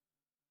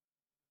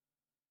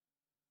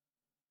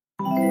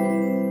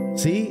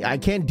 See? I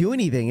can't do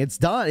anything. It's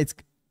done. It's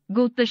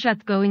Got the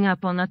chat going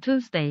up on a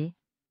Tuesday.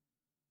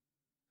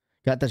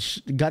 got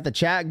the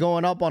chat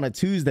going up on a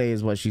Tuesday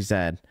is what she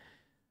said.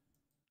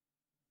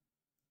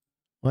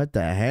 What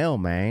the hell,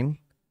 man?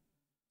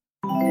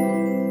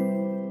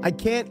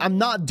 I'm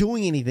not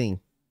doing anything.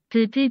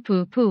 PP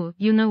poo poo,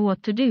 you know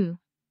what to do.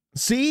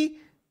 See?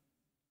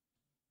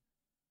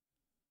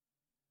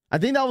 I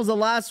think that was the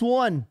last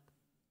one.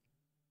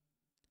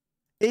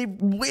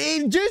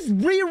 It just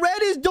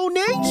reread his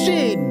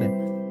donation.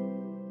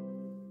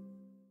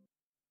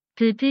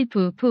 PP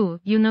poo poo,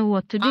 you know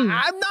what to do.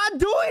 I'm not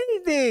doing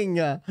anything.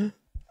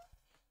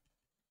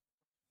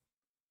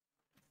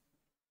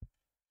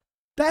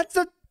 That's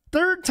the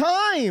third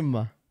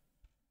time.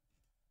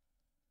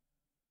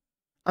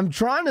 I'm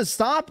trying to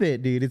stop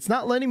it, dude. It's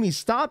not letting me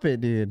stop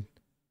it, dude.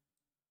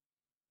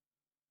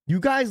 You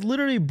guys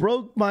literally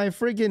broke my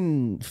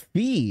freaking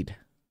feed.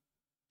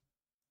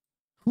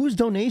 Whose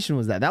donation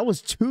was that? That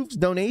was Toof's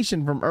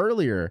donation from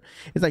earlier.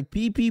 It's like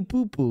pee pee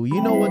poo poo.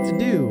 You know what to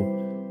do.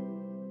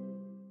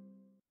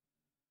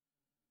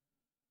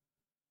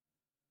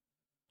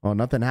 Oh,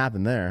 nothing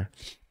happened there.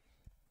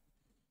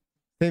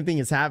 Same thing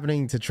is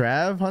happening to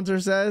Trav, Hunter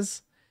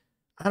says.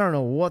 I don't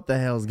know what the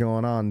hell's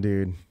going on,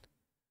 dude.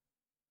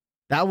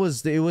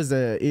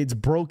 It's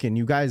broken.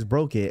 You guys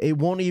broke it. It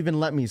won't even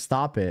let me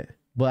stop it.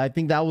 But I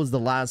think that was the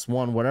last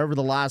one. Whatever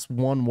the last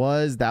one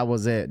was, that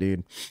was it,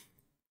 dude.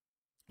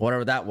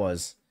 Whatever that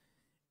was.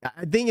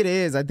 I think it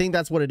is. I think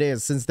that's what it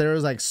is. Since there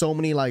was like so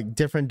many like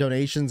different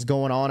donations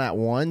going on at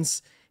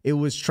once, it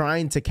was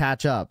trying to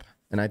catch up.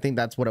 And I think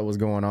that's what it was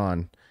going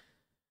on.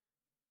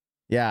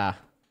 Yeah.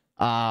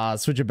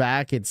 Switch it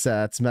back. It's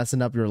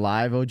messing up your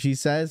live, OG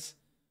says.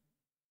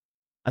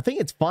 I think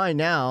it's fine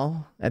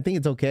now. I think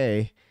it's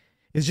okay.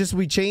 It's just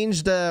we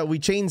changed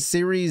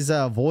Siri's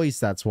voice,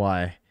 that's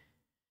why.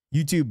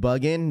 YouTube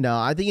bugging? No,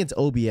 I think it's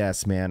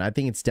OBS, man. I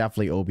think it's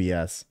definitely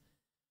OBS.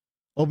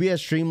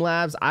 OBS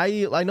Streamlabs.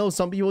 I know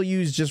some people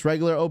use just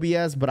regular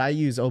OBS, but I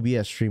use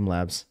OBS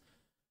Streamlabs.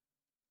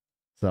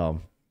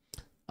 So,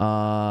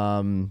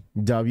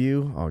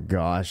 W. Oh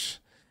gosh.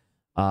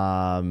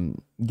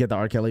 Get the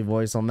R. Kelly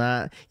voice on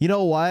that. You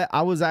know what?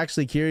 I was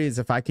actually curious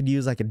if I could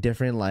use like a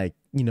different, like,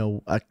 you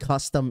know, a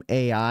custom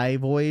AI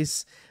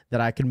voice that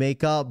I could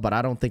make up, but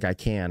I don't think I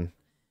can.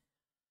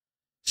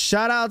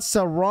 Shout out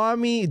to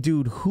Rami.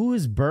 Dude,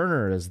 whose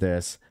burner is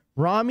this?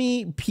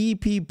 Rami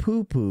PP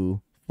Poo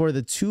Poo for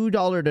the $2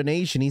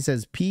 donation. He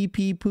says,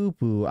 PP Poo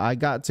Poo, I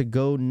got to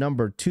go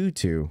number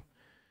 22.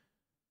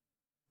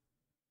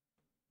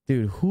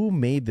 Dude, who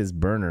made this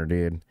burner,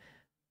 dude?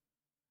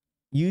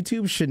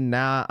 YouTube should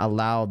not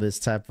allow this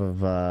type of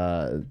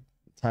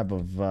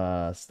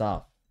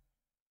stuff.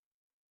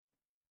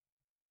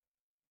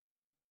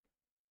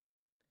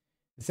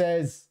 It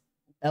says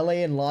LA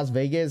and Las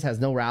Vegas has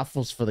no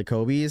raffles for the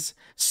Kobe's.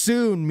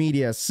 Soon,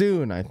 media,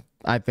 soon,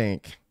 I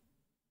think.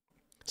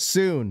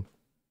 Soon.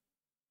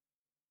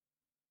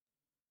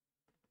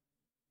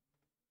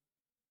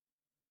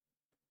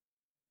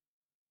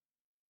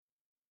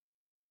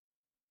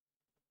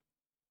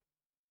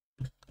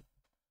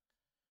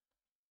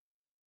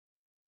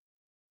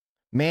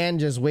 Man,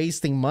 just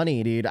wasting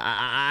money, dude.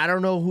 I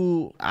don't know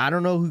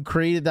who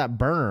created that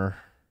burner.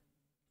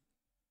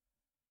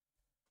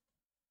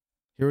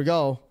 Here we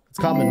go. It's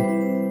coming.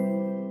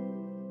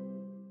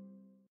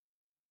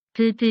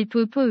 PP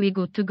poo poo, we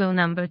good to go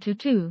number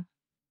 22.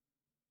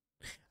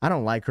 I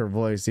don't like her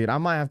voice, dude. I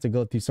might have to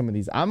go through some of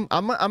these. I'm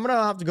gonna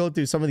have to go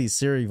through some of these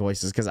Siri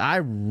voices because I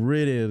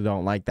really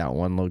don't like that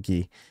one,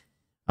 Loki.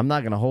 I'm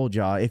not gonna hold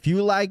y'all. If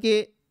you like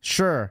it,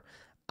 sure.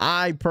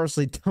 I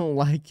personally don't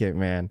like it,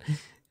 man.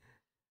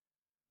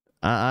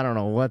 I don't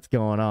know what's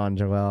going on,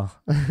 Joel.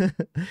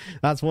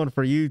 That's one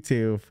for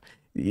YouTube.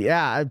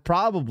 Yeah,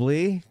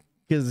 probably,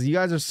 because you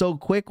guys are so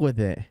quick with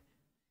it.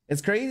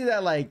 It's crazy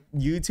that like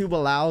YouTube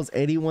allows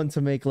anyone to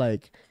make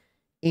like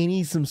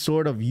some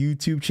sort of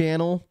YouTube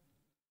channel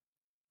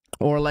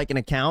or like an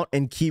account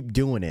and keep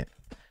doing it.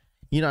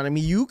 You know what I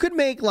mean? You could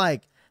make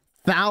like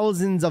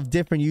thousands of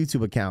different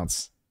YouTube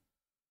accounts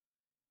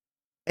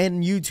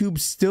and YouTube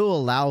still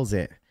allows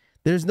it.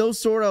 There's no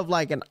sort of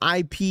like an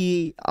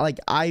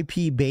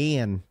IP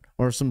ban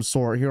or some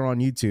sort here on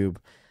YouTube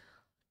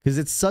because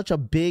it's such a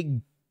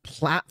big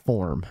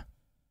platform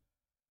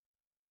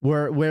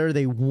where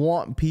they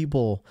want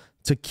people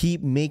to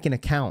keep making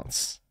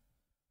accounts.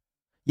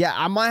 Yeah,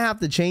 I might have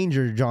to change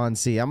her, John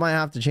C. I might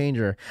have to change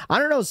her. I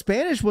don't know.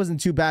 Spanish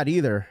wasn't too bad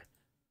either.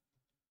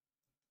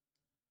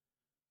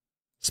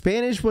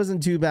 Spanish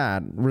wasn't too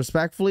bad.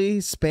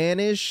 Respectfully,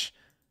 Spanish,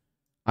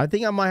 I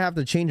think I might have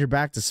to change her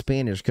back to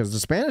Spanish because the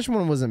Spanish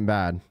one wasn't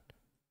bad.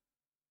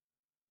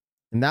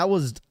 And that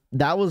was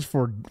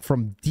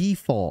from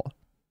default.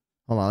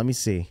 Hold on, let me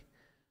see.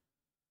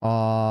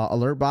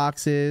 Alert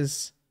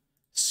boxes,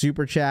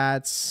 super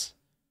chats,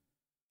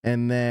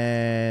 and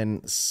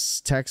then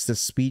text to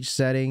speech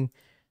setting.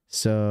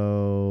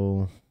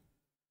 So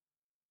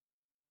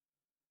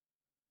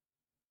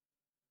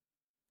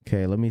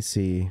okay, let me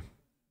see.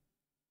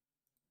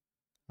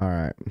 All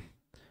right.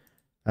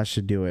 That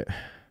should do it.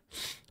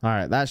 All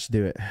right, that should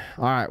do it.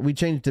 All right, we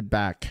changed it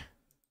back.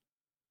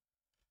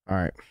 All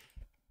right.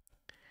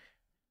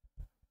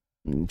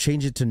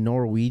 Change it to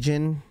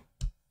Norwegian.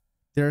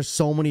 There's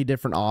so many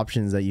different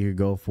options that you could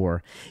go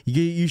for.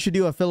 You should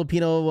do a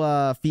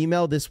Filipino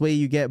female. This way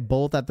you get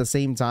both at the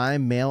same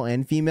time, male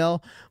and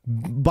female.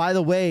 By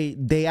the way,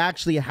 they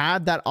actually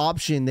had that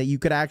option that you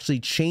could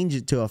actually change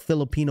it to a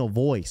Filipino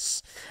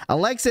voice.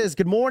 Alexis,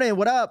 good morning.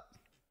 What up?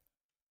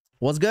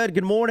 What's good?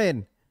 Good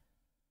morning.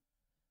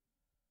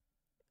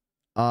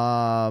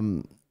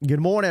 Good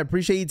morning. I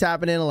appreciate you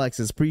tapping in,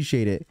 Alexis.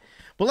 Appreciate it.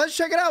 But let's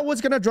check it out.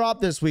 What's gonna drop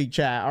this week,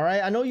 chat? All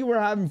right. I know you were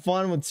having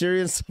fun with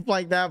serious stuff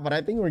like that, but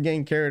I think we're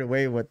getting carried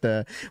away with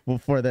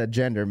for the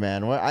gender,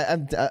 man.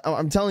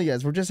 I'm telling you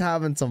guys, we're just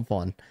having some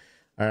fun.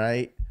 All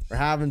right, we're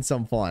having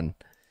some fun.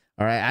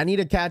 All right. I need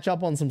to catch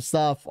up on some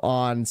stuff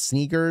on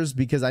sneakers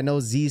because I know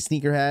Z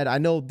Sneakerhead. I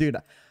know, dude.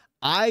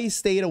 I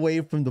stayed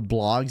away from the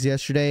blogs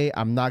yesterday.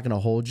 I'm not gonna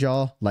hold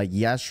y'all. Like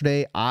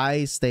yesterday,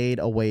 I stayed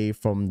away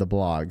from the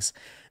blogs.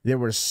 There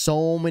were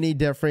so many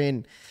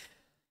different,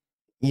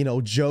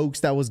 jokes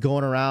that was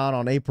going around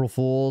on April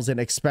Fools, and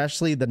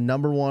especially the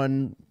number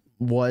one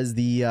was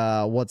the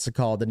what's it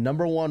called? The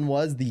number one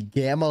was the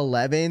Gamma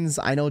 11s.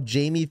 I know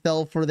Jamie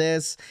fell for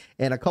this,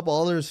 and a couple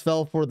others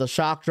fell for the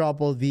shock drop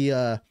of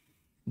the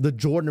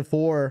Jordan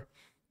 4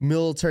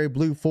 military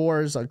blue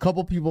 4s.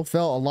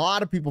 A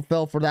lot of people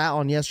fell for that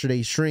on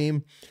yesterday's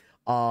stream.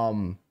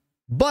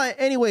 But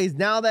anyways,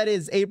 now that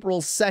is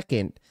April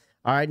 2nd.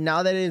 All right,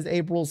 now that it is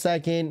April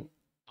 2nd,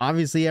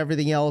 obviously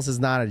everything else is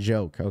not a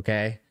joke,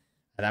 okay?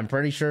 And I'm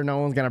pretty sure no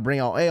one's gonna bring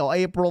out, hey,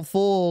 April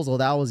Fools. Well,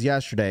 that was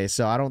yesterday,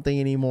 so I don't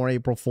think any more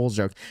April Fools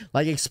jokes.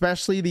 Like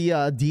especially the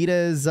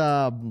Adidas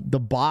the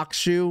box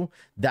shoe,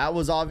 that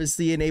was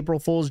obviously an April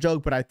Fools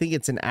joke, but I think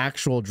it's an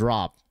actual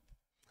drop.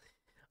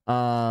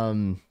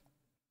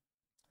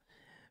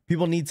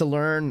 People need to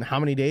learn how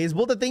many days.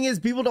 Well, the thing is,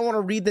 people don't want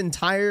to read the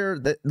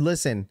entire.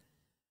 Listen,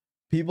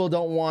 people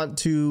don't want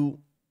to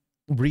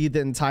read the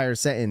entire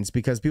sentence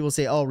because people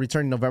say, "Oh,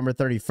 returning November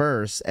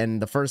 31st,"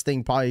 and the first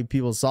thing probably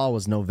people saw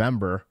was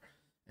November,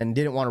 and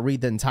didn't want to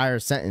read the entire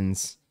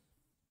sentence.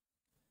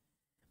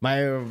 My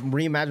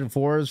reimagined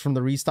 4s from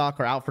the restock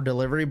are out for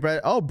delivery.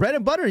 Bread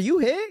and butter, you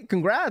hit.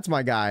 Congrats,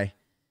 my guy.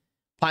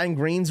 Pine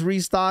Greens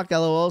restock.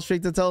 LOL.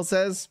 Straight to tell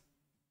says.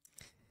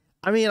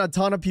 I mean, a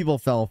ton of people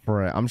fell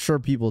for it. I'm sure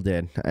people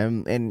did.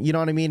 And you know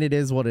what I mean? It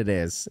is what it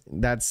is.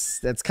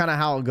 That's kind of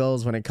how it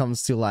goes when it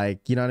comes to,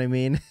 like, you know what I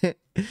mean?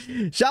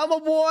 Shout out my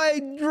boy,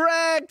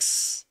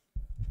 Drex.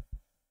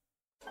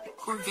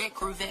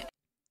 Corvette.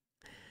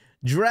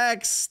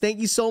 Drex, thank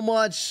you so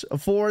much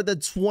for the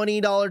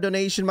 $20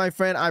 donation, my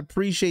friend. I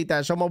appreciate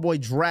that. Shout out my boy,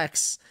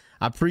 Drex.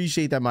 I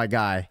appreciate that, my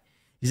guy.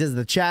 He says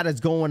the chat is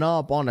going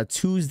up on a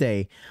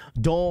Tuesday.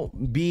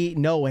 Don't be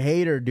no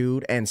hater,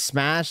 dude, and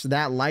smash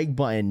that like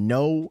button.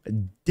 No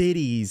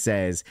diddy, he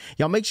says.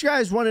 Y'all make sure you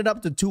guys run it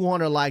up to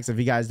 200 likes if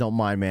you guys don't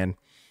mind, man.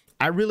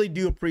 I really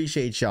do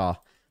appreciate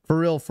y'all. For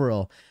real, for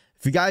real.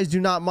 If you guys do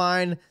not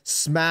mind,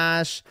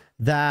 smash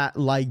that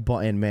like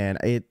button, man.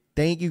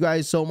 Thank you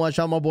guys so much.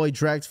 I'm my boy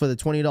Drex for the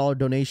 $20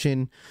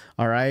 donation.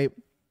 All right.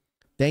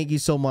 Thank you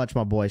so much,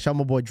 my boy. Shout out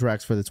my boy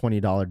Drex for the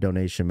 $20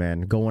 donation,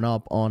 man. Going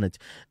up on it.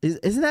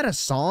 Isn't that a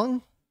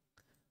song?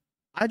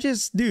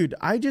 Dude,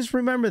 I just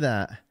remember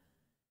that.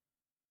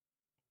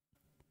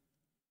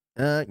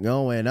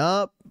 Going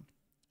up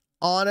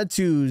on a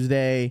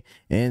Tuesday.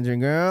 And your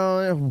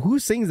girl, who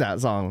sings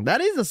that song?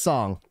 That is a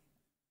song.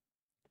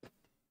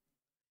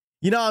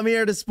 You know, I'm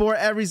here to support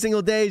every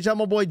single day. Shout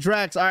my boy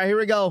Drex. All right, here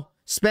we go.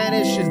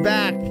 Spanish is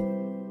back.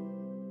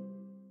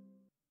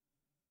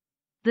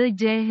 The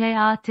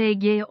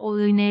JHATGONG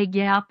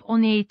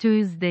on a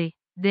Tuesday.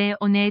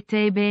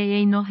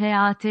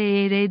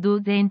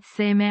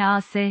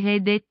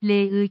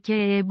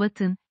 DONTBNOHATER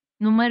button.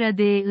 Numara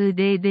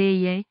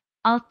DIDDY.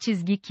 Alt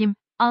çizgi kim?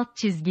 Alt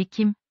çizgi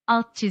kim?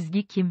 Alt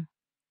çizgi kim?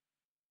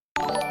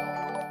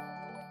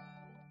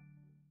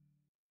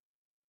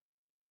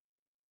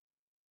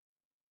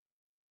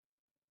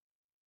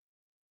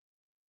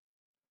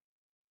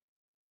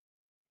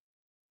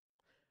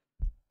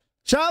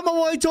 Shout out my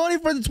boy Tony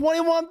for the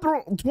 21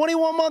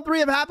 month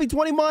rehab. Happy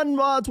 21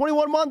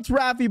 months,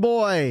 Raffy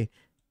boy.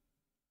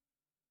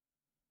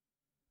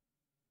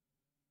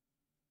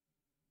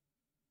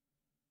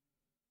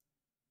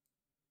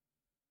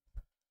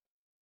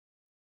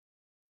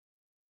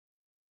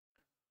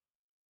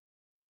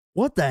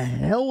 What the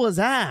hell was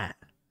that?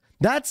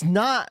 That's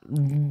not.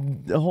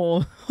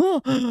 Oh,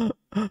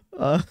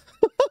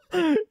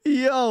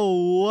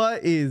 yo,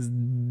 what is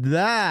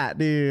that,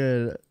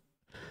 dude?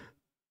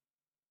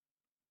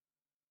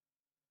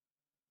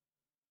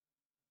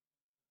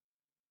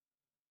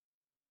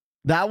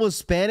 That was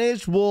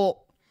Spanish?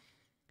 Well,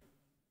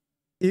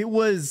 it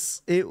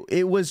was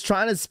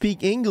trying to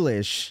speak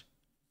English.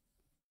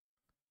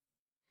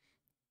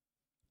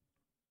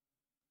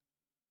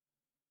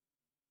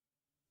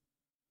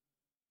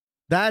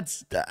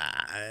 That's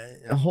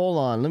hold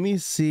on, let me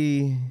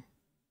see.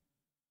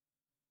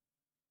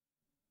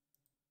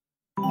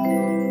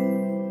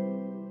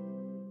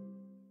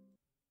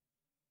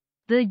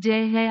 The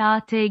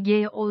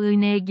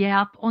JHATGONG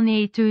up on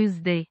a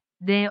Tuesday.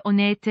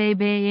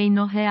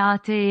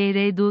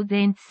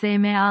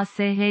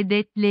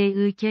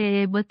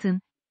 DONTBNOHATER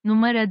button.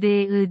 Numara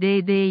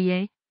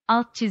DIDDY.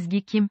 Alt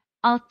çizgi kim?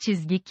 Alt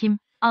çizgi kim?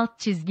 Alt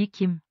çizgi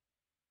kim?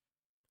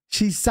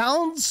 She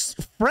sounds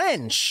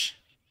French.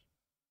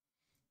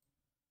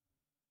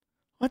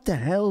 What the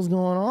hell's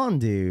going on,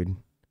 dude?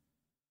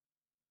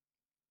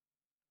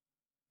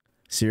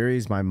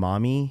 Siri's my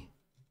mommy.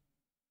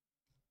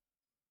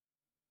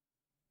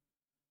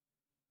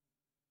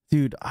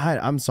 Dude,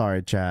 I'm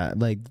sorry, chat.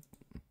 Like,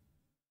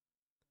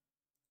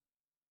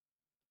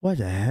 what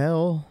the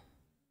hell?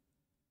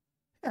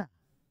 Yeah. What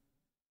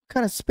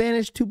kind of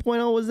Spanish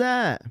 2.0 was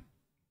that?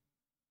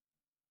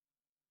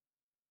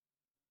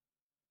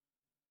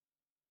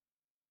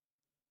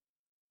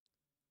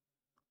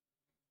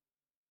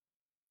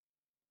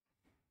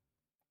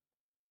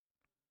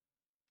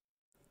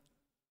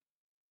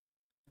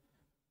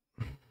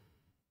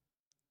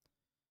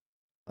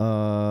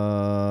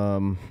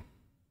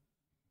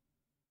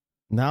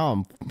 Now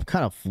I'm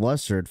kind of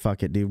flustered.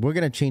 Fuck it, dude. We're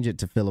gonna change it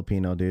to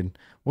Filipino, dude.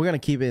 We're gonna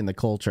keep it in the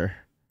culture.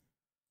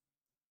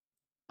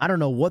 I don't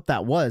know what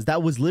that was.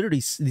 That was literally,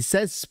 it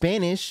says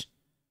Spanish.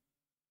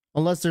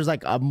 Unless there's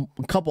like a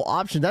couple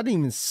options. That didn't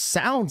even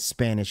sound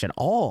Spanish at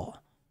all.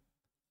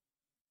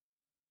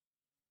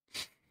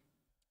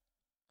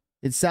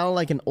 It sounded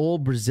like an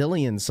old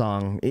Brazilian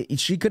song.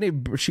 She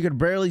could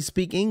barely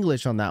speak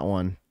English on that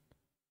one.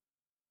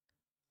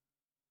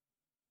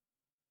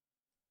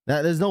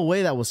 There's no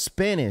way that was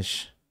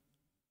Spanish.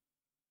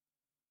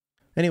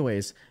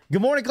 Anyways,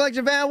 good morning,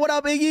 Collection Fan. What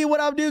up, Iggy? What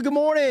up, dude? Good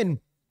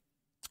morning.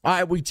 All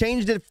right, we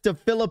changed it to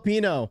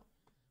Filipino.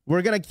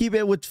 We're going to keep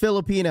it with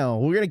Filipino.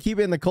 We're going to keep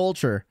it in the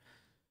culture.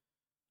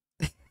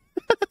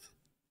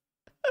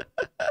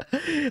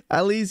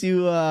 At least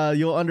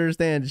you'll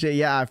understand shit.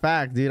 Yeah, in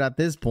fact, dude, at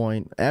this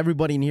point,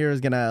 everybody in here is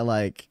going to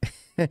like,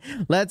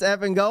 let's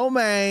effing go,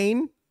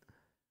 man.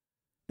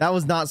 That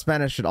was not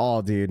Spanish at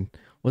all, dude.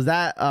 Was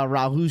that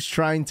Rahu's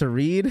trying to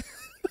read?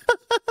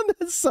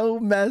 That's so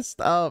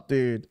messed up,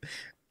 dude.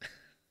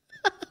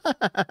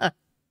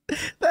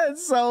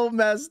 That's so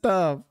messed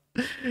up.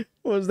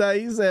 Was that,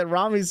 he said,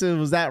 Rami said,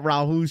 was that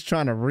Rahu's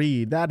trying to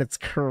read? That is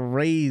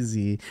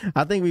crazy.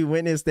 I think we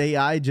witnessed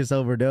AI just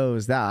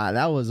overdosed.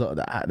 That was,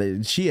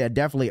 she had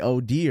definitely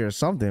OD or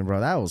something, bro.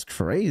 That was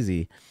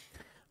crazy.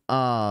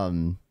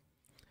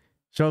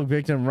 Stroke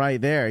victim right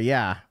there.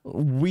 Yeah,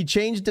 we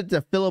changed it to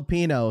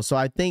Filipino, so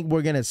I think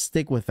we're gonna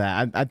stick with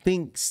that. I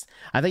think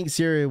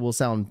Siri will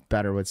sound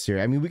better with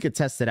Siri. I mean, we could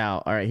test it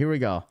out. All right, here we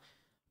go.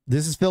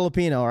 This is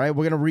Filipino. All right,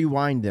 we're gonna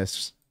rewind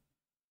this.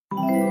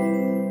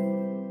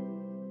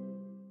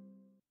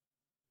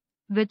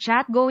 The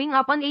chat going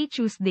up on a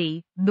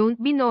Tuesday.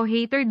 Don't be no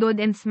hater, dude,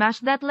 and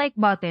smash that like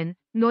button.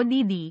 No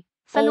DD.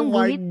 Oh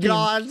my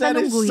gosh, that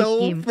is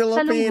so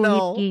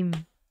Filipino.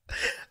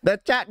 The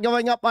chat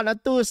going up on a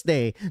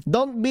Tuesday.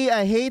 Don't be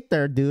a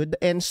hater, dude,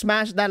 and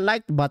smash that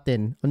like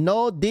button.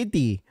 No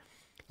Diddy.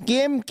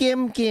 Kim.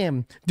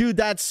 Dude,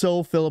 that's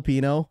so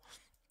Filipino.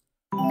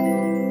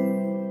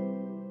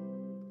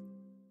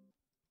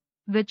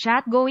 The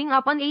chat going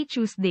up on a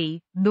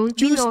Tuesday. Don't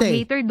be no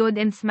hater, dude,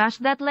 and smash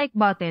that like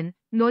button.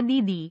 No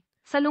Didi.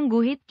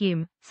 Salungguhit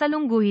Kim.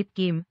 Salungguhit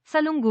Kim.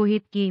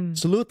 Salungguhit Kim.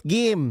 Salute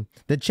game.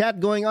 The chat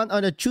going on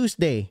a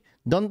Tuesday.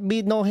 Don't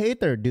be no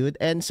hater, dude,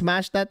 and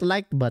smash that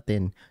like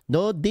button.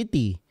 No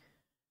ditty.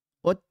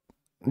 What,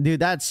 dude?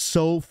 That's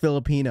so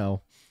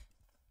Filipino.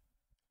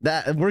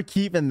 That we're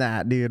keeping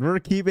that, dude. We're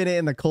keeping it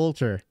in the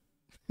culture.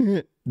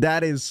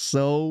 That is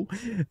so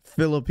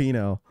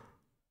Filipino.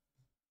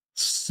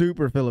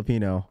 Super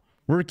Filipino.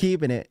 We're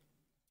keeping it.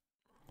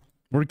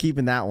 We're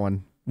keeping that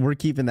one. We're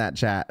keeping that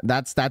chat.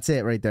 That's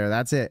it right there.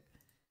 That's it.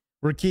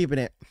 We're keeping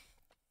it.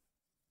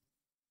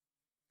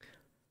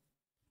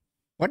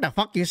 What the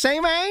fuck you say,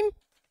 man?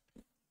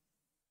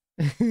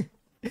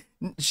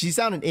 She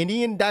sounded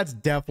Indian. That's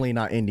definitely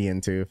not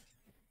Indian, too.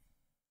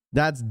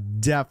 That's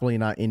definitely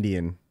not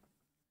Indian.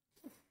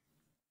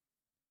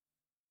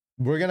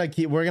 We're gonna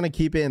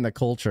keep it in the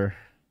culture.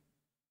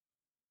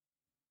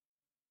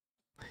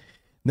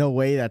 No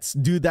way, that's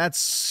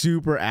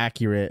super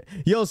accurate.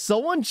 Yo,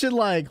 someone should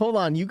like, hold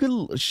on,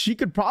 she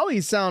could probably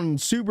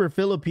sound super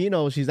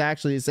Filipino. She's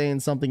actually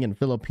saying something in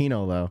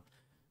Filipino though.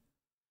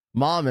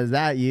 Mom, is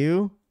that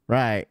you?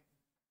 Right.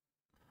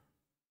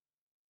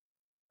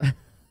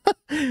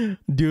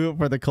 Do it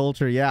for the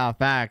culture. Yeah,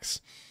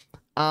 facts.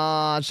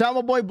 Shout out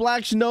my boy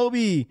Black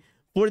Shinobi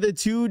for the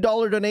 $2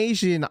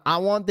 donation. I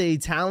want the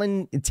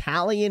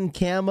Italian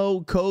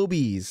camo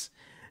Kobe's.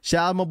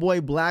 Shout out my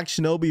boy Black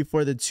Shinobi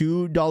for the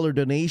 $2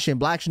 donation.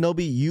 Black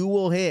Shinobi, you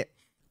will hit.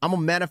 I'm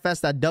gonna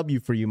manifest that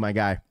W for you, my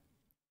guy.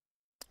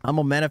 I'm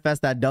gonna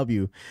manifest that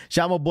W.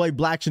 Shout out my boy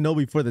Black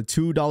Shinobi for the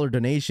 $2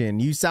 donation.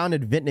 You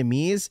sounded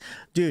Vietnamese.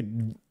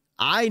 Dude,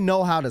 I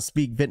know how to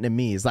speak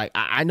Vietnamese. Like,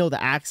 I know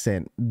the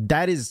accent.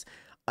 That is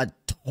a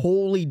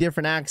totally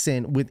different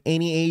accent with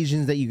any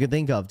Asians that you could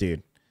think of,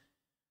 dude.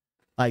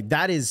 Like,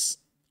 that is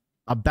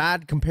a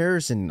bad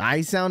comparison.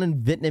 I sound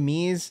in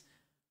Vietnamese.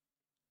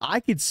 I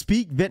could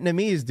speak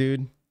Vietnamese,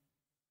 dude.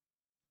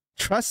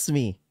 Trust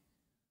me.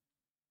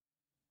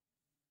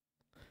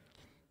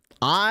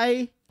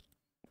 I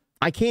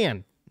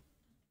can.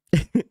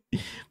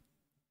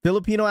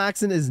 Filipino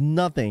accent is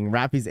nothing.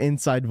 Rappy's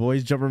inside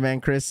voice,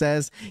 Jumperman Chris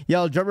says.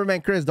 Yo,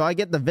 Jumperman Chris, do I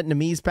get the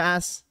Vietnamese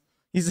pass?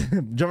 He's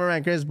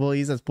Jumperman Chris, boy.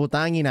 He says,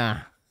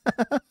 putangina.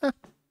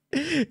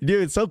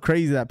 Dude, it's so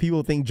crazy that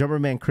people think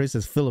Jumperman Chris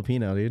is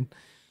Filipino, dude.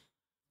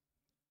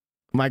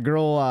 My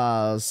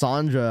girl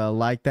Sandra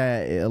liked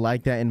that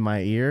in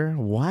my ear.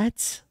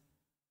 What?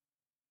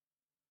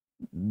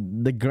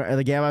 The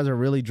gammas are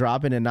really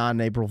dropping and not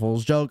an April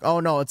Fool's joke. Oh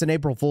no, it's an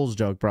April Fool's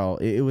joke, bro.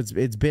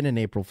 It's been an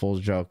April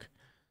Fool's joke.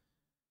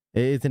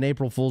 It's an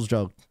April Fool's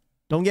joke.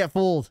 Don't get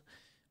fooled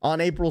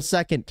on April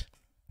 2nd.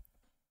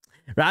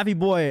 Ravi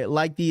boy,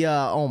 like the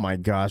oh my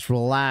gosh,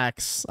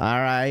 relax. All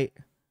right.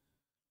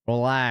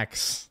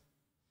 Relax.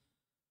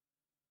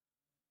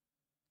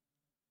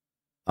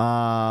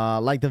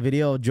 Like the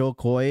video of Joe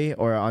Coy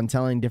or on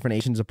telling different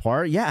Asians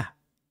apart. Yeah.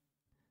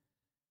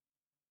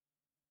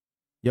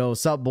 Yo,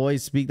 sup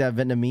boys, speak that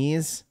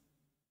Vietnamese.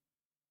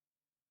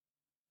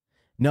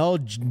 No,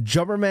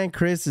 Jumperman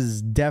Chris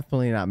is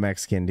definitely not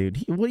Mexican,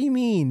 dude. What do you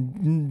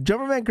mean?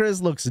 Jumperman Chris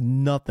looks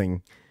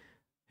nothing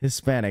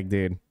Hispanic,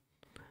 dude.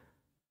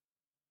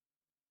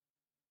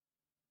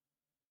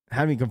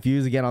 Had me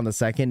confused again on the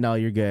second. No,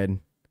 you're good.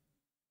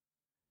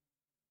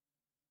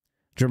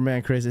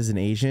 Jumperman Chris is an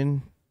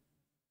Asian.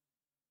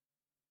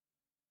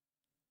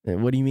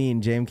 What do you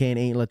mean? JMK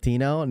ain't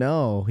Latino?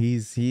 No,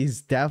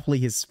 he's definitely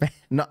Hispanic.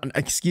 No,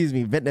 excuse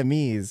me,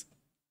 Vietnamese.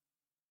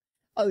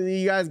 Oh,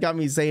 you guys got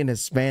me saying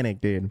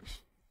Hispanic, dude.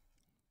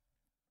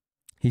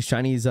 He's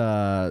Chinese.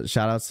 Shout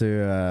outs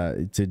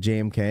to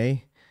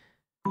JMK.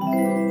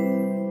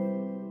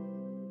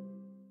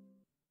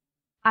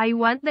 I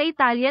want the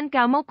Italian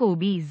camo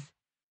Kobe's.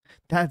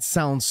 That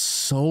sounds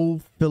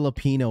so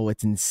Filipino.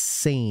 It's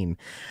insane.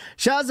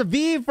 Shout out to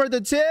V for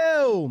the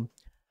 2.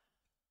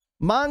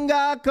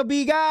 Manga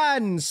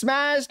Kabigan.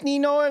 Smash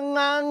Nino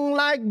ang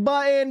like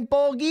button,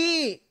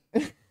 Pogi.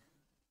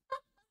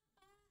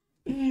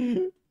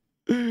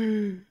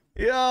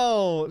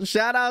 Yo,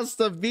 shout outs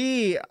to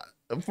V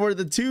for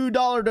the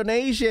 $2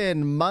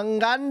 donation.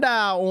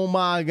 Manganda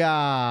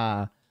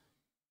umaga.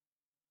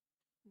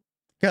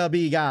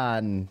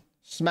 Kabigan.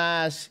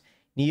 Smash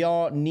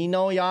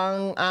Nino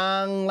yang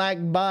ang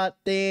like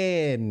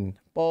button.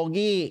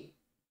 Pogi.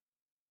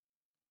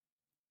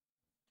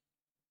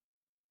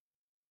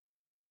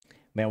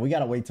 Man, we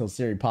gotta wait till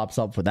Siri pops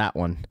up for that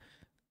one.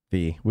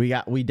 V. We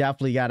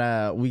definitely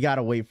gotta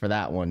wait for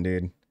that one,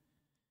 dude.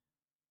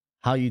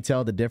 How you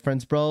tell the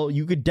difference, bro?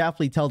 You could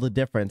definitely tell the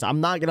difference.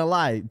 I'm not gonna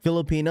lie.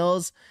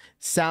 Filipinos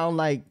sound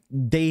like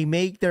they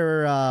make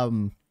their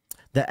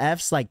the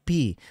F's like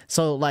P.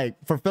 So like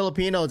for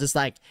Filipinos, it's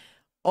like,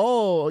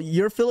 oh,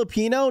 you're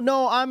Filipino?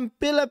 No, I'm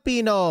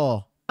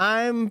Filipino.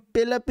 I'm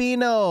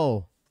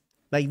Filipino.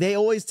 Like they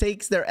always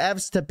takes their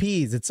F's to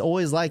P's. It's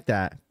always like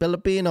that.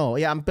 Filipino.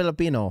 Yeah, I'm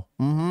Filipino.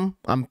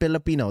 I'm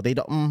Filipino. They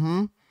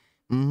don't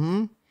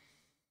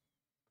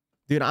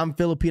Dude, I'm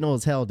Filipino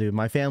as hell, dude.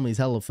 My family's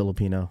hella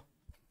Filipino.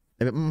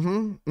 They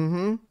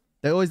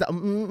always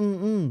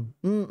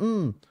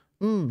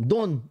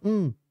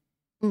Don.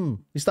 You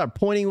start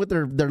pointing with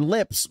their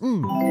lips.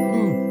 You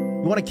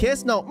want a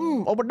kiss?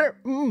 No. Over there.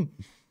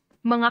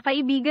 Mga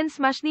kaibigan,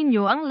 smash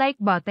ninyo ang like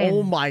button.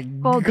 Oh my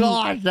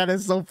gosh, that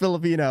is so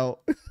Filipino.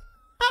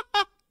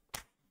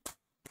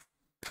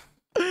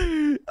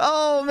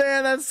 Oh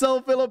man, that's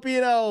so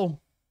Filipino.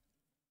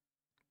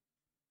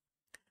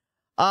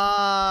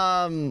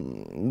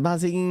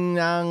 Basing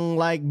ang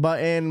like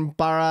button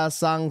para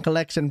sang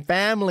collection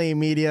family,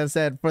 Media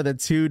said, for the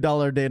 $2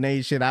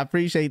 donation. I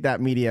appreciate that,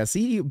 Media.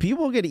 See,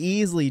 people could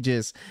easily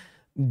just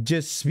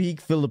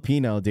speak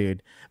Filipino,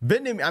 dude.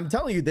 I'm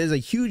telling you, there's a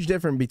huge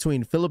difference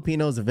between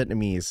Filipinos and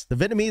Vietnamese. The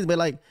Vietnamese be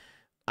like,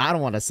 I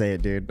don't want to say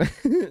it, dude.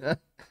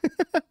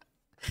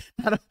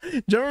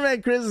 German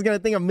man Chris is gonna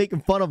think I'm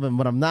making fun of him,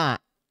 but I'm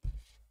not.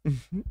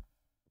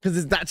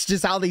 Because that's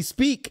just how they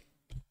speak.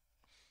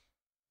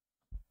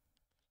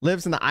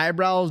 Lips and the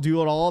eyebrows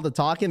do all the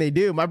talking. They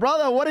do. My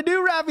brother, what to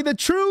do, Rafi? The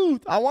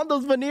truth. I want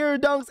those Veneer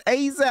dunks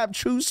ASAP.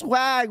 True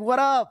swag. What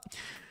up?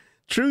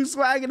 True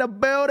swag in the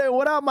building.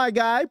 What up, my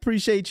guy?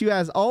 Appreciate you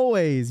as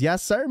always.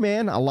 Yes, sir,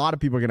 man. A lot of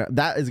people are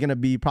that is gonna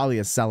be probably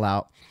a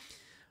sellout.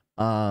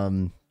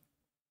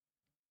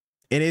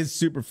 It is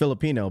super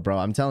Filipino, bro.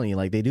 I'm telling you,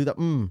 like they do the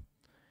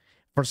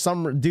For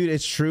some dude,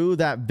 it's true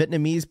that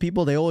Vietnamese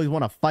people, they always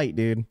want to fight,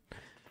 dude.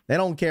 They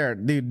don't care,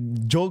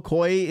 dude. Joe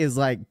Coy is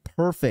like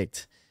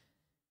perfect.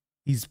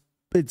 It's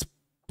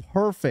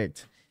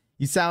perfect.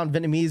 You sound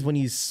Vietnamese when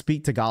you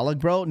speak Tagalog,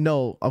 bro.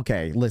 No,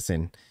 okay,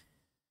 listen.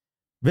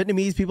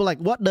 Vietnamese people like,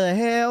 what the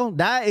hell?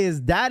 That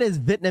is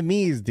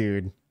Vietnamese,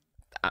 dude.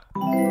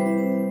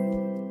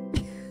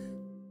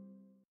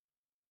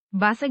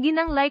 Basagin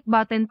ang like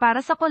button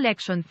para sa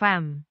collection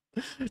fam.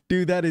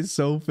 Dude, that is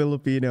so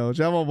Filipino.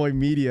 Shout out my boy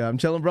Media. I'm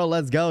chilling, bro.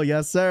 Let's go.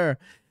 Yes, sir.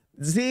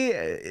 See,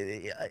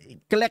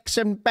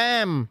 collection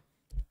fam.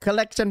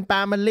 Collection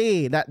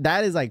family.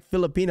 That is like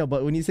Filipino,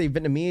 but when you say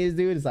Vietnamese,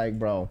 dude, it's like,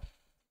 bro.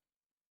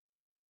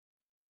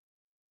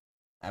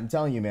 I'm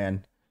telling you,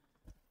 man.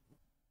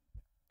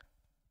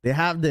 They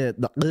have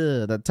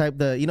the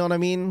type, you know what I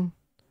mean?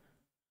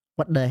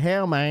 What the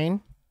hell,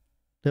 man?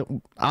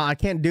 I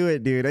can't do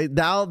it, dude.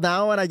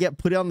 Now when I get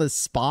put on the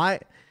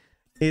spot,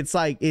 it's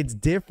like, it's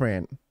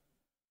different.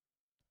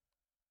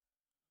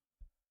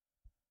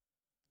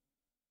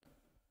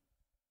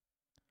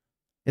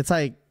 It's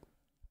like,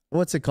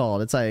 what's it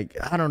called? It's like,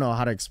 I don't know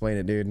how to explain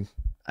it, dude.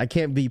 I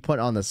can't be put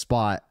on the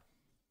spot.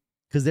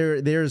 Because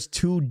there's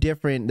two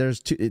different,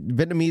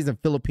 Vietnamese and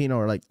Filipino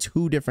are like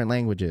two different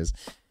languages.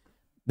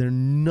 They're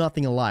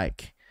nothing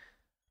alike.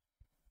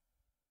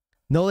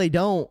 No, they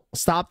don't.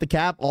 Stop the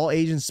cap. All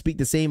Asians speak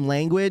the same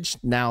language.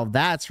 Now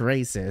that's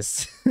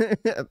racist.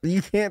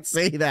 You can't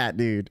say that,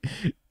 dude.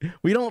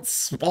 We don't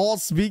all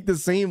speak the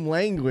same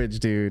language,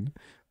 dude.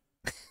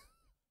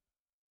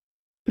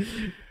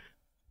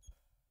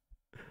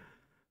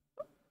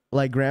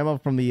 Like grandma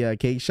from the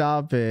cake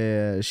shop,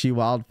 she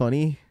wild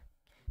funny.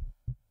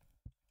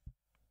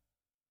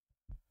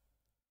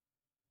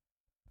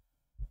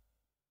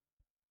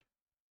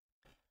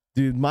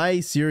 Dude, my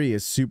Siri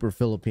is super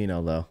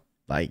Filipino though.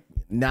 Like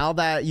now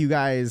that you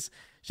guys,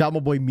 shout out my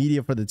boy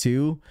Media for the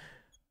 2.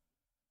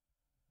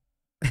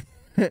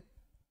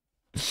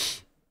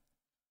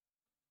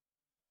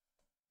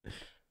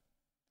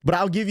 But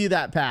I'll give you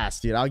that pass,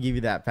 dude. I'll give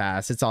you that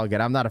pass. It's all good.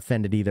 I'm not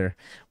offended either.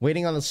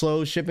 Waiting on the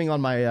slow shipping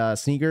on my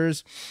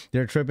sneakers.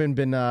 They're tripping.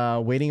 Been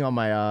waiting on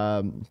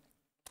my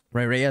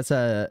Reyes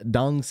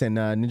Dunks and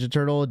Ninja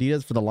Turtle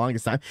Adidas for the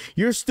longest time.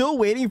 You're still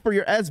waiting for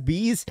your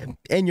SBs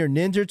and your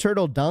Ninja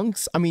Turtle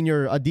Dunks? I mean,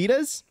 your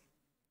Adidas?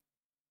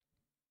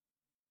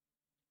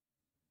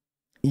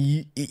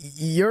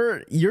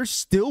 You're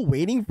still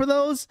waiting for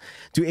those?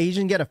 Do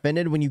Asian get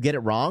offended when you get it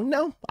wrong?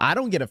 No, I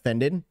don't get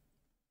offended.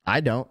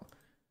 I don't.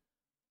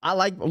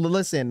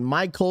 Listen,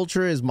 my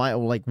culture is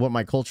what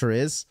my culture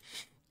is,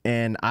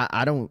 and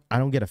I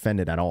don't get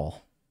offended at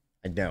all.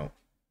 I don't.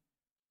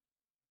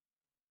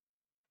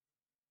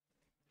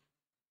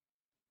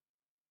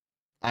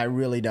 I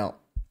really don't.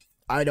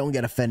 I don't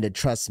get offended,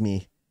 trust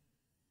me.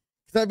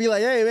 Cause I'd be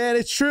like, hey man,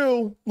 it's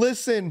true.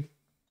 Listen.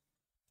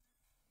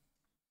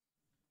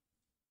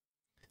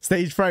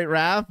 Stage fright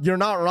Raph, you're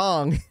not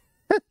wrong.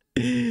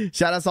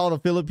 Shout out to all the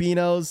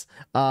Filipinos.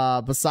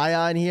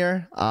 Basaya in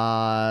here.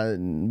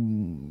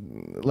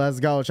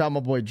 Let's go. Shout out my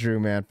boy Drew,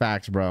 man.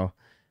 Facts, bro.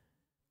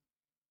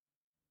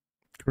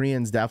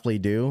 Koreans definitely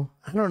do.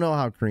 I don't know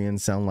how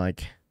Koreans sound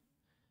like.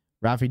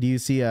 Rafi, do you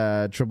see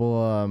a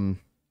triple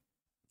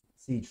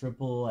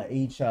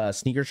H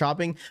sneaker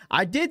shopping?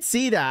 I did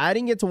see that. I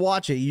didn't get to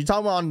watch it. You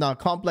talking about on the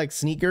Complex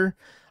sneaker?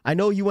 I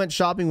know you went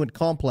shopping with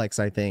Complex,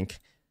 I think.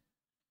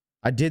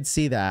 I did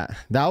see that.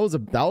 That was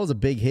a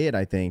big hit,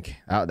 I think.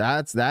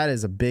 That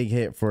is a big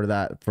hit for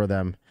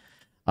them.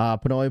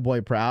 Pinoy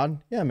boy proud.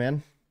 Yeah,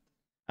 man.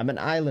 I'm an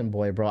island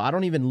boy, bro. I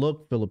don't even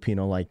look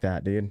Filipino like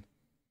that, dude.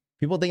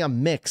 People think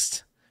I'm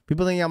mixed.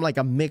 People think I'm like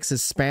a mixed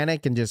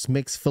Hispanic and just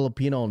mixed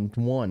Filipino in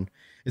one.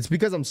 It's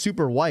because I'm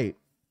super white.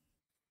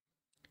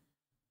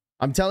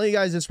 I'm telling you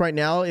guys this right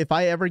now. If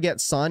I ever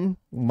get sun,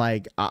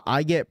 like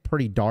I get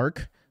pretty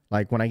dark.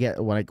 like when I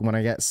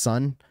get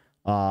sun.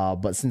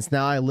 But since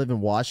now I live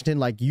in Washington,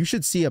 like you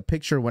should see a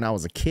picture when I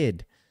was a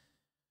kid.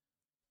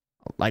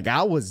 Like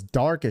I was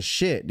dark as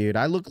shit, dude.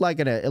 I looked like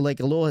a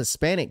little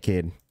Hispanic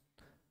kid.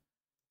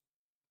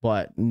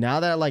 But now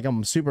that like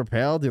I'm super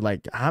pale, dude,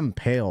 like I'm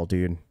pale,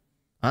 dude.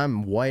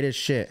 I'm white as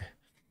shit.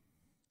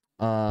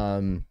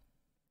 I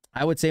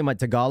would say my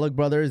Tagalog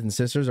brothers and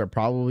sisters are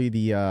probably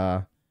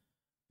the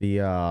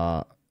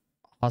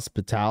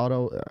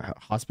hospital.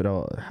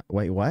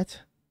 Wait,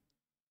 what?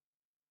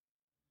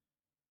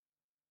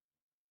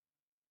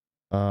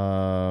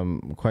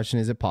 Question: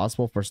 is it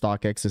possible for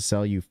StockX to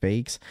sell you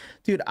fakes?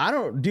 Dude,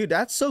 dude,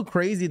 that's so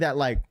crazy that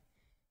like,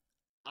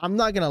 I'm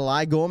not gonna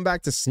lie, going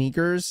back to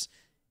sneakers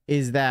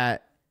is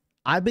that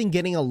I've been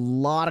getting a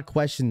lot of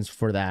questions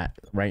for that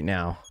right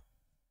now.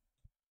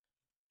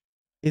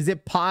 Is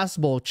it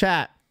possible,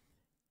 chat?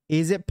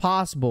 Is it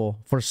possible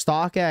for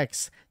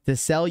StockX to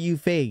sell you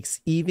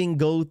fakes, even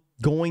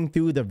going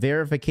through the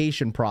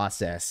verification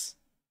process?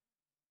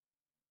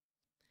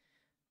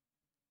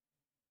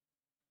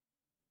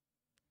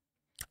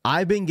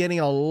 I've been getting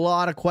a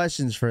lot of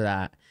questions for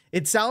that.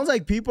 It sounds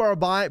like people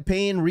are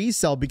paying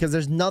resale because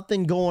there's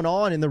nothing going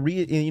on in the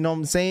you know what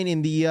I'm saying,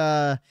 in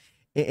the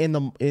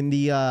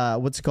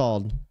what's it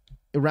called,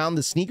 around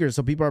the sneakers,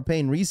 so people are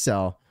paying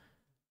resale.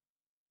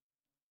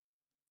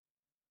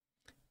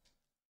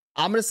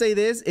 I'm gonna say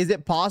this: is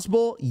it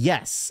possible?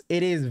 Yes,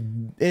 it is.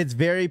 It's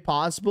very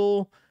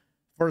possible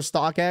for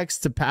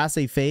StockX to pass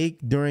a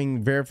fake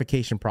during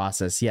verification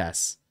process.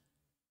 Yes,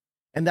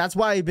 and that's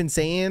why I've been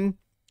saying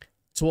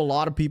to a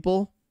lot of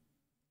people,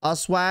 a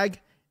swag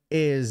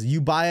is you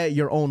buy at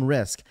your own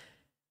risk.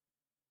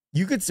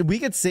 We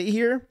could sit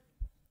here.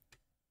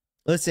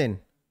 Listen,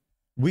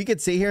 we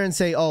could sit here and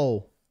say,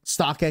 oh,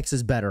 StockX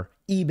is better,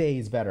 eBay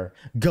is better,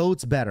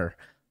 GOAT's better.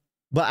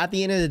 But at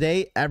the end of the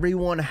day,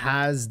 everyone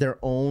has their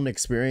own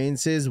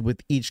experiences with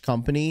each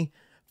company.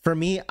 For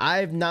me,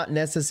 I've not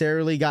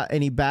necessarily got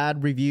any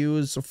bad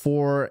reviews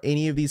for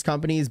any of these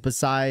companies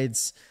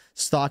besides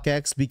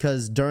StockX,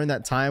 because during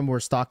that time where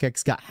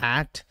StockX got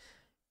hacked,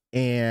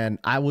 and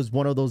I was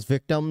one of those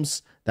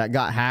victims that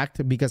got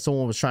hacked because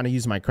someone was trying to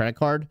use my credit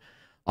card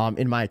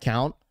in my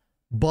account.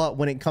 But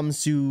when it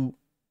comes to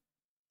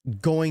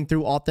going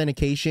through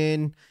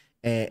authentication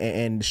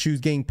and shoes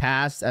getting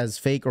passed as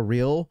fake or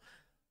real,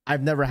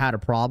 I've never had a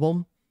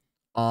problem.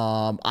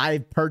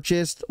 I've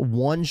purchased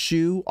one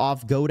shoe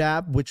off GOAT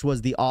app, which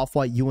was the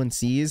off-white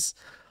UNCs.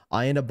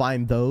 I ended up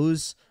buying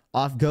those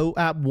off GOAT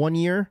app 1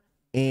 year,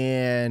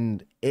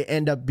 and it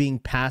ended up being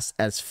passed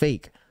as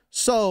fake.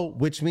 So,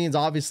 which means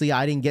obviously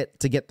I didn't get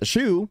to get the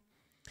shoe,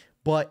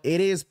 but it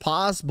is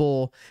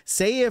possible.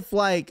 Say if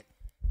like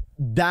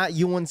that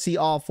UNC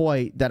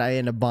off-white that I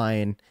end up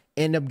buying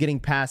end up getting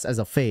passed as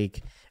a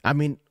fake. I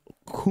mean,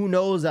 who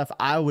knows if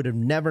I would have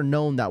never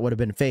known that would have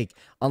been fake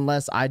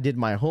unless I did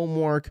my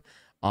homework.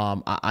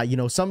 You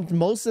know,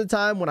 most of the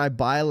time when I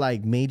buy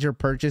like major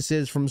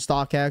purchases from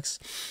StockX,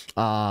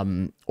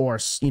 or,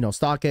 you know,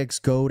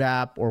 StockX, GOAT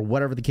app, or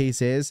whatever the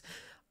case is,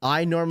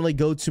 I normally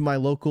go to my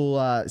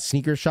local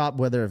sneaker shop,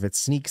 whether if it's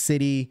Sneak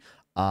City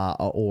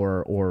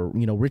or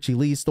you know, Richie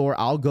Lee store.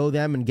 I'll go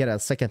them and get a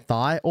second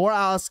thought, or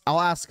I'll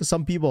ask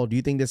some people, do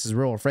you think this is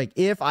real or fake?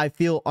 If I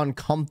feel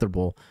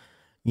uncomfortable,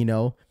 you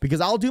know,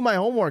 because I'll do my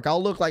homework.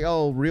 I'll look like,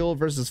 oh, real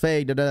versus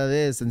fake,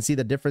 this, and see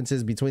the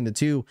differences between the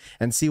two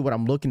and see what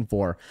I'm looking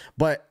for.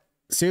 But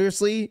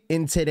seriously,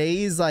 in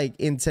today's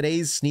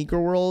sneaker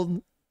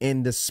world,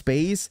 in the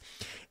space,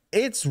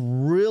 it's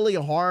really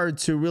hard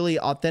to really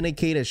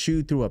authenticate a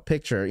shoe through a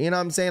picture. You know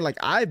what I'm saying? Like,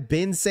 I've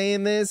been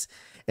saying this,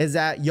 is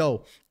that,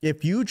 yo,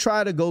 if you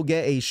try to go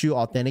get a shoe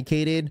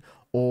authenticated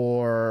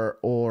or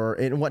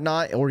and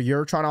whatnot, or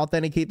you're trying to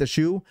authenticate the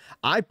shoe,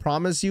 I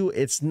promise you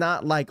it's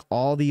not like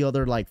all the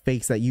other like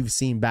fakes that you've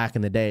seen back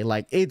in the day.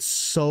 Like, it's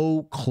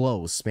so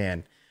close,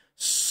 man.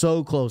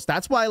 So close.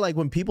 That's why, like,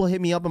 when people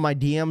hit me up in my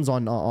DMs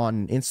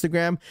on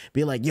Instagram,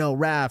 be like, yo,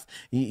 Raph,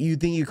 you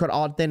think you could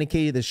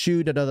authenticate the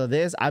shoe to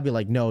this? I'd be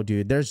like, no,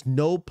 dude, there's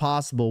no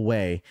possible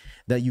way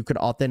that you could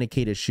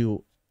authenticate a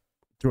shoe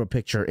through a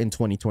picture in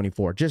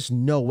 2024. Just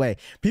no way.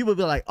 People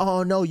be like,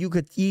 oh no, you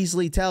could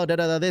easily tell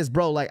this,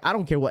 bro. Like, I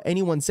don't care what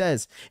anyone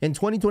says. In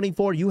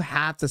 2024, you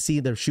have to see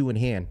their shoe in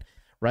hand,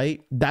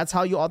 right? That's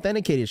how you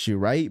authenticate a shoe,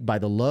 right? By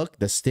the look,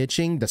 the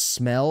stitching, the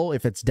smell,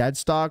 if it's dead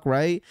stock,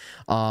 right?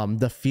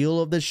 The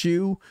feel of the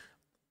shoe.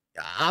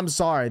 I'm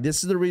sorry,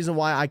 this is the reason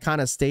why I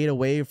kind of stayed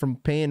away from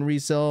paying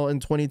resale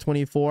in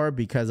 2024,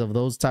 because of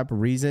those type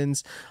of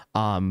reasons.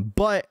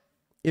 But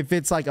if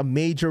it's like a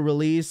major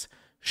release,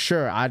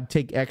 sure, I'd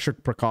take extra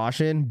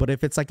precaution. But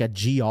if it's like a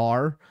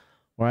GR,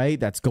 right,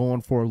 that's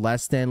going for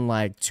less than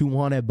like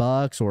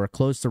 $200 or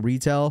close to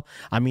retail,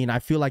 I mean, I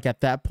feel like at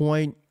that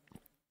point,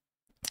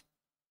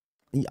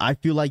 I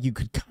feel like you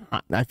could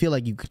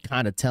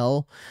kind of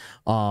tell.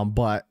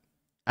 But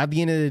at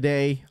the end of the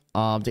day,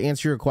 to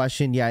answer your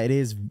question, yeah, it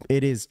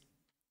is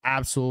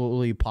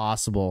absolutely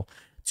possible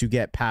to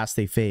get past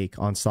a fake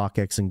on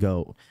StockX and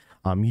GOAT.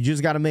 You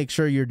just got to make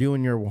sure you're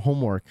doing your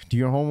homework. Do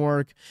your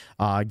homework,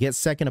 get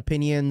second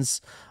opinions,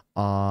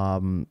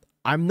 I'm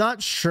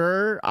not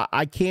sure.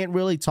 I can't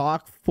really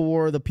talk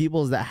for the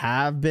people that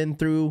have been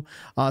through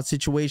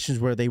situations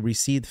where they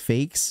received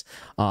fakes,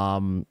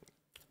 because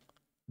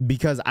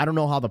I don't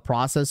know how the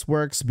process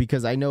works.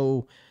 Because I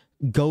know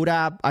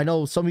GoDapp, I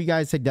know some of you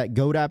guys said that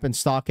GoDapp and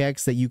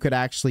StockX that you could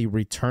actually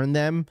return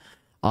them.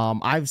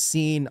 I've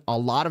seen a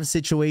lot of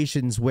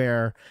situations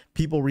where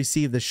people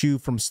receive the shoe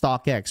from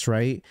StockX,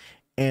 right?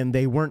 And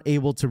they weren't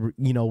able to,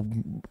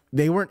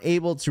 they weren't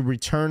able to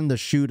return the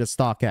shoe to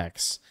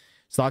StockX.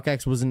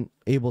 StockX wasn't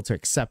able to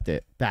accept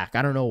it back.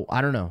 I don't know.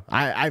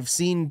 I've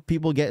seen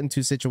people get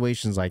into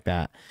situations like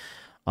that.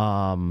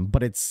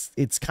 But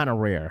it's kind of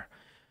rare.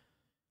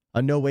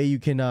 No way you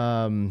can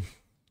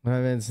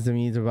to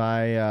me to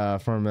buy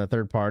from a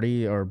third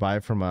party or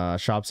buy from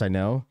shops I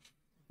know.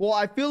 Well,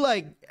 I feel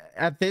like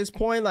at this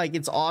point, like,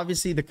 it's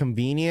obviously the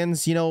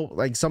convenience,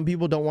 like some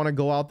people don't want to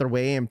go out their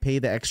way and pay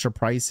the extra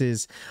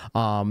prices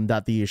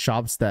that the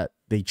shops that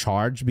they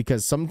charge,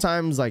 because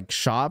sometimes like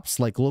shops,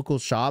 like local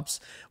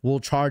shops, will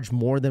charge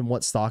more than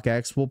what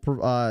StockX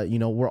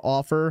will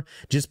offer,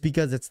 just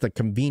because it's the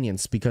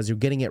convenience, because you're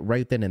getting it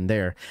right then and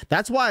there.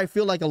 That's why I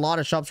feel like a lot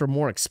of shops are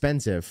more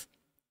expensive.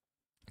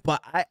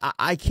 But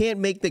I can't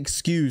make the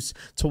excuse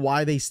to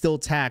why they still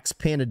tax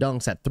Panda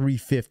Dunks at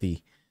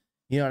 $350.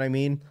 You know what I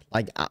mean?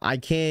 Like, I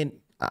can't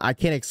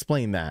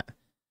explain that,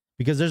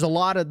 because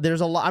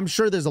I'm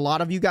sure there's a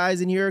lot of you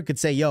guys in here could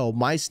say, yo,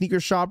 my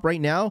sneaker shop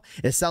right now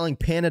is selling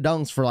Panda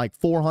Dunks for like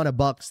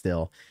 $400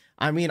 still.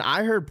 I mean,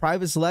 I heard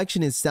Private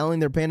Selection is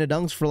selling their Panda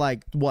Dunks for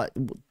like, what,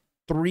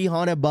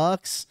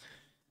 $300,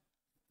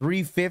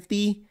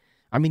 $350.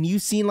 I mean,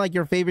 you've seen like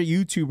your favorite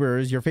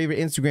YouTubers, your favorite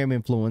Instagram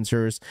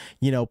influencers,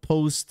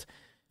 post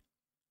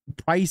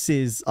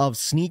prices of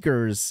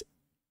sneakers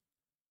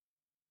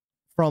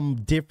from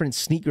different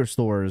sneaker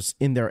stores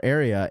in their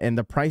area, and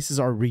the prices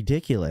are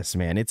ridiculous,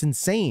 man. It's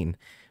insane.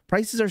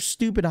 Prices are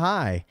stupid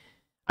high.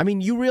 I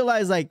mean, you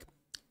realize, like,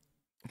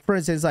 for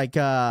instance, like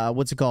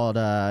what's it called,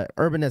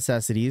 Urban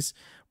Necessities,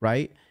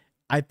 right?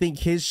 I think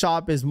his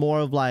shop is more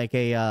of like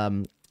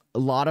a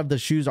lot of the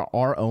shoes are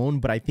our own,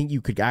 but I think you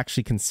could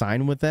actually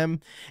consign with them.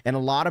 And a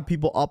lot of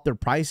people up their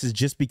prices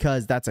just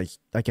because that's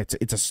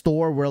it's a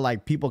store where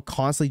like people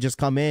constantly just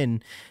come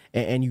in,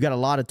 and you got a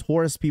lot of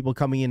tourist people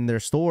coming in their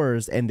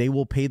stores, and they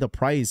will pay the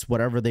price,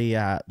 whatever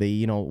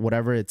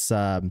whatever it's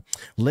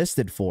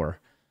listed for.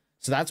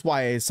 So that's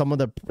why some of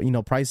the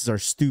prices are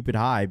stupid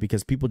high,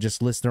 because people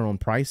just list their own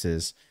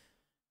prices.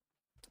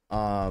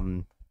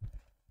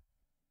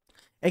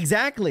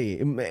 Exactly.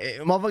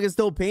 Motherfuckers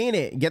still paying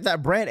it. Get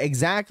that bread.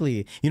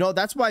 Exactly.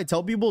 That's why I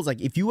tell people, is like,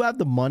 if you have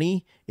the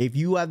money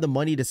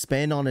to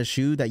spend on a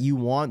shoe that you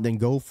want, then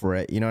go for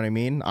it. You know what I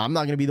mean? I'm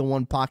not going to be the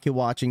one pocket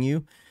watching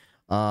you.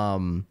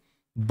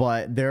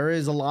 But there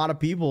is a lot of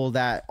people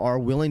that are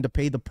willing to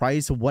pay the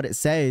price of what it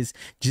says,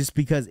 just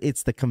because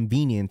it's the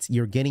convenience.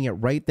 You're getting it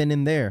right then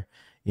and there,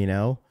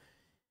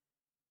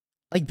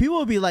 Like, people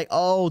will be like,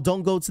 oh,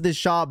 don't go to this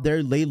shop,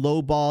 they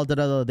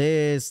lowball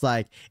this.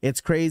 Like, it's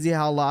crazy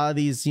how a lot of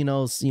these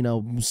shops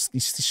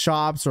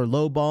are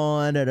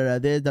lowballing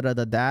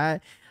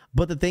that.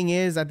 But the thing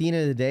is, at the end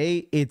of the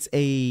day, it's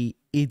a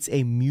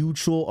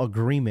mutual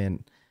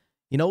agreement.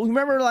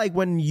 Remember, like,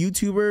 when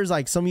YouTubers,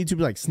 like some YouTubers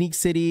like Sneak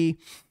City,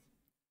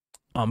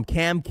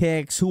 Cam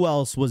Kicks, who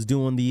else was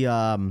doing the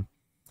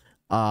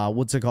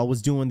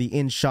was doing the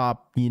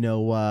in-shop,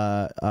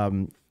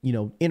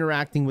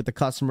 interacting with the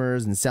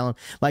customers and selling.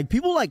 Like,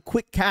 people like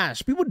quick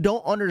cash. People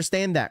don't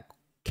understand that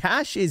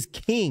cash is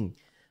king.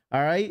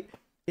 All right.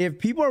 If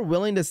people are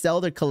willing to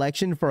sell their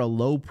collection for a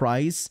low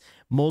price,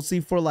 mostly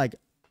for like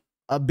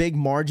a big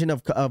margin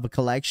of a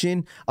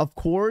collection, of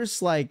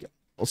course, like,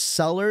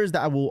 sellers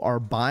that are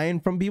buying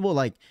from people,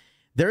 like,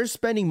 they're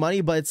spending money,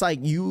 but it's like,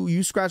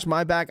 you scratch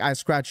my back, I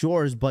scratch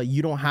yours, but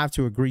you don't have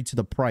to agree to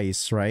the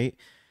price, right?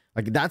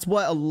 Like, that's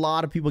what a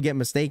lot of people get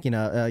mistaken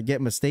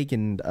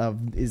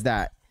of, is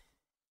that,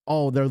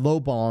 oh, they're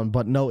lowballing,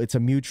 but no, it's a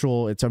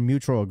mutual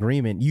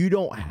agreement. You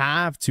don't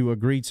have to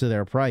agree to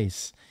their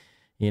price.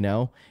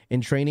 In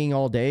training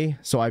all day,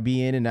 so I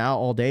be in and out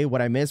all day.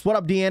 What I miss? What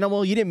up, D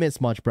Animal? You didn't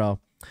miss much, bro.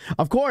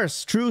 Of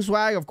course, true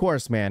swag. Of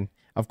course, man.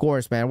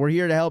 We're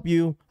here to help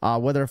you.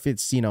 Whether if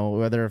it's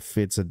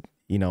a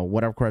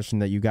whatever question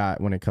that you got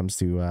when it comes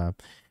to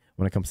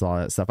all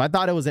that stuff. I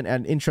thought it was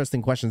an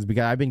interesting questions,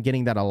 because I've been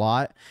getting that a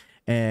lot.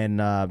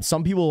 And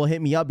some people will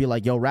hit me up, be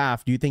like, yo,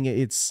 Raph, do you think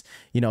it's,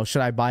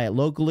 should I buy it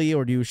locally,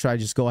 or should I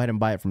just go ahead and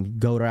buy it from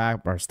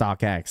GoDapp or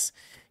StockX?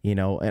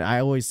 And I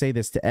always say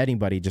this to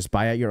anybody, just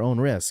buy at your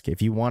own risk.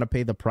 If you want to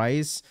pay the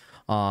price,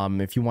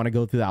 if you want to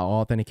go through that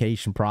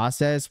authentication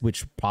process,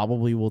 which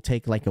probably will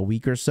take like a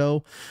week or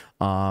so,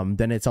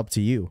 then it's up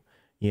to you,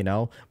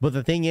 But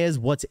the thing is,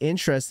 what's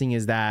interesting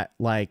is that,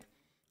 like,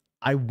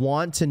 I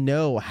want to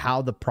know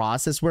how the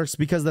process works,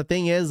 because the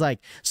thing is, like,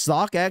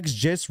 StockX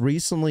just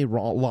recently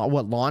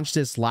launched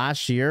this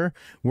last year,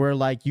 where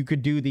like you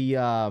could do the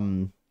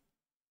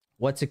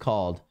what's it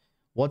called?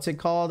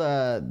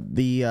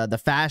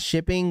 The fast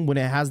shipping, when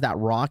it has that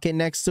rocket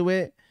next to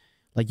it.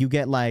 Like, you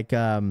get like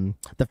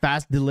the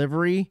fast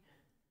delivery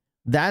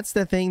That's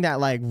the thing that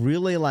like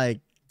really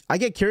like I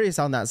get curious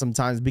on that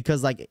sometimes,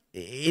 because like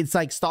it's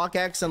like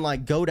StockX and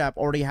like GoDap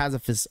already has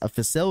a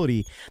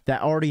facility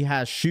that already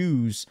has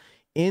shoes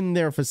in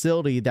their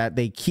facility that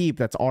they keep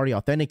that's already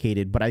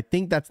authenticated. But I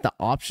think that's the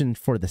option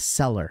for the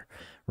seller,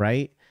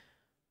 right?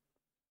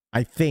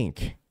 I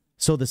think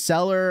so. The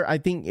seller, I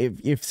think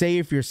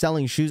if you're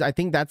selling shoes, I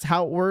think that's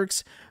how it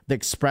works. The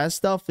express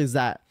stuff is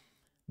that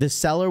the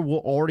seller will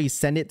already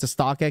send it to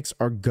StockX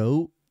or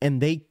Go,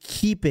 and they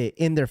keep it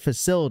in their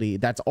facility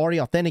that's already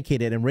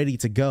authenticated and ready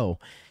to go.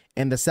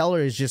 And the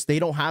seller is just, they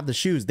don't have the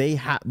shoes. They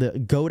have the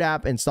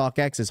GoDap and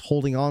StockX is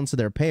holding on to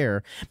their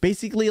pair,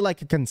 basically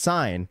like a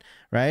consign,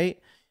 right?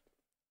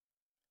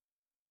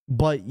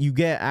 But you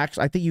get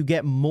actually, I think you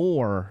get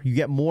more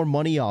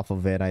money off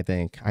of it. I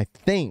think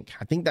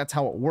that's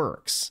how it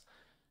works,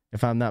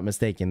 if I'm not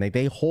mistaken.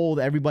 They hold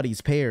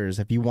everybody's pairs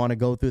if you want to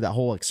go through that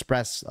whole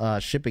express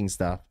shipping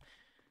stuff.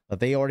 But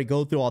they already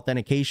go through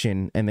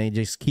authentication and they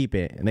just keep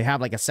it. And they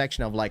have like a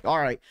section of like, all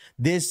right,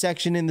 this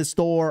section in the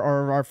store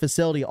or our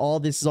facility,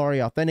 all this is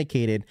already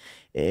authenticated.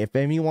 If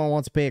anyone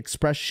wants to pay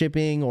express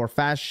shipping or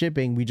fast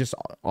shipping, we just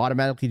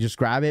automatically just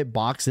grab it,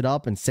 box it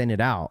up, and send it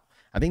out.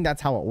 I think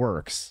that's how it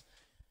works.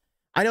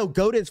 I know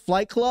GoDad's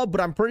Flight Club, but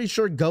I'm pretty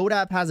sure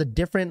GoDap has a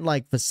different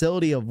like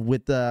facility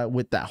with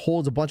that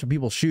holds a bunch of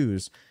people's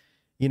shoes.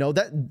 You know,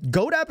 that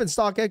GoDap and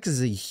StockX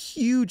is a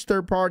huge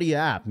third-party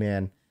app,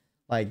 man.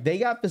 Like, they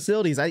got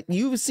facilities.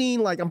 You've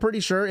seen, like, I'm pretty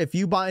sure if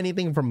you buy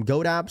anything from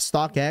GoDap,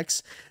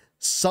 StockX,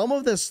 some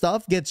of the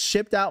stuff gets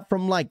shipped out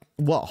from, like,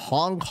 what,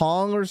 Hong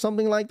Kong or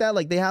something like that?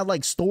 Like, they have,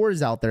 like,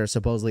 stores out there,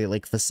 supposedly,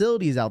 like,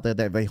 facilities out there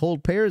that they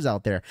hold pairs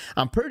out there.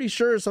 I'm pretty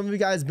sure some of you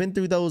guys been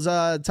through those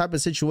type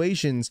of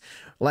situations.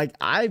 Like,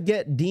 I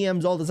get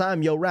DMs all the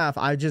time. Yo, Raph,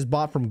 I just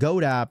bought from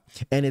GoDap,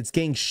 and it's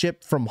getting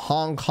shipped from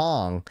Hong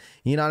Kong.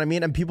 You know what I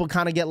mean? And people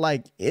kind of get,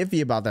 like,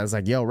 iffy about that. It's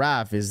like, yo,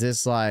 Raph, is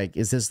this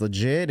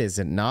legit? Is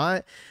it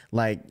not?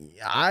 Like,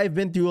 I've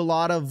been through a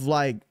lot of,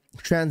 like,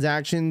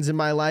 transactions in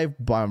my life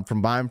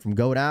from buying from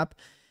GoDap,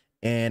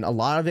 and a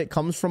lot of it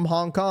comes from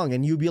Hong Kong,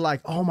 and you'd be like,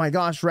 oh my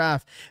gosh,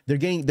 Raph,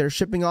 they're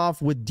shipping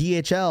off with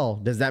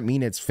DHL. Does that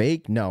mean it's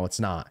fake? No,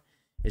 it's not.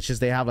 It's just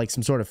they have like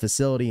some sort of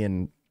facility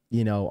and,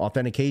 you know,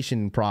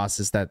 authentication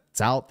process that's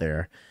out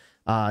there.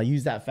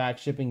 Use that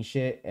fast shipping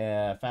shit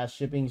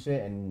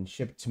and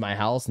ship it to my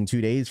house in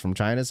 2 days from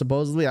China,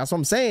 supposedly. That's what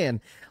I'm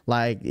saying.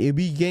 Like, it'd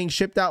be getting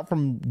shipped out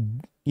from,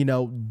 you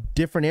know,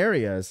 different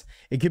areas.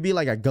 It could be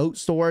like a goat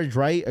storage,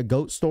 right? A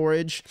goat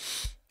storage.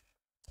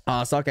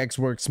 StockX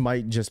Works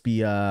might just be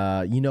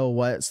you know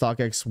what,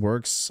 StockX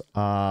Works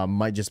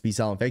might just be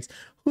selling fakes.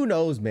 Who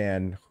knows,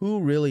 man? Who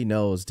really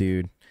knows,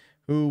 dude?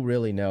 Who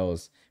really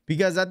knows?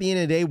 Because at the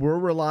end of the day, we're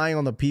relying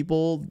on the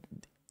people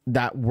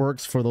that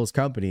works for those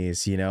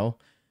companies, you know.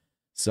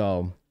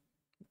 So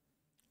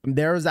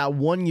there was that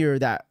one year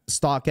that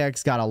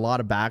StockX got a lot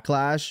of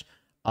backlash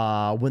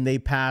when they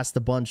passed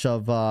a bunch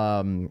of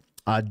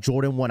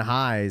Jordan 1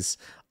 highs,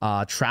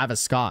 Travis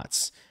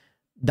Scott's.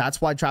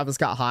 That's why Travis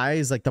Scott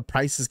highs, like, the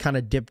prices kind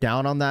of dipped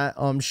down on that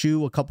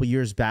shoe a couple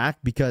years back,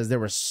 because there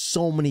were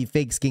so many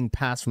fakes getting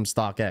passed from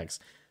StockX.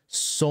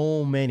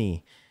 So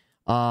many.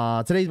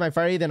 Today's my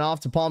Friday, then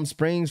off to Palm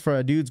Springs for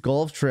a dude's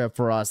golf trip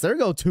for us. There you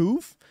go,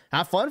 Toof.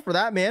 Have fun for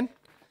that, man.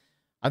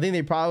 I think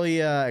they probably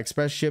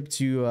express ship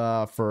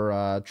to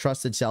for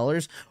trusted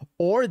sellers,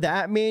 or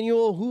that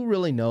manual. Who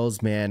really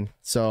knows, man?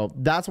 So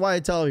that's why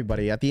I tell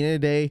everybody, at the end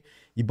of the day,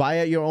 you buy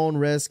at your own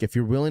risk. If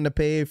you're willing to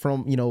pay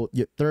from, you know,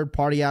 your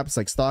third-party apps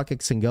like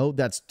StockX and Go,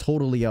 that's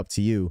totally up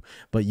to you.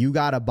 But you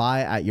got to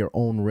buy at your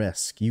own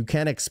risk. You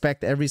can't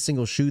expect every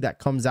single shoe that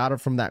comes out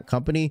from that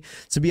company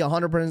to be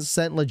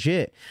 100%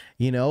 legit,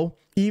 you know?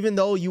 Even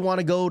though you want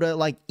to go to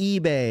like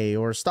eBay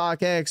or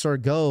StockX or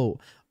Go,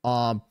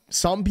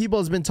 some people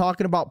has been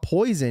talking about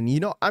Poison.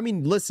 You know, I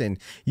mean, listen,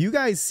 you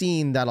guys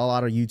seen that a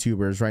lot of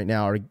YouTubers right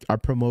now are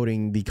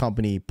promoting the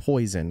company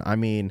Poison. I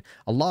mean,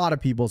 a lot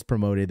of people's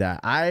promoted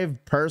that.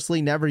 I've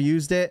personally never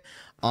used it.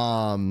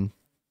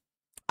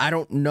 I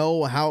don't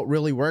know how it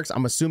really works.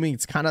 I'm assuming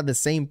it's kind of the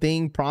same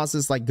thing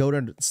process like Go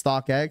to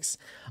StockX.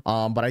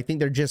 But I think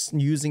they're just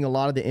using a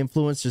lot of the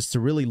influence just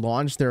to really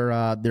launch their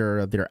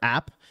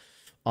app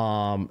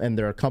and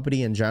their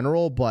company in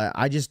general. But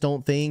I just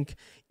don't think,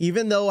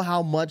 even though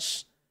how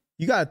much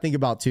you got to think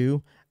about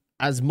too,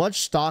 how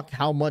much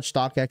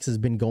StockX has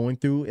been going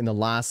through in the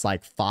last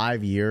like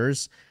 5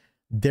 years,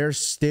 they're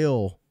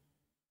still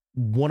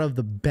one of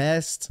the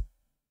best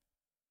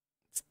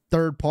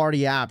third-party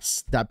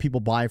apps that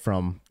people buy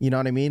from. You know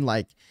what I mean?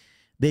 Like,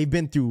 they've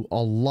been through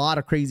a lot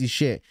of crazy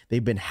shit.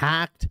 They've been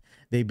hacked.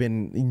 They've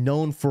been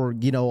known for,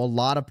 you know, a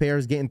lot of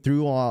pairs getting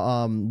through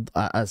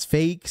as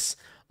fakes.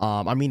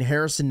 I mean,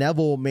 Harrison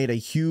Neville made a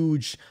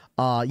huge,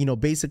 you know,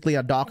 basically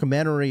a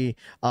documentary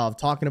of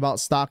talking about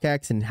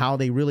StockX and how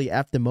they really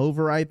effed them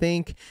over, I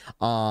think.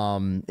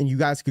 And you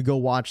guys could go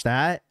watch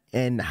that,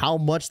 and how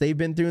much they've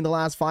been through in the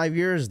last 5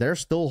 years. They're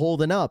still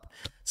holding up.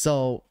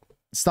 So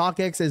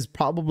StockX is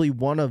probably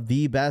one of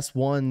the best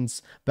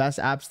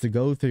apps to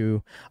go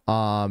through,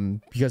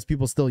 because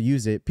people still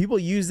use it. People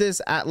use this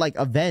at like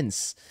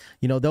events.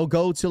 You know, they'll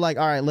go to like,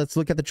 all right, let's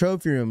look at the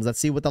trophy rooms. Let's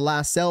see what the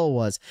last sale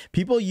was.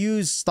 People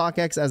use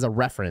StockX as a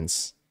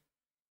reference.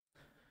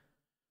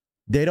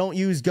 They don't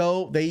use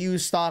Go, they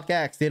use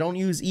StockX. They don't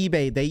use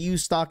eBay, they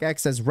use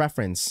StockX as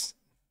reference.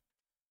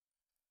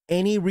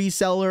 Any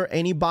reseller,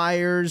 any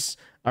buyers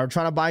are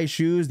trying to buy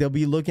shoes, they'll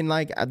be looking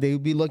at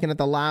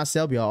the last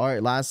sale, be like, all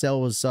right, last sale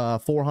was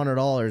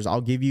 $400, I'll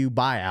give you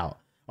buyout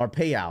or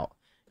payout,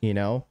 you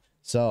know.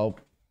 So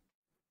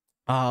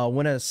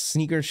when a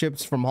sneaker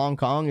ships from Hong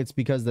Kong, it's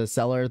because the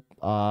seller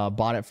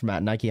bought it from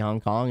at Nike Hong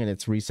Kong and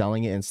it's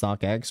reselling it in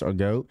StockX or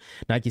GOAT.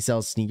 Nike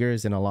sells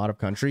sneakers in a lot of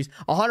countries,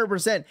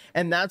 100%.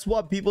 And that's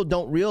what people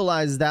don't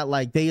realize, that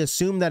like they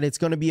assume that it's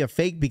going to be a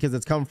fake because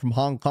it's coming from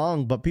Hong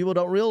Kong, but people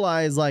don't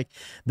realize like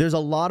there's a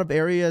lot of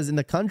areas in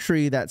the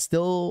country that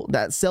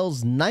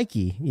sells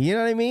Nike. You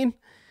know what I mean?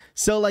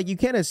 So like you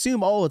can't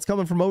assume, oh, it's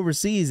coming from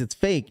overseas, it's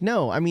fake.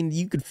 No, I mean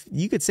you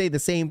could say the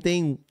same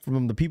thing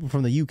from the people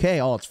from the UK.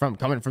 Oh, it's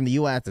coming from the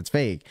US, it's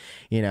fake,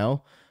 you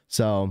know.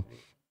 So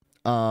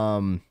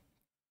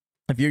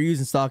if you're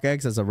using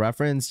StockX as a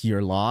reference,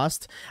 you're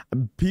lost.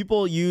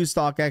 People use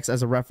StockX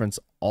as a reference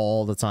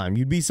all the time.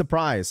 You'd be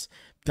surprised.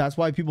 That's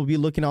why people be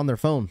looking on their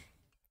phone.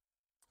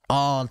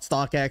 Oh,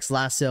 StockX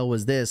last sale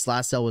was this,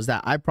 last sale was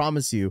that. I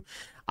promise you,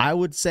 I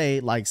would say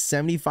like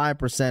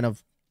 75%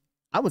 of,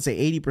 I would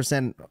say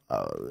 80%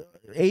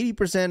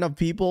 of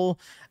people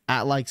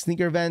at like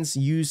sneaker events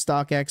use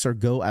StockX or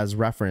Go as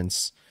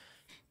reference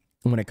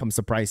when it comes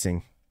to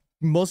pricing.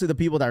 Mostly the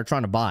people that are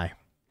trying to buy.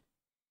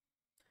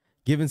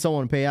 Giving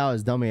someone payout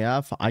is dumb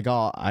AF. I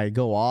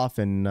go off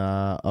and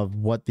of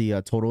what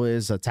the total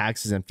is,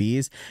 taxes and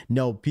fees.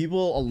 No,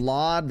 people a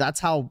lot. That's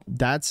how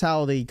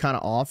they kind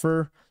of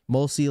offer.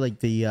 Mostly like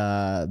the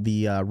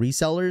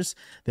resellers.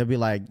 They'll be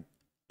like,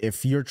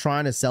 if you're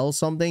trying to sell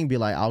something, be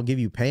like, I'll give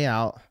you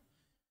payout.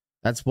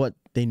 That's what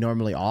they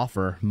normally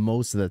offer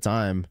most of the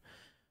time.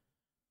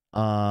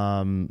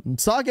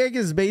 StockX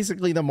is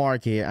basically the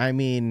market. I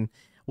mean,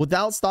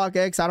 without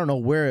StockX, I don't know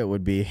where it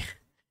would be.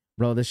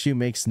 Bro, this shoe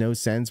makes no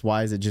sense.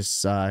 Why is it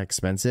just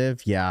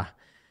expensive? Yeah.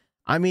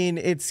 I mean,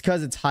 it's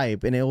because it's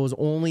hype, and it was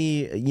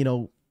only, you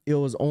know, it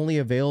was only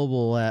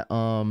available at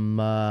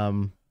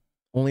on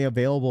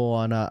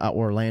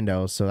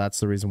Orlando, so that's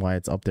the reason why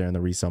it's up there in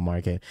the resale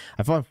market.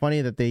 I find it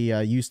funny that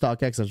they use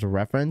StockX as a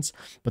reference,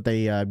 but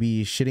they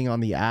be shitting on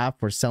the app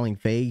for selling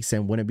fakes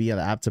and wouldn't be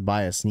the app to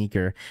buy a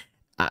sneaker.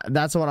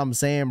 That's what I'm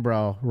saying,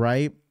 bro.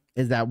 Right?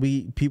 Is that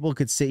people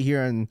could sit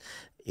here and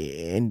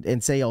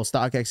say, oh,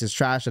 StockX is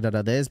trash,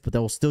 this, but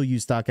they'll still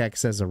use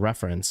StockX as a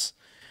reference.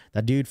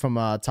 That dude from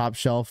Top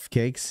Shelf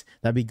Kicks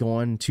that be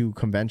going to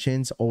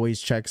conventions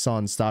always checks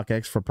on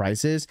StockX for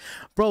prices.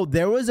 Bro,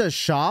 there was a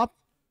shop.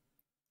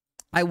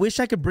 I wish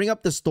I could bring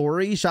up the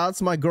story. Shout out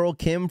to my girl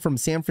Kim from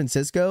San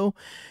Francisco.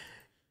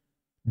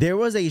 There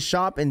was a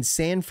shop in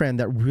San Fran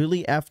that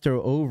really effed her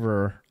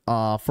over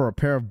for a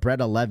pair of Bread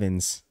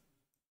 11s.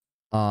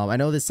 I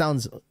know this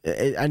sounds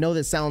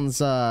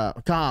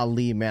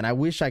golly, man. I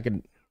wish I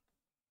could.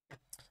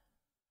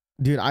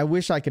 Dude, I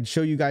wish I could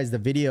show you guys the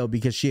video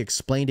because she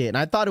explained it. And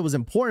I thought it was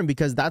important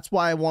because that's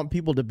why I want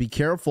people to be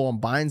careful on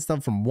buying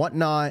stuff from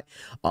Whatnot,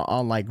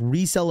 on like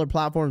reseller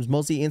platforms,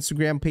 mostly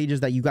Instagram pages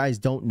that you guys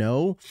don't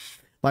know.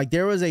 Like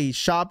there was a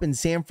shop in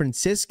San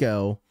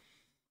Francisco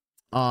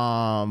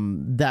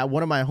that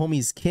one of my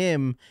homies,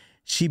 Kim,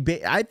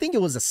 I think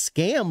it was a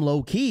scam,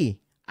 low key.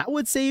 I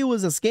would say it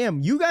was a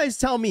scam. You guys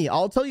tell me.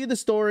 I'll tell you the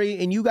story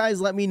and you guys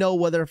let me know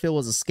whether if it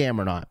was a scam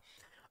or not.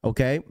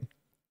 Okay?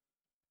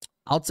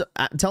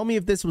 Tell me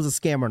if this was a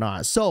scam or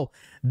not. So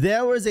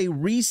there was a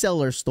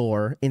reseller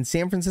store in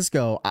San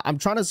Francisco. I'm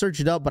trying to search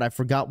it up, but I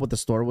forgot what the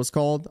store was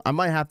called. I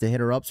might have to hit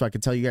her up so I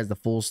can tell you guys the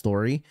full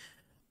story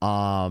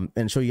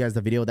and show you guys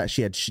the video that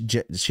she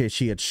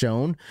had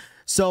shown.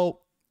 So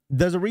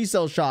there's a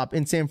resale shop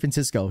in San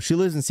Francisco. She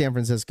lives in San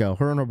Francisco,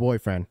 her and her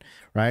boyfriend,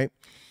 right?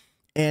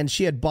 And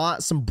she had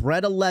bought some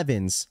Bread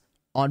 11s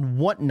on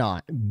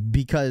Whatnot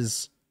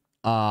because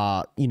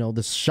you know,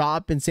 the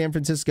shop in San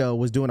Francisco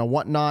was doing a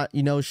Whatnot,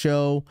 you know,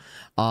 show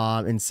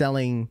and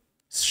selling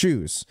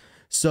shoes.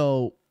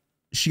 So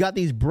she got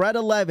these Bread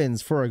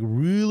 11s for a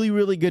really,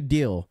 really good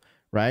deal,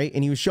 right?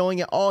 And he was showing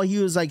it. Oh, he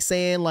was like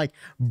saying like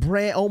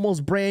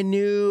almost brand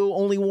new,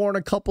 only worn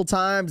a couple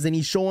times. And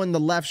he's showing the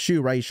left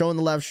shoe, right? He's showing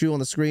the left shoe on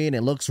the screen.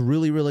 It looks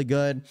really, really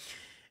good.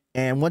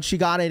 And once she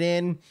got it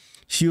in,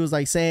 she was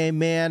like saying,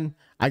 man,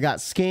 I got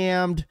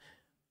scammed.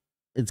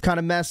 It's kind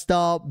of messed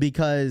up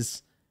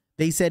because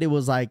they said it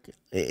was like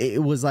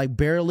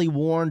barely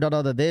worn,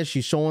 this.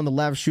 She's showing the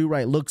left shoe,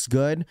 right? Looks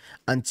good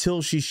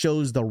until she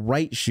shows the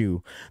right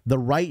shoe. The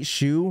right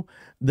shoe,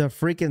 the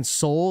freaking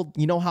sole,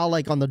 you know how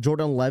like on the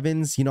Jordan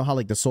 11s, you know how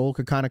like the sole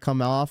could kind of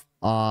come off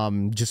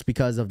just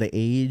because of the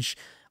age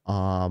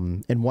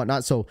and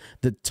whatnot. So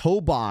the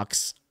toe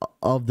box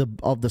of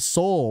the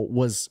sole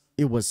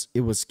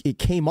it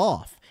came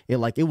off.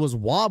 it was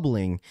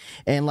wobbling,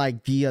 and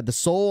like the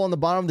sole on the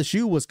bottom of the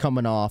shoe was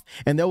coming off,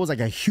 and there was like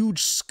a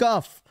huge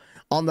scuff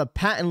on the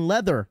patent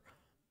leather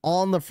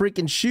on the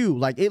freaking shoe.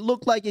 Like it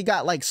looked like it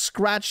got like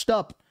scratched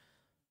up.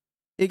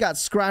 It got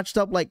scratched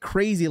up like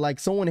crazy, like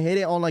someone hit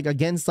it on like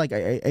against like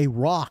a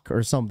rock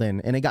or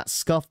something, and it got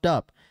scuffed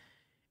up.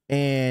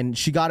 And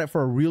she got it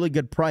for a really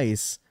good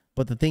price.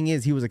 But the thing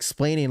is, he was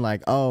explaining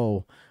like,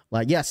 oh,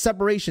 like, yeah,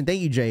 separation.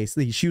 Thank you,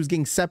 Jace. She was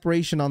getting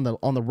separation on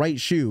the right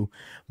shoe,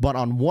 but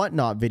on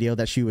Whatnot video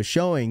that she was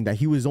showing, that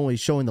he was only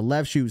showing the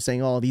left shoe,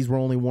 saying, oh, these were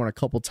only worn a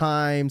couple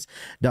times,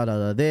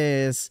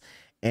 this.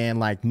 And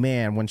like,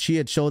 man, when she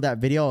had showed that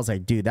video, I was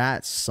like, dude,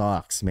 that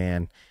sucks,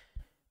 man.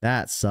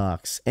 That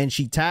sucks. And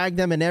she tagged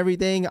them and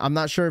everything. I'm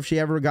not sure if she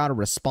ever got a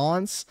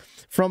response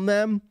from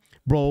them,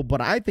 bro,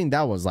 but I think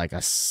that was like a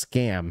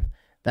scam.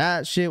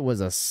 That shit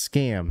was a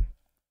scam.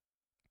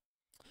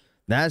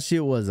 That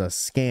shit was a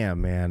scam,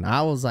 man.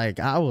 I was like,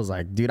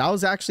 dude, I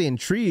was actually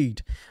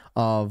intrigued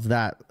of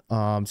that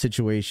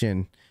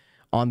situation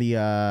on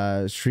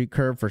the street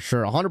curb for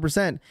sure.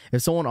 100%.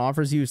 If someone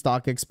offers you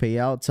StockX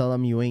payout, tell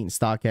them you ain't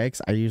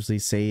StockX. I usually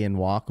say and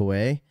walk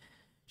away.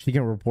 She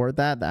can report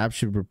that. The app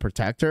should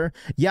protect her.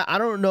 Yeah, I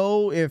don't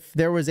know if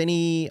there was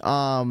any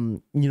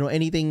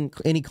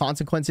any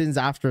consequences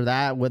after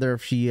that, whether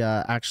if she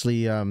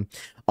actually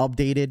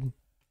updated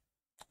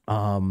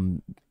I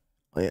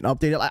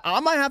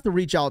might have to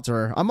reach out to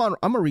her. I'm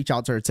gonna reach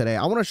out to her today.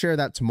 I want to share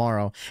that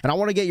tomorrow, and I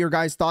want to get your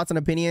guys' thoughts and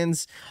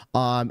opinions.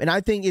 And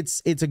I think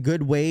it's a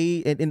good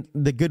way, and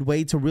the good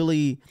way to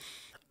really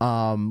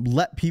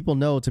let people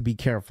know to be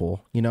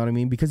careful. You know what I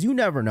mean? Because you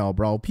never know,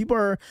 bro.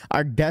 People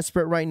are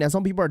desperate right now.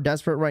 Some people are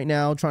desperate right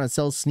now trying to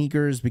sell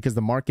sneakers because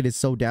the market is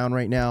so down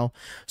right now.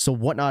 So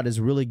Whatnot is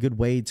a really good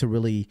way to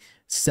really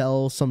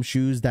sell some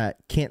shoes that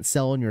can't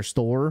sell in your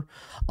store,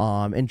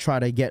 and try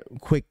to get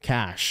quick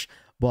cash.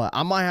 But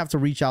I might have to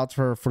reach out to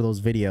her for those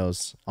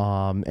videos,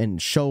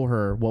 and show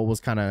her what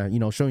was kind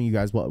of, showing you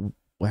guys what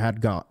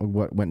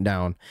went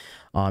down,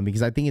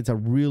 because I think it's a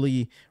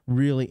really,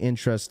 really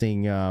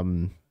interesting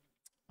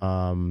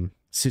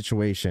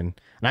situation,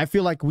 and I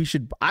feel like we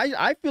should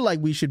I feel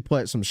like we should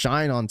put some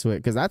shine onto it,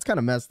 because that's kind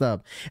of messed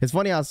up. It's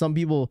funny how some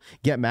people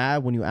get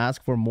mad when you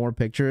ask for more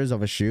pictures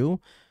of a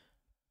shoe.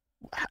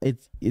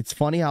 It's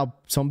funny how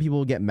some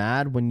people get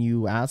mad when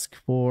you ask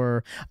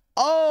for,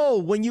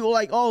 when you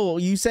like,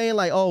 you saying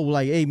like,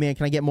 hey man,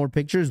 can I get more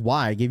pictures?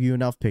 Why? I give you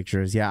enough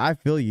pictures. Yeah, I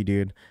feel you,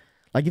 dude.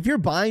 Like if you're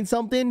buying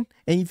something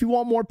and if you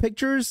want more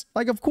pictures,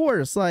 like of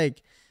course,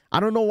 like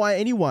I don't know why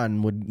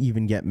anyone would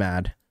even get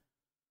mad.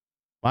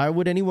 Why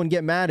would anyone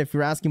get mad if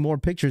you're asking more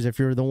pictures, if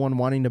you're the one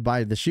wanting to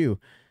buy the shoe?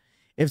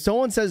 If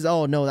someone says,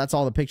 oh no, that's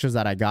all the pictures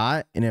that I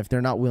got, and if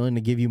they're not willing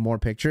to give you more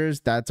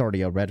pictures, that's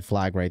already a red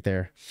flag right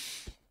there.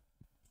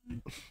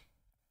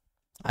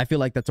 I feel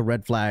like that's a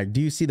red flag.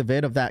 Do you see the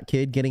vid of that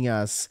kid getting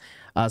a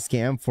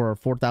scam for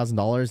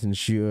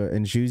 $4,000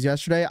 in shoes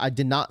yesterday? I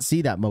did not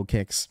see that, Mo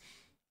Kicks.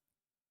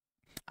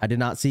 I did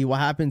not see. What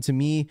happened to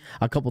me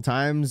a couple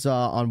times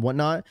on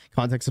Whatnot.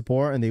 Contact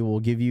support, and they will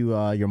give you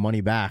your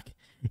money back.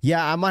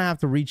 Yeah, I might have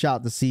to reach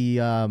out to see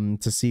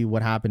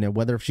what happened, and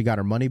whether if she got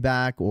her money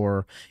back,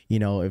 or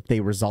if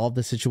they resolved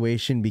the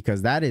situation,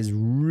 because that is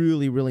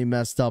really, really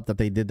messed up that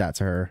they did that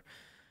to her.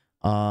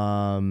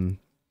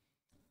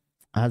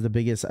 I have the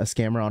biggest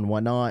scammer on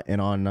Whatnot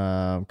and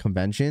on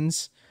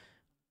conventions.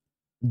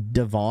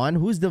 Devon,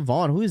 who's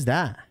Devon? Who is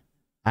that?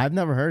 I've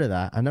never heard of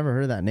that. I've never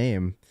heard of that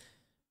name.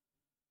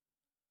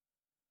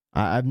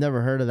 I've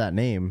never heard of that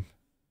name.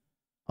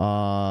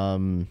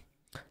 I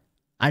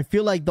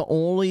feel like the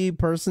only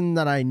person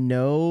that I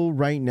know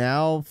right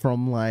now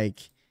from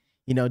like,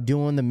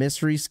 doing the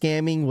mystery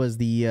scamming was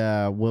the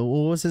what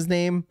was his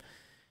name?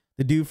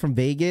 The dude from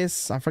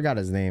Vegas. I forgot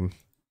his name.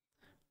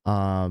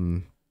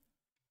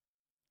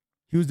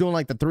 He was doing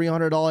like the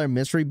 $300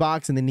 mystery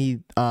box, and then he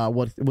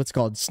what's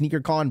called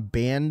SneakerCon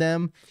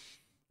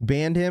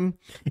banned him.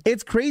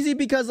 It's crazy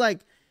because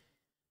like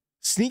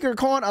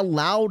SneakerCon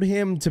allowed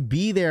him to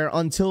be there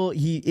until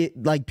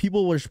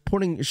people were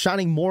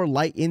shining more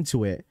light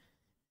into it.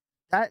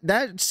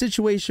 That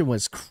situation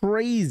was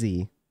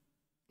crazy.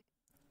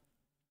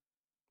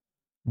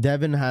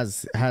 Devin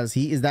is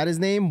that his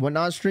name?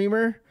 Whatnot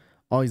streamer?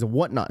 Oh, he's a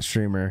Whatnot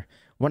streamer.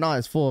 Whatnot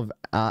is full of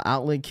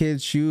outlet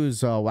kids,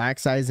 shoes,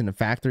 wax size, and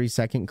factory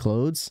second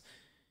clothes.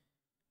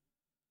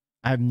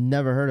 I've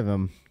never heard of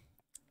him.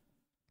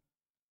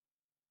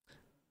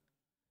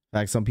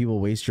 Like some people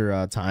waste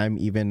your time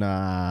even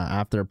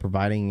after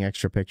providing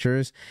extra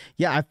pictures.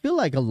 Yeah, I feel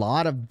like a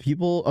lot of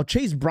people. Oh,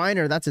 Chase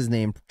Briner, that's his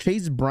name.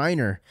 Chase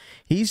Briner.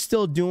 He's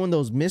still doing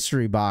those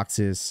mystery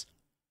boxes.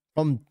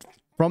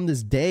 From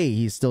this day,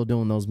 he's still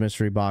doing those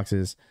mystery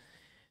boxes.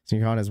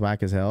 SneakerCon is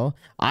whack as hell.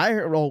 I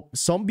heard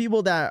some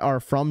people that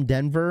are from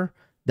Denver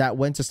that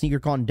went to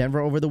SneakerCon Denver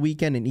over the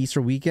weekend and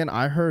Easter weekend.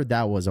 I heard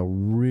that was a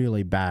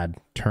really bad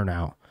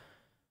turnout.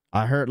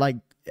 I heard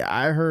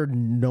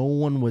no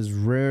one was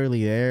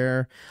rarely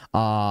there.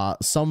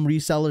 Some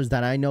resellers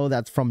that I know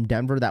that's from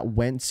Denver that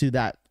went to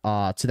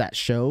that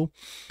show,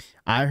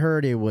 I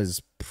heard it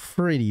was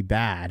pretty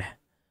bad.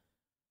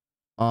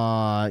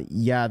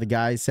 Yeah, the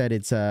guy said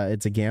it's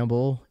a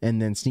gamble,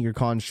 and then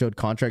SneakerCon showed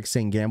contracts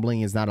saying gambling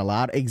is not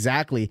allowed.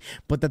 Exactly.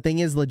 But the thing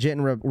is legit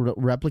and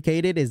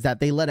replicated is that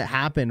they let it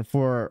happen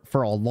for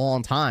a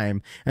long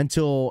time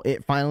until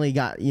it finally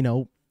got, you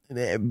know,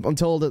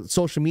 until the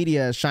social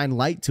media shined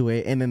light to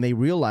it, and then they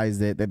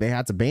realized it that they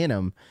had to ban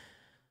him.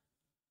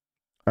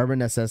 Urban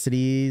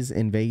Necessities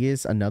in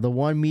Vegas, another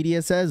one.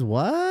 Media says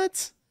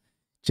what?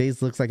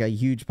 Chase looks like a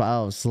huge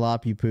pile of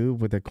sloppy poop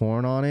with a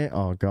corn on it.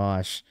 Oh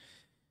gosh.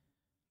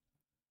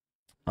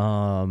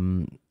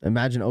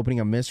 Imagine opening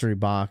a mystery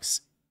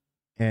box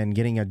and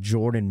getting a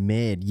Jordan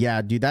mid.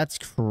 Yeah, dude, that's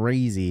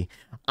crazy.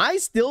 I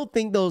still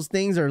think those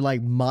things are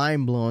like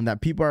mind blowing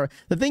that people are.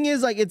 The thing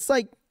is, like, it's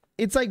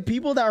like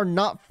people that are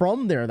not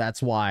from there.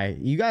 That's why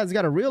you guys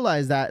got to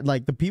realize that,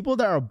 like, the people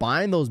that are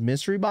buying those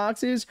mystery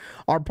boxes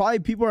are probably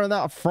people that are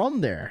not from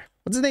there.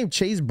 What's his name?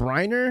 Chase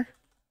Briner.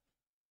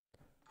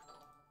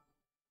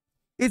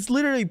 It's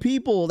literally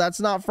people that's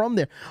not from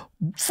there.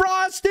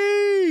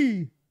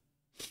 Frosty!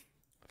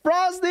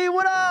 Frosty,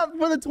 what up?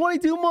 For the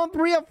 22-month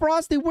re-up,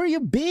 Frosty, where you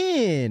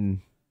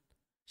been?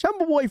 Shout out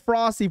my boy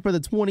Frosty for the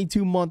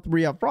 22-month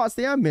re-up.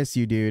 Frosty, I miss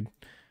you, dude.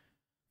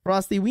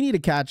 Frosty, we need to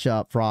catch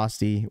up,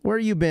 Frosty. Where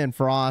you been,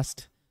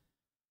 Frost?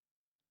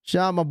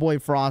 Shout out my boy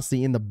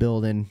Frosty in the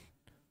building.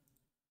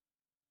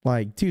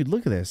 Like, dude,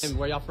 look at this. Hey,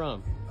 where y'all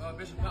from?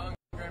 Bishop Pelton,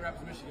 Grand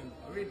Rapids, Michigan.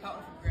 Reed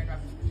Pelton from Grand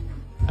Rapids,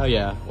 Michigan. Hell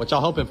yeah. What y'all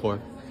hoping for?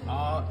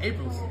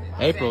 April's.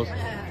 April's.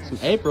 Some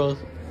April's.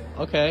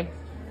 Okay.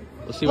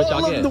 We'll see what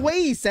y'all get. The way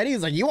he said, he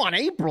was like, you want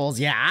April's?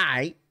 Yeah,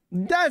 I.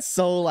 That's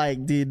so,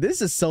 like, dude, this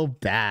is so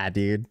bad,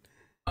 dude.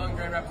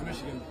 Grand Rapids,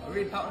 Michigan.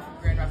 Reed Pelton from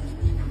Grand Rapids,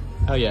 Michigan.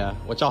 Hell yeah.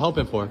 What y'all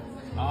hoping for?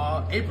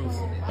 April's.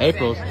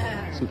 April's.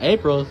 Some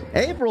April's.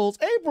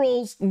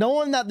 April's.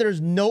 Knowing that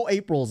there's no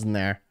April's in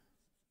there.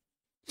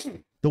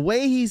 The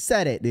way he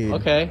said it, dude.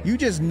 Okay. You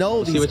just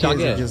know these kids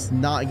are just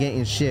not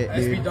getting shit,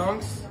 dude. SB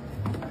Dunks.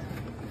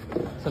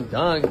 Some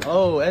dunk.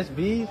 Oh,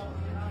 SB.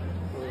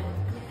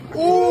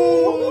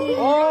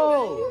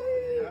 Oh.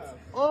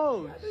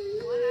 Oh.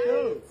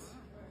 Shoot.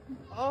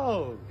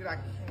 Oh.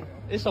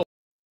 It's a.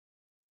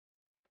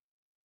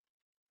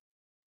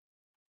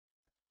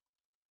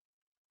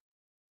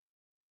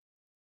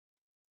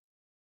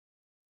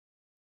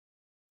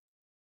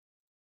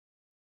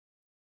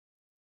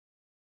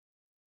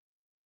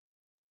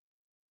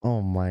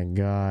 Oh my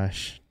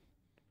gosh.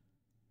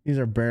 These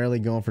are barely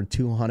going for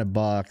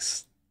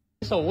 $200.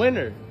 It's a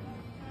winner.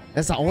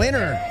 It's a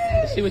winner.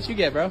 Let's see what you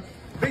get, bro.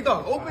 Big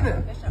dog, open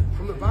it.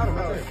 From the bottom,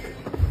 right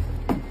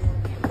there.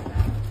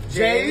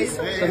 J's.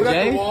 Some We got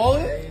J's? the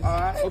wallet.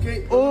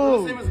 Okay.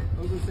 Oh. Those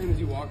are the same as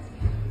you walk.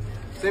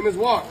 Same as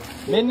walk.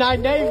 Midnight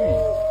Navy.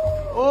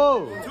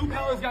 Oh. 2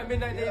 Peltons got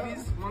Midnight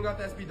Navies. One got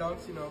the SB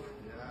Dunks, you know.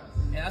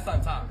 And that's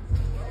on top.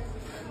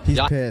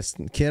 He's pissed.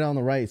 Kid on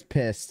the right is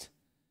pissed.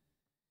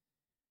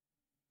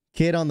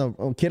 Kid on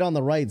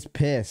the right's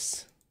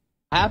pissed.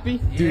 Happy?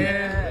 Dude,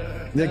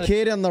 Yeah. the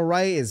kid on the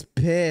right is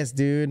pissed,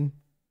 dude.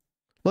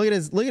 Look at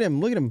him. Some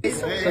J's?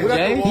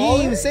 He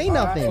didn't even say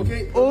nothing.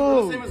 Okay.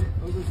 Oh. Those are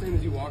the same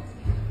as you walk.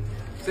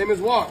 Same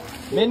as walk.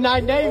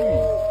 Midnight Navy.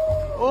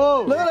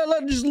 Oh.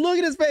 Look, just look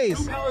at his face.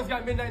 2 Peltons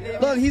got Midnight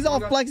Navies. Look, he's all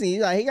One got flexing.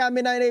 He's like, he got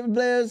Midnight Navy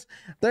Blues,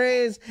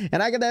 threes,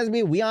 and I got the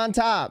SB. We on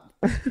top.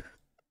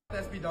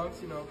 SB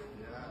Dunks, you know.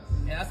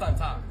 And that's on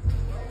top.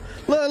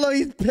 Look,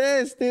 he's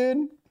pissed,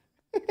 dude.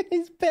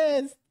 He's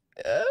pissed.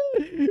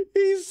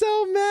 He's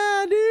so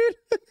mad, dude.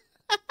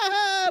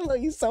 Look,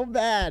 he's so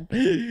mad.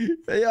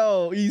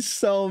 Yo, he's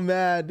so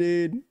mad,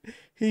 dude.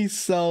 He's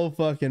so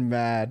fucking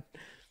mad.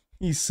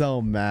 He's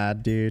so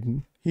mad,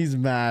 dude. He's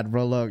mad,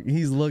 bro. Look,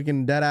 he's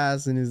looking dead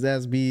ass in his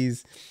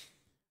SBs.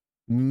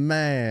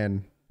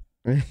 Man.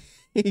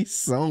 He's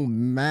so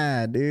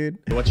mad, dude.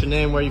 What's your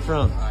name? Where are you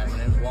from? Hi, my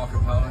name's Walker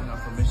Pelton. I'm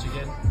from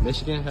Michigan.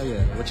 Michigan? Hell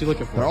yeah. What you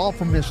looking for? They're all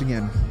from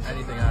Michigan.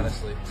 Anything,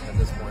 honestly, at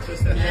this point.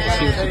 Let's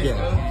see what you get.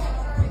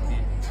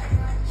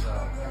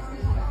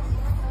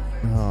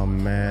 Oh,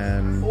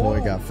 man.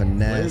 Boy got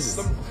finesse.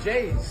 Some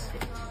J's.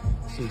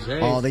 Some J's.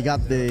 Oh, they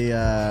got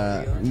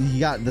the, you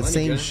got the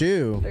same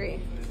shoe.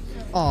 3.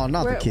 Oh,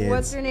 not the kids.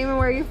 What's your name and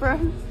where are you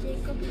from?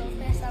 Jacob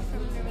Lopez, I'm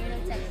from Laredo,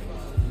 Texas.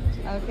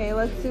 Okay,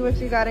 let's see what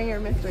you got in your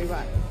mystery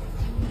box.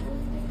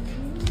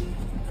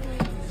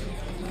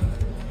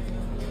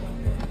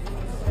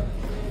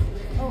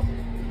 Oh,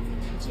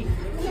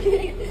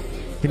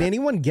 Can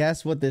anyone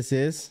guess what this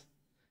is?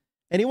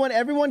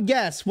 Everyone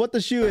guess what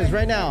the shoe is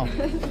right now.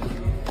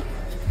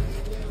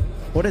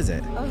 What is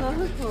it? Oh, that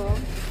looks cool.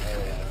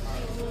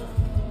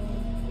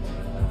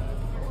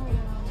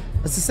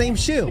 It's the same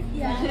shoe.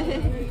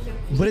 yeah.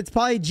 But it's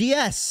probably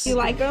GS. You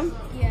like them?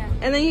 Yeah.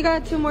 And then you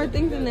got 2 more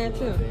things in there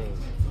too.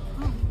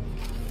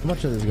 How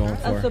much are this going A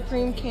for?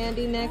 Supreme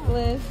candy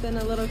necklace and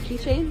a little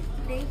keychain.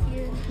 Thank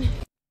you.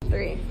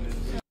 3.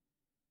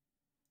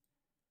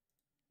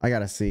 I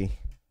gotta see.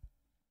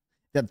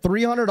 That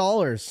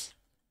 $300.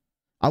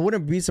 I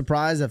wouldn't be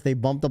surprised if they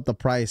bumped up the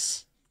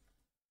price.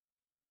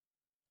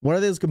 What are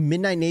those?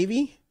 Midnight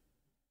Navy?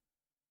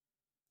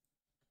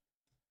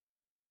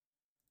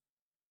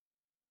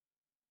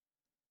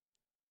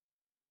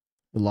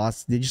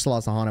 They just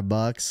lost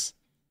 $100.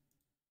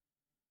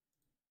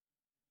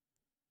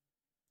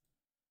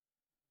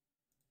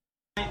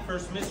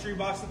 First mystery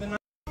box of the night.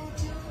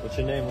 What's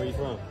your name? Where you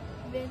from?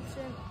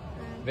 Vincent.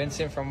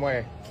 Vincent from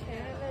where?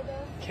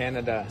 Canada.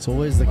 Canada. It's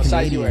always the What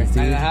size you wear?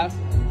 Canadians, 9.5?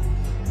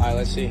 dude. Alright,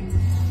 let's see.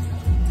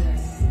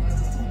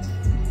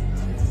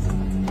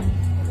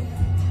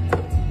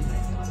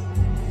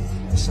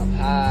 Some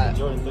hat.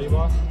 Jordan 3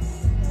 box?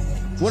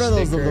 What are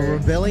those? The Sticker.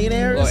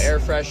 Rebellionaires? Little air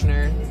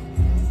freshener.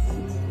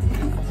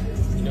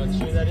 You know what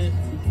shoe that is?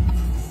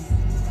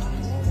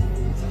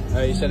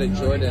 Oh, you said it,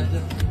 Jordan.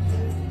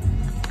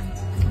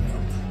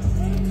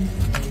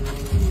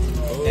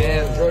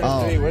 Damn, Jordan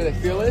Oh. 3. What are they?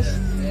 Fearless?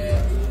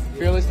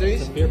 Fearless 3s?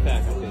 It's a Fear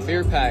Pack, I think.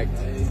 Fear pack.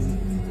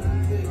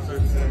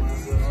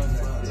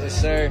 Yes,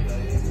 sir.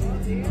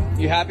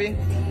 You happy?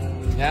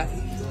 Yeah?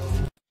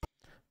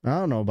 I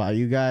don't know about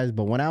you guys,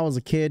 but when I was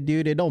a kid,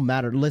 dude, it don't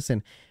matter.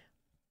 Listen,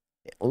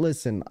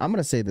 I'm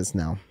gonna say this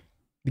now.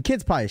 The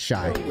kid's probably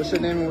shy. What's your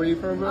name and where you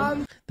from,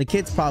 bro? The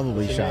kid's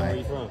probably What's your name? Where shy.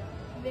 you from?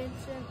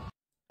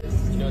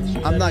 Vincent. You know what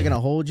shoe I'm that not is? gonna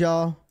hold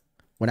y'all.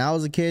 When I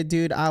was a kid,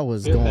 dude, I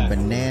was Fear going Pack.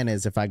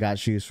 bananas if I got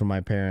shoes from my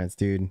parents,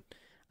 dude.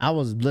 I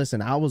was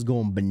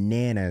going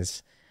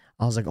bananas.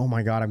 I was like, oh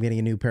my God, I'm getting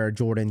a new pair of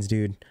Jordans,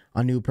 dude.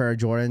 A new pair of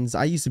Jordans.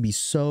 I used to be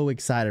so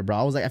excited,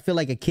 bro. I feel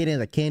like a kid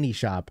in a candy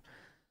shop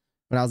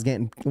when I was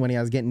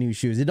getting new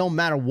shoes. It don't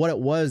matter what it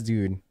was,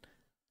 dude.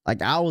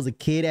 Like I was a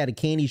kid at a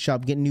candy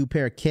shop getting a new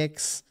pair of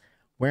kicks,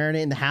 wearing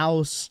it in the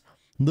house,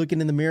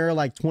 looking in the mirror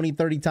like 20,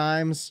 30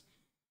 times.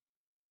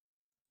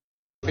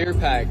 Fear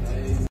pack.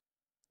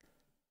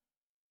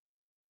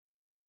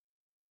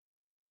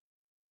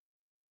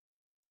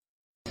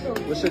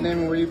 What's your name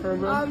and where you from,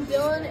 bro? I'm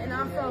Dylan, and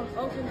I'm from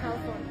Oakland,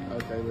 California.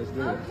 Okay, let's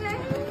do it.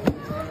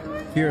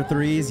 Okay. Fear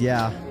threes,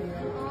 yeah.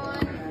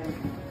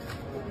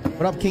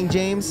 What up, King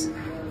James?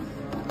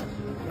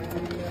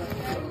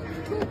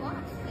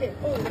 Okay.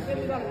 Oh, we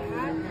got a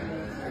hat.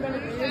 We got a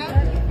green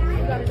hat.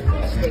 We got a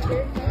cool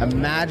sticker. A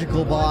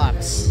magical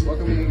box.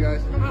 Welcome to you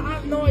guys. I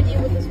have no idea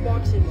what this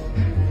box is.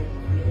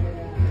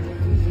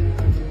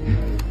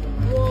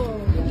 Whoa,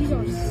 these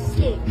are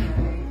sick.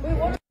 Wait,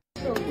 what?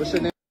 What's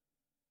your name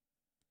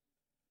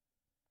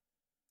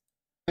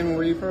and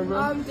where you from, bro?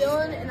 I'm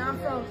Dylan, and I'm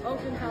from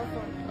Oakland,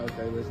 California.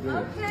 Okay, let's do it.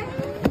 Okay.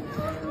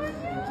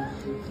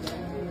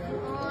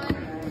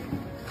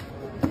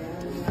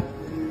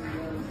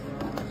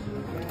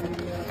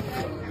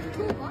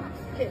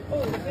 Okay.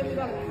 Oh, we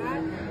got a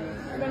hat.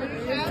 We got a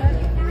green hat.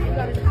 We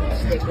got a cool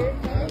sticker.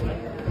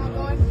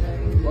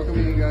 Welcome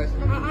to you guys.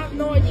 I have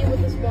no idea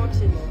what this box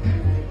is.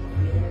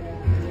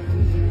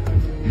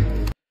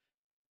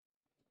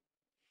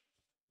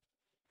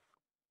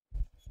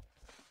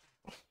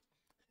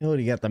 Oh,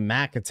 you got the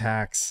Mac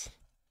attacks.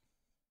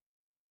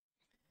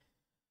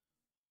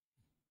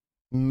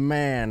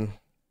 Man,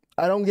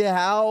 I don't get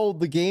how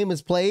the game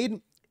is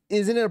played.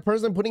 Isn't it a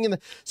person putting in the...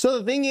 So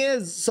the thing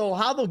is, so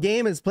how the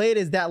game is played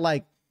is that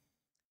like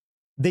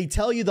they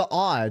tell you the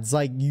odds.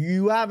 Like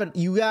you have an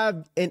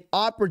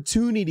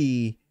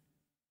opportunity.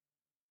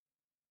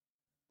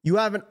 You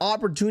have an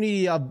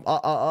opportunity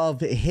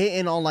of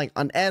hitting on like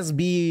an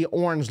SB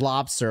orange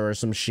lobster or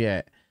some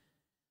shit.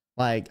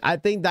 Like, I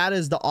think that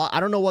is the, I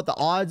don't know what the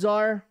odds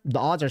are. The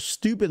odds are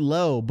stupid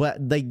low, but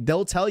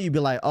they'll tell you, be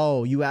like,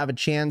 oh, you have a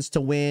chance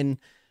to win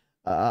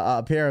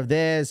a pair of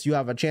this. You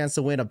have a chance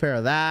to win a pair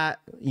of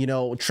that. You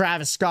know,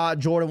 Travis Scott,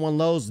 Jordan 1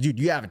 lows. Dude,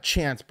 you have a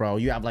chance, bro.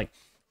 You have like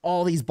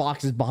all these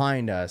boxes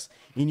behind us,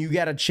 and you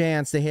get a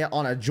chance to hit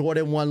on a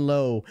Jordan 1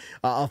 low,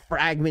 a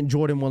fragment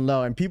Jordan 1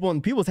 low. And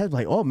people's heads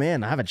like, oh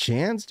man, I have a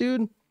chance,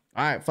 dude. All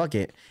right, fuck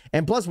it.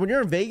 And plus, when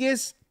you're in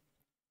Vegas,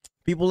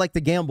 people like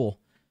to gamble.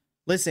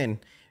 Listen,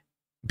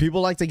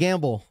 people like to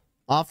gamble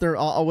off their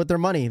with their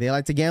money. They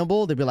like to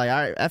gamble. They'd be like,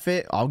 all right, F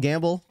it, I'll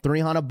gamble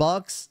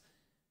 $300.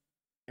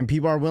 And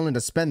people are willing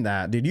to spend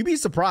that, dude. You'd be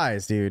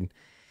surprised, dude.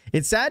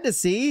 It's sad to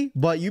see,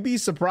 but you'd be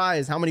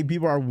surprised how many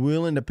people are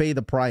willing to pay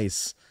the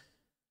price.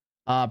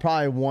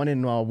 Probably 1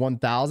 in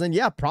 1,000.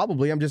 Yeah,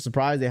 probably. I'm just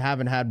surprised they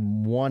haven't had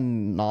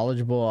one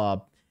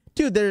knowledgeable.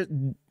 Dude,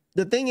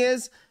 the thing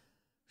is,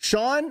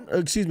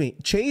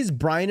 Chase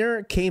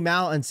Briner came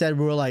out and said,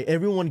 we're like,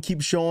 everyone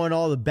keeps showing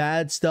all the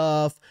bad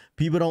stuff.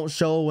 People don't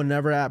show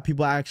whenever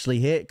people actually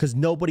hit, because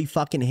nobody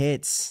fucking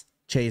hits,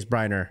 Chase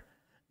Briner.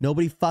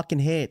 Nobody fucking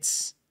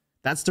hits.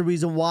 That's the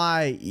reason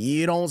why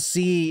you don't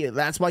see,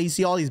 that's why you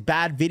see all these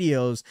bad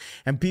videos,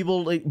 and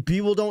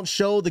people don't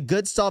show the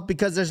good stuff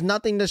because there's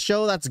nothing to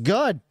show that's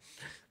good.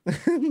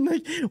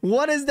 Like,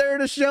 what is there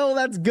to show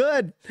that's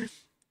good?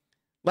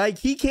 Like,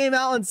 he came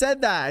out and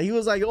said that. He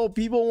was like, oh,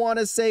 people want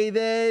to say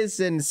this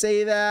and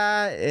say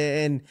that,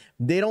 and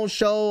they don't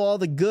show all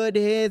the good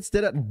hits.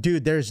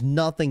 Dude, there's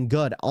nothing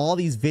good. All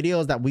these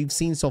videos that we've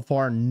seen so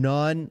far,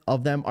 none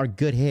of them are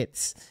good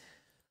hits.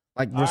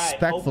 Like, all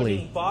respectfully.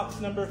 Right, box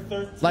number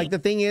 13. Like, the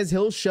thing is,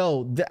 he'll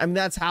show. I mean,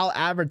 that's how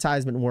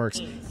advertisement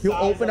works. He'll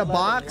open a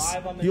box.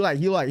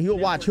 He'll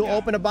watch. He'll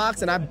open a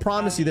box, and I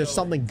promise you, there's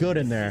something good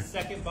in there.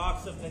 Second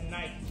box of the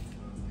night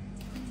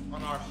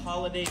on our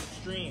holiday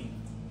stream.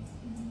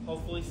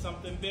 Hopefully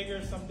something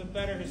bigger, something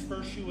better. His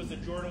first shoe was a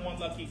Jordan 1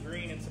 Lucky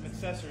Green and some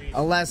accessories.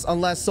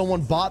 Unless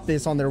someone bought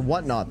this on their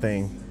whatnot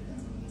thing.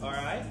 All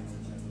right.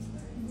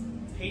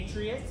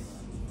 Patriots.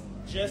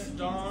 Just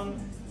Dawn.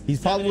 He's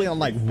probably on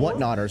like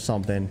whatnot or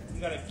something.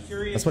 You got a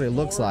Curious. That's what it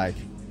looks like.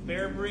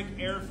 Bear Brick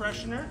Air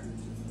Freshener.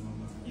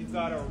 You've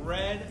got a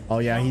red. Oh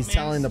yeah, he's Jumpman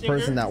telling the sticker.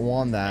 person that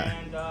won that.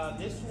 And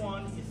this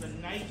one is a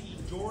Nike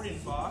Jordan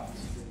box.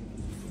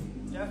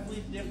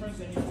 Definitely different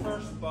than your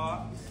first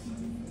box.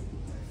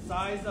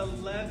 Size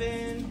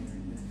 11.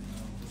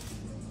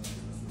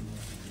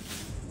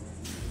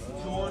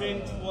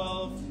 Jordan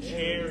 12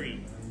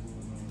 Cherry.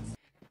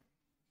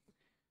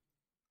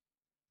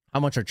 How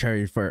much are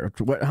cherry for?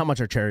 How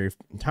much are cherry?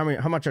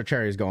 How much are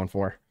cherries going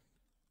for?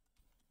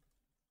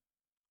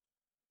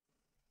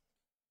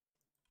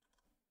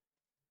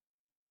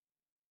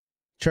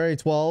 Cherry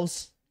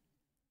 12s.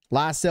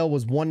 Last sale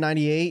was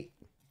 $198.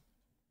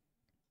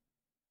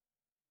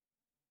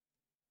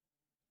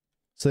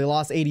 So they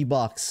lost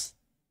 $80.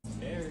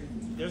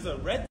 There's a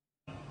red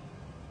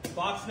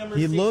box number.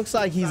 He looks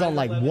like he's on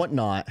like 11.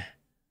 whatnot.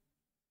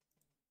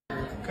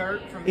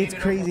 Kurt from It's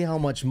crazy how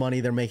much money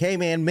they're making. Hey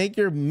man, make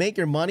your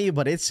money,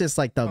 but it's just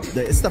like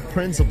it's the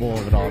principle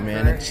of it all,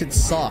 man. It shit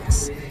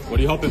sucks. What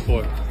are you hoping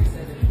for?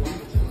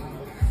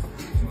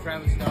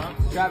 Travis Scott.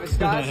 Travis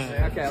Scott?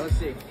 Okay, let's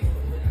see.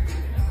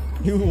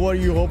 What are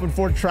you hoping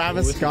for,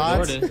 Travis With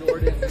Scott?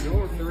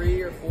 Jordan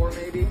 3 or 4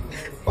 maybe.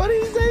 What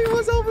did he say he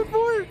was hoping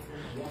for?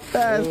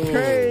 That's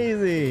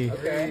crazy.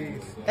 Okay.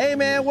 Hey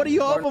man, what are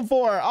you hoping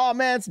for? Oh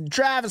man, it's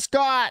Travis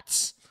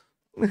Scott's.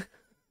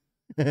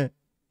 That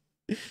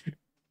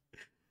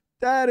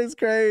is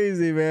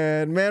crazy,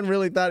 man. Man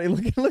really thought he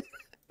look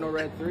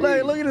Red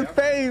 3. look at his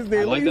face,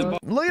 dude.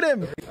 Look at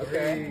him.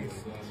 Okay.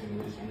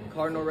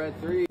 Cardinal Red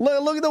 3.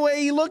 Look at the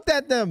way he looked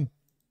at them.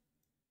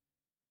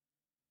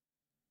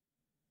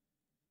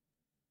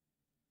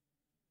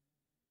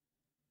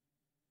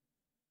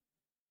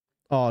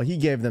 Oh, he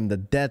gave them the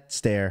death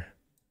stare.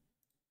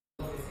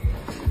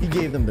 He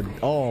gave them the...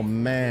 Oh,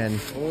 man.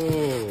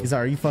 Oh. He's like,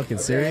 are you fucking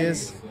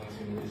serious?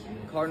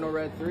 Cardinal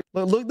Red 3.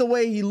 Look the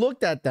way he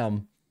looked at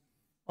them.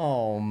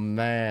 Oh,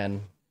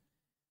 man.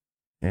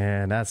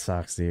 Man, that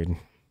sucks, dude.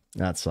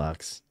 That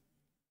sucks.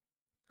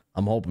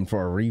 I'm hoping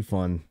for a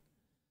refund.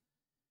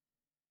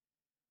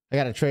 I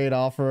got a trade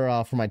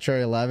offer for my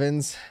Cherry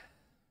 11s.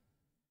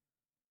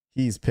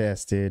 He's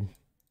pissed, dude.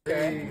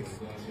 Okay.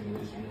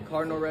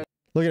 Cardinal Red.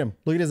 Look at him.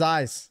 Look at his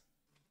eyes.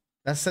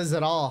 That says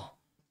it all.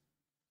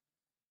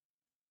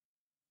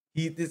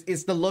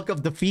 It's the look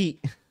of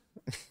defeat.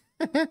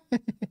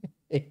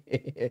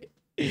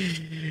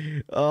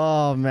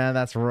 Oh, man,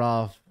 that's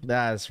rough.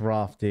 That's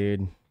rough,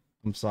 dude.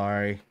 I'm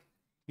sorry.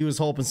 He was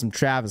hoping some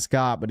Travis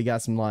Scott, but he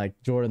got some, like,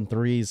 Jordan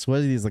 3s. What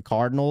are these, the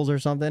Cardinals or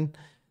something?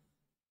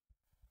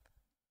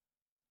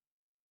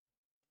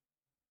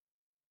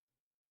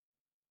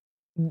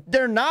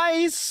 They're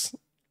nice.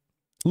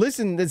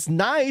 Listen, it's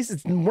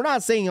nice. We're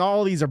not saying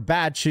all of these are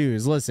bad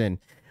shoes. Listen,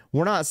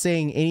 we're not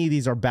saying any of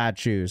these are bad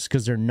shoes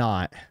because they're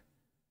not.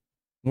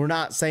 We're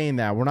not saying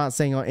that. We're not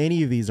saying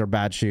any of these are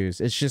bad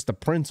shoes. It's just a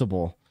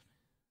principle.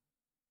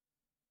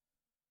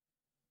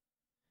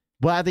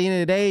 But at the end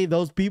of the day,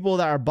 those people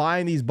that are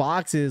buying these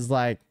boxes,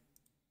 like,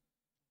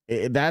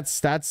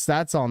 that's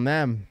on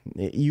them.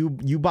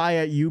 You buy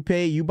it, you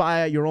pay, you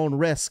buy at your own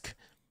risk.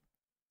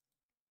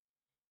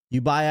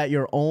 You buy at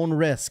your own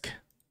risk.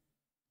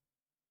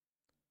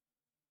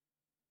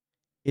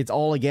 It's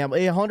all a gamble.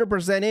 It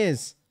 100%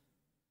 is.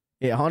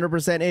 It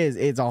 100% is.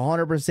 It's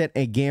 100%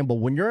 a gamble.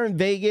 When you're in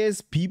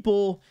Vegas,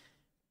 people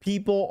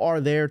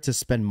are there to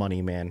spend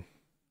money, man.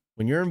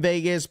 When you're in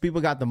Vegas, people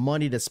got the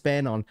money to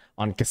spend on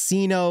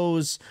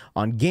casinos,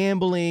 on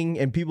gambling,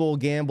 and people will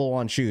gamble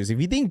on shoes.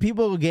 If you think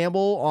people will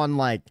gamble on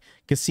like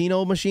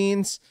casino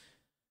machines,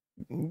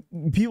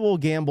 people will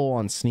gamble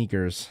on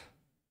sneakers.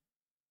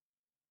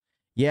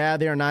 Yeah,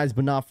 they're nice,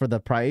 but not for the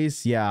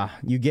price. Yeah,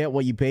 you get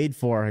what you paid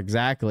for.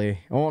 Exactly.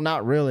 Well,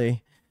 not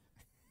really.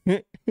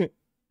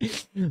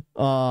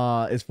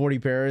 It's 40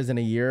 pairs in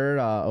a year.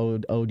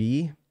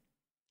 OD.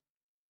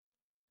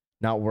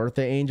 Not worth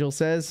it, Angel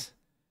says.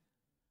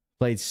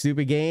 Played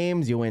stupid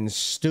games, you win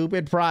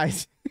stupid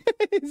prizes.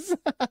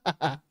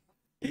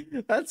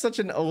 That's such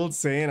an old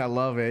saying. I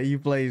love it. You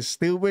play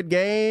stupid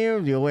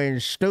games, you win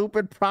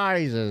stupid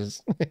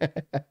prizes.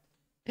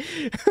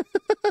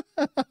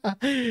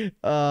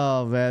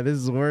 Oh man, this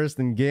is worse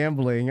than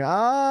gambling.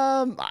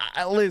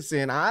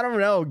 Listen, I don't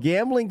know.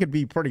 Gambling could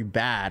be pretty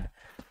bad.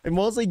 And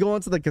mostly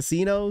going to the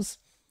casinos.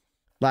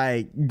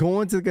 Like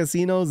going to the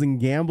casinos and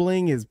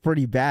gambling is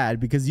pretty bad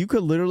because you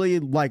could literally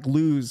like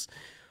lose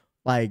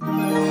like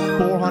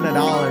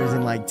 $400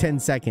 in like 10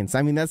 seconds.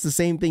 I mean, that's the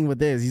same thing with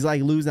this. He's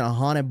like losing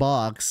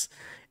 $100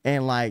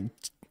 in like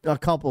a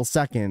couple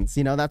seconds.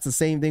 You know, that's the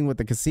same thing with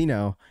the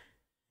casino.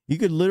 You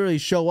could literally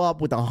show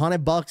up with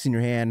 $100 in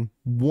your hand.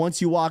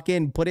 Once you walk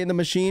in, put it in the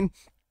machine,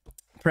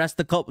 press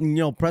the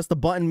press the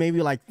button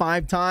maybe like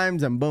 5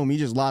 times, and boom, you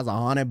just lost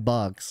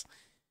 $100.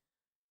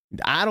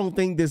 I don't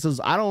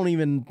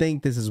even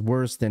think this is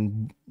worse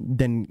than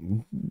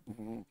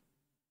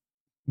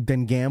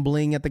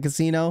gambling at the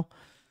casino.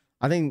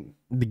 I think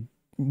the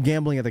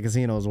gambling at the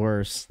casino is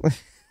worse.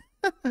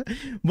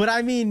 But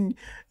I mean,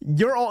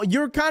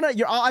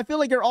 I feel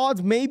like your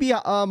odds may be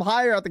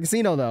higher at the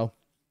casino though.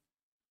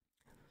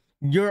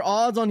 Your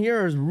odds on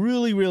here is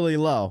really, really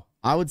low.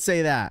 I would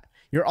say that.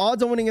 Your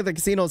odds on winning at the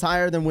casino is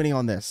higher than winning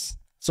on this.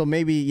 So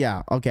maybe,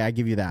 yeah, okay, I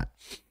give you that.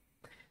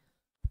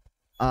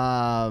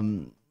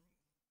 Some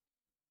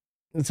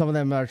of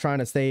them are trying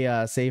to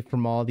stay safe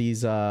from all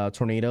these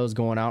tornadoes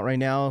going out right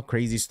now.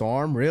 Crazy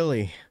storm,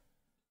 really?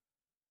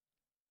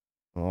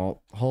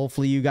 Well,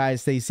 hopefully you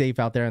guys stay safe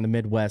out there in the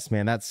Midwest,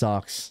 man. That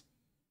sucks.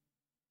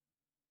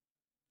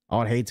 I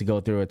would hate to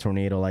go through a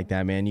tornado like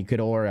that, man. You could,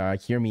 or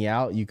hear me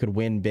out, you could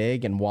win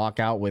big and walk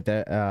out with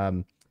it,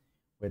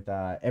 with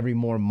every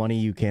more money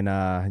you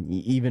can,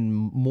 even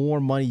more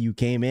money you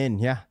came in.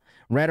 Yeah,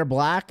 red or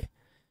black.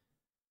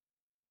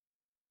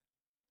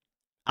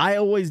 I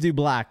always do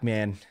black,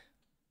 man.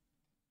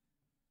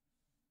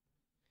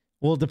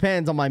 Well, it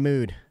depends on my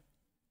mood.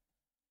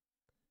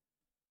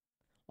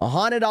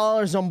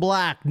 $100 on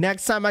black.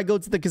 Next time I go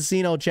to the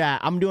casino, chat,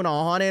 I'm doing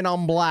 100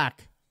 on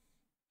black.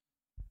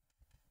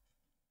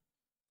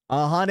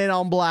 100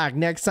 on black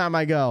next time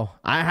I go.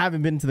 I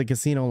haven't been to the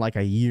casino in like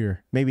a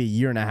year, maybe a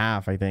year and a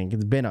half. I think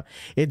it's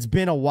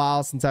been a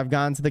while since I've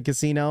gone to the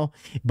casino.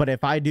 But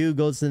if I do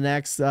go to the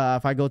next,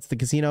 if I go to the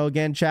casino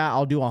again, chat,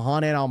 I'll do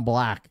 100 on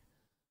black,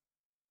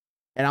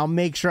 and I'll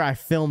make sure I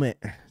film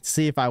it,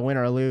 see if I win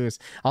or lose.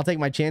 I'll take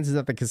my chances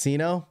at the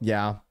casino.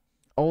 Yeah,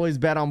 always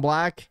bet on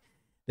black.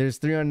 There's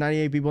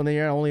 398 people in the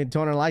air, only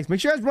 200 likes. Make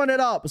sure you guys run it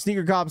up.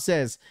 Sneaker Cop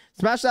says,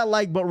 smash that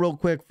like button real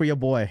quick for your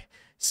boy.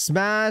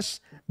 Smash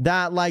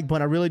that like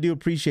button. I really do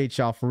appreciate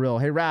y'all, for real.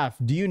 Hey, Raph,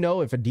 do you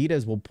know if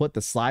Adidas will put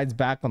the slides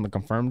back on the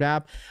Confirmed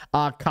app?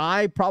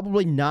 Kai,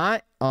 probably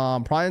not.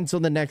 Probably until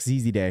the next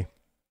Easy Day.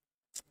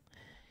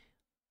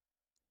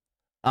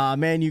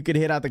 Man, you could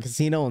hit out the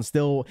casino and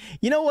still...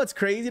 You know what's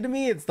crazy to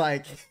me? It's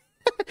like...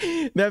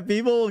 that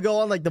people will go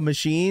on like the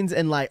machines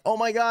and like, oh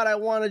my god, I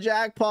won a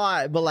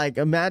jackpot, but like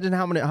imagine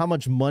how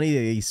much money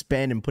they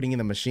spend in putting in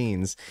the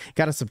machines.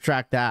 Gotta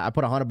subtract that. I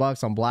put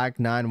 $100 on black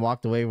 9,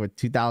 walked away with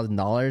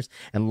 $2,000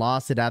 and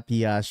lost it at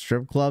the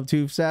strip club.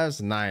 Tube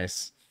says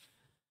nice.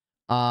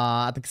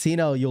 At the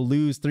casino you'll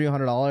lose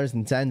 $300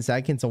 in 10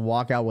 seconds and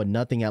walk out with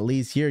nothing. At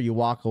least here you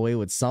walk away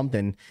with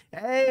something.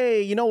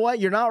 Hey, you know what,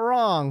 you're not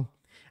wrong.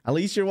 At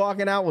least you're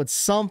walking out with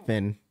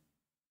something.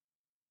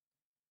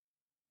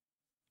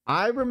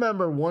 I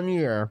remember one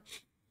year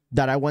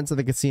that I went to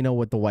the casino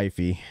with the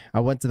wifey. Right? I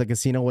went to the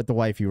casino with the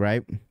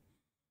wifey.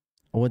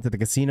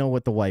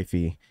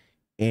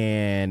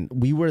 And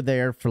we were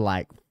there for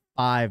like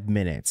 5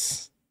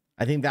 minutes.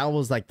 I think that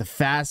was like the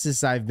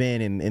fastest I've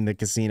been in the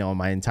casino in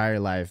my entire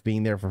life,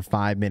 being there for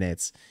 5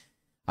 minutes.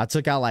 I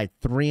took out like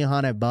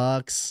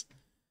 $300.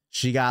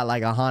 She got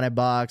like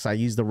 $100. I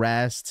used the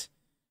rest.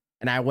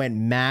 And I went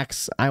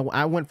max.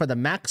 I went for the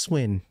max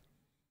win.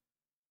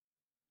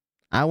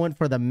 I went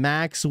for the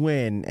max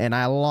win and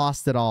I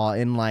lost it all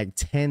in like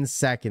 10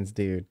 seconds,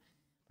 dude.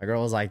 My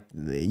girl was like,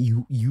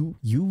 you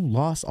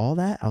lost all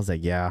that? I was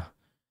like, yeah.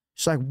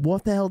 She's like,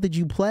 what the hell did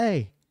you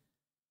play?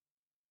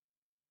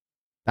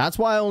 That's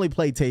why I only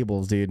play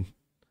tables, dude.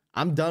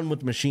 I'm done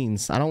with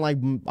machines. I don't like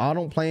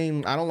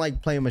playing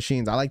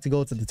machines. I like to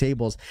go to the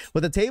tables.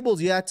 With the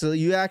tables, you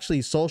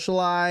actually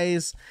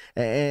socialize,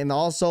 and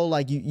also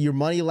like your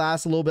money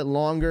lasts a little bit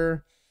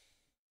longer.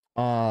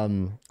 I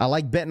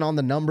like betting on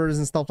the numbers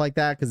and stuff like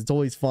that because it's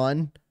always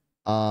fun.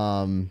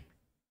 But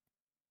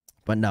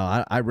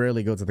no, I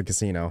rarely go to the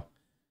casino.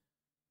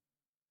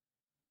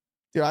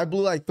 Dude, I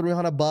blew like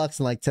 $300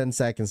 in like 10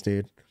 seconds,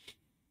 dude.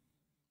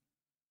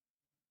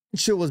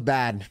 Shit was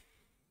bad.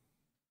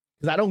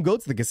 Because I don't go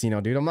to the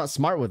casino, dude. I'm not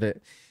smart with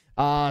it.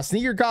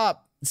 Sneaker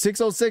Cop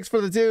 606 for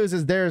the 2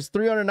 says there's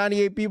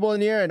 398 people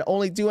in here and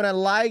only 200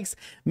 likes.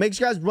 Make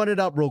sure you guys run it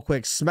up real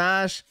quick.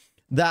 Smash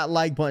that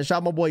like button. Shout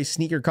out my boy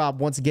Sneaker Cop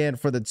once again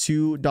for the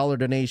 $2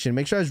 donation.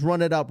 Make sure you guys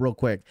run it up real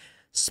quick.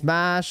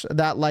 Smash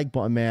that like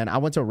button, man. I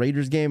went to a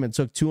Raiders game and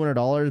took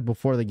 $200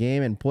 before the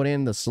game and put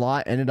in the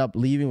slot. Ended up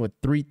leaving with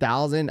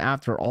 $3,000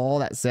 after all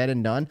that said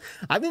and done.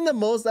 I think the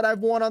most that I've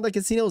won on the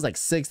casino was like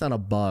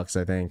 $600,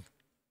 I think.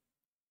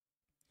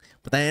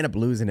 But I ended up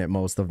losing it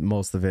most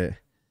of it.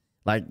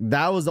 Like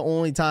that was the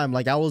only time.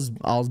 Like I was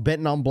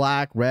betting on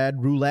black,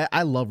 red, roulette.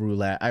 I love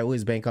roulette. I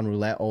always bank on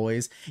roulette.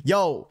 Always.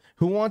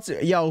 Who wants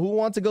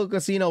to go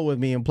casino with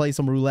me and play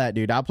some roulette,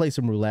 dude? I'll play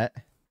some roulette.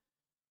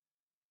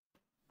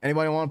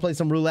 Anybody want to play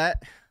some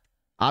roulette?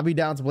 I'll be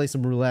down to play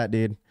some roulette,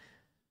 dude.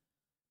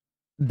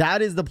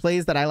 That is the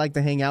place that I like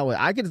to hang out with.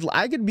 I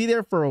could be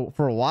there for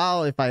a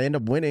while if I end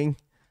up winning.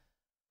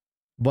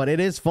 But it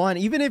is fun,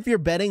 even if you're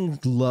betting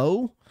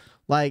low.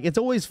 Like it's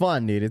always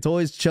fun, dude. It's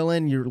always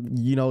chilling. You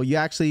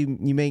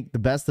make the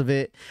best of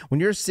it. When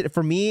you're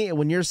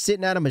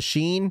sitting at a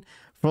machine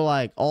for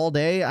like all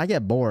day, I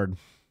get bored.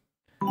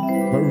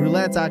 But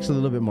roulette's actually a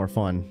little bit more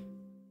fun.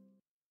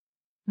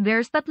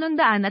 There's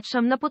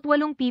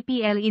 378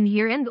 PPL in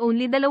here and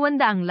only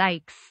 200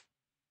 likes.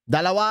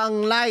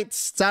 Dalawang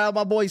lights. Shout out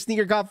my boy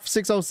Sneaker Cop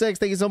 606.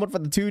 Thank you so much for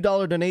the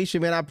 $2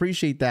 donation, man. I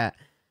appreciate that.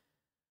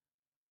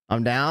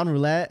 I'm down.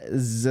 Roulette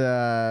is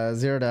 0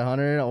 to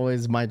 100.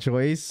 Always my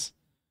choice.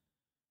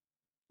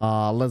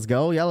 Let's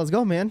go. Yeah, let's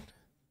go, man.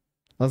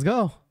 Let's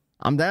go.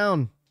 I'm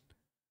down.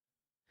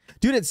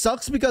 Dude, it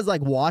sucks because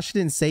like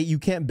Washington State, you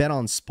can't bet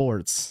on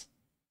sports.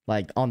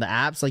 Like on the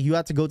apps, like you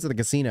have to go to the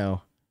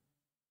casino.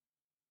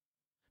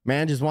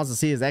 Man just wants to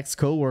see his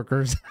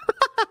ex-coworkers.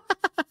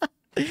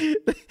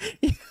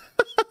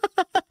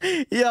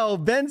 Yo,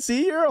 Ben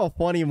C, you're a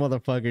funny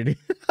motherfucker, dude.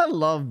 I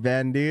love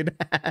Ben, dude.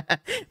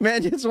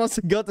 Man just wants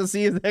to go to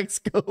see his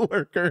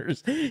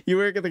ex-coworkers. You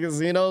work at the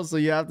casino, so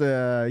you have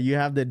the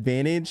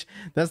advantage.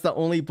 That's the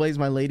only place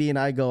my lady and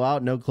I go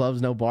out. No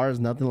clubs, no bars,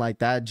 nothing like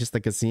that. Just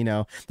the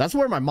casino. That's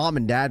where my mom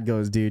and dad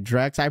goes, dude.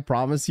 Drex, I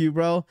promise you,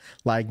 bro.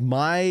 Like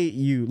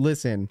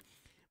listen.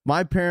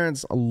 My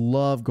parents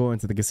love going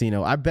to the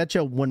casino. I bet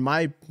you when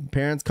my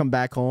parents come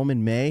back home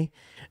in May,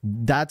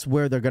 that's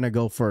where they're going to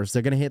go first.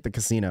 They're going to hit the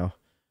casino.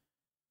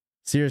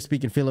 Serious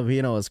speaking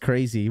Filipino is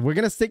crazy. We're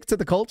going to stick to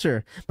the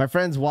culture. My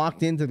friends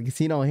walked into the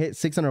casino and hit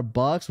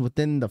 $600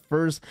 within the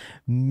first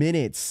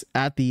minutes.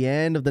 At the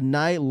end of the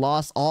night,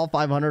 lost all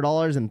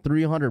 $500 and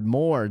 $300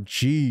 more.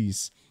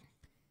 Jeez.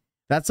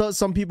 That's what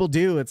some people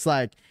do. It's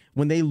like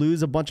when they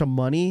lose a bunch of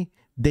money,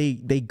 they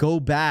go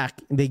back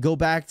to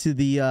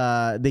the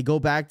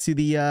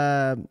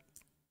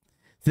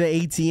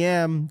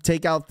ATM,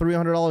 take out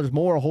 $300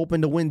 more,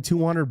 hoping to win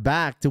 $200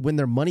 back to win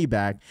their money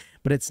back.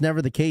 But it's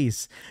never the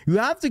case. You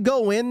have to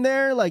go in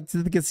there like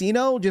to the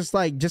casino, just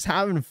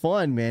having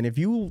fun, man. If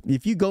you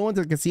go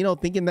into the casino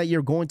thinking that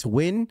you're going to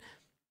win,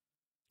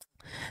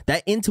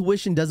 that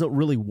intuition doesn't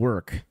really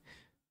work.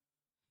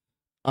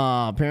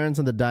 Parents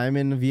on the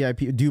Diamond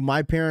VIP. Dude,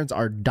 my parents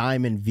are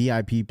Diamond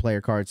VIP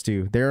player cards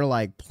too. They're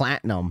like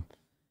platinum.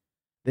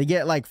 They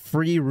get like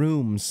free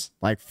rooms,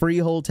 like free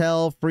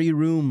hotel, free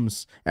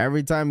rooms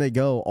every time they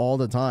go, all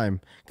the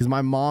time. Because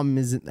my mom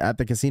is at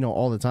the casino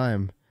all the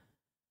time.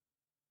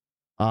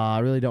 I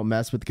really don't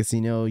mess with the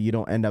casino. You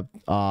don't end up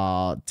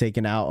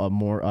taking out a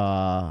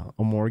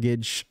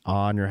mortgage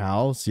on your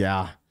house.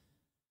 Yeah.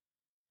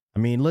 I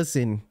mean,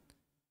 listen.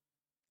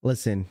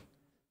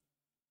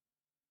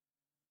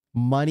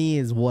 Money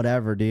is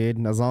whatever,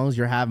 dude. As long as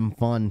you're having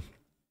fun.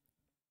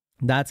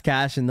 That's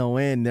cash in the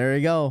wind. There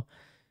you go.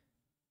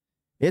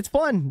 It's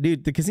fun,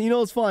 dude. The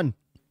casino is fun.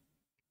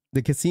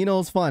 The casino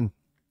is fun.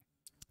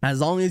 As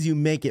long as you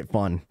make it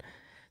fun.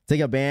 Take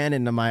a band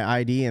into my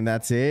ID and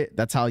that's it.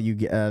 That's how you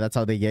get. That's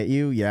how they get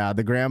you. Yeah,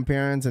 the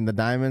grandparents and the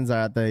diamonds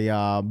are at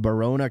the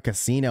Barona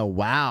Casino.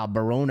 Wow,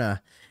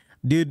 Barona,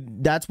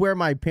 dude. That's where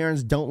my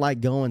parents don't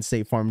like going.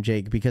 State Farm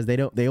Jake, because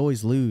they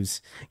always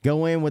lose.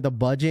 Go in with a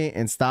budget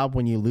and stop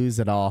when you lose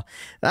it all.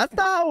 That's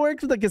not how it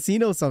works with the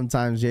casino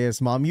sometimes,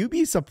 JS Mom. You'd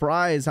be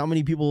surprised how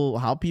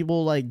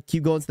people like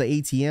keep going to the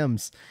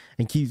ATMs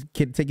and keep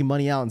taking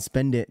money out and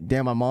spend it.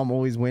 Damn, my mom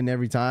always win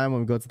every time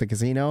when we go to the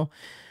casino.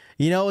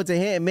 You know, it's a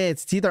hit and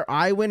miss. It's either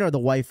I win or the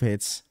wife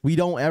hits. We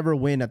don't ever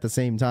win at the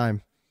same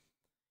time.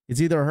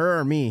 It's either her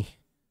or me.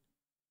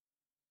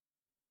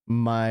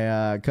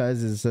 My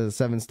cousin says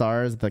 7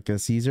 stars at the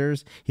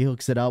Caesars. He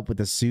hooks it up with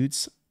the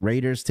suits,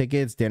 Raiders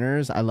tickets,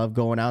 dinners. I love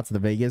going out to the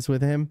Vegas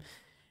with him.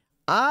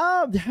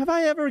 Have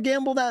I ever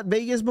gambled at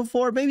Vegas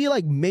before? Maybe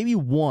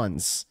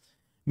once.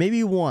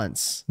 Maybe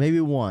once.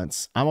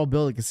 I'm gonna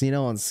build a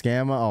casino on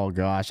Scamma. Oh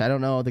gosh, I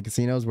don't know the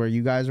casinos where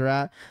you guys are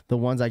at. The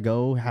ones I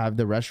go have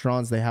the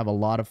restaurants. They have a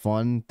lot of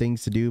fun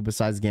things to do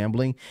besides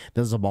gambling.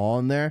 There's a ball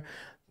in there.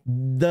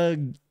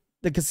 The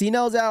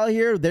casinos out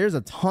here, there's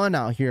a ton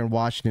out here in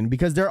Washington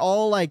because they're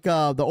all like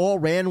they're all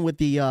ran with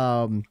the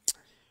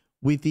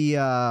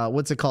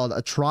what's it called?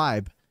 A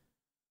tribe.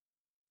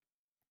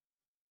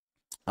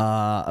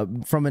 Yeah,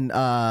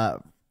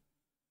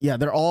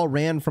 they're all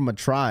ran from a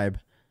tribe.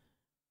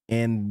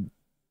 And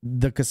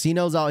the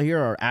casinos out here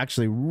are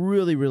actually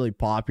really, really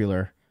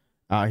popular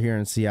out here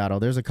in Seattle.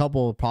 There's a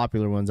couple of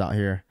popular ones out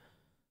here.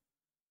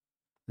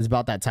 It's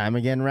about that time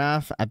again,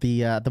 Raph. At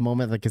the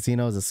moment, the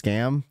casino is a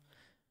scam.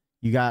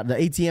 You got the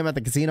ATM at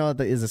the casino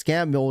is a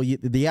scam. Well,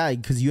 yeah,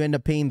 because you end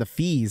up paying the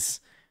fees,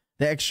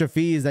 the extra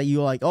fees that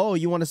you like. Oh,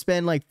 you want to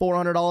spend like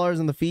 $400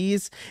 on the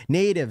fees?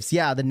 Natives,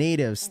 yeah, the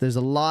natives. There's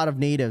a lot of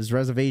natives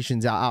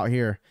reservations out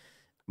here.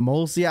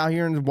 Mostly out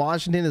here in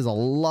Washington, there's a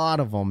lot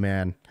of them,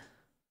 man.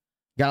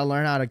 Gotta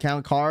learn how to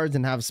count cards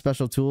and have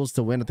special tools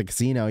to win at the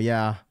casino.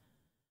 Yeah.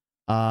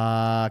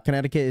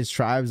 Connecticut is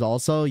tribes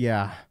also.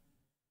 Yeah.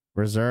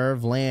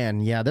 Reserve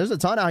land. Yeah, there's a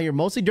ton out here.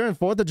 Mostly during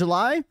 4th of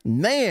July.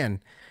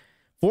 Man.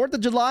 4th of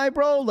July,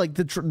 bro. Like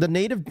the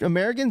Native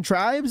American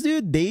tribes,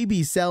 dude. They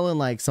be selling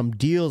like some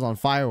deals on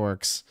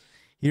fireworks.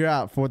 You're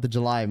out 4th of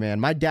July, man.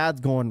 My dad's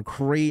going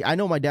crazy. I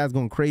know my dad's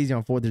going crazy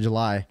on 4th of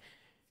July.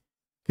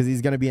 Because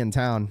he's going to be in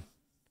town.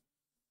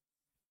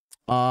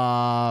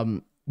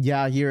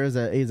 Yeah, here is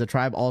a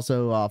tribe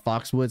also,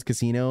 Foxwoods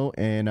Casino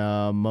and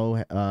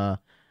Mogan.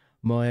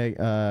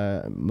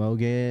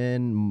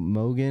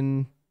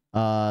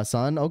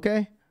 son.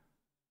 Okay.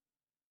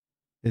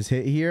 Is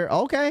hit here.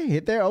 Okay.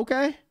 Hit there.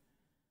 Okay.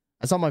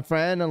 I saw my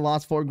friend and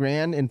lost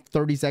 $4,000 in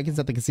 30 seconds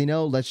at the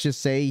casino. Let's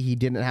just say he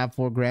didn't have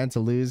 $4,000 to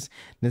lose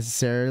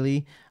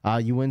necessarily.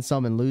 You win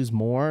some and lose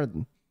more.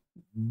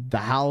 The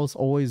house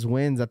always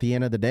wins at the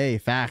end of the day.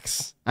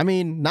 Facts. I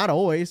mean, not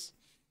always.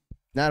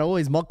 Not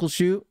always.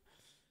 Muckleshoot.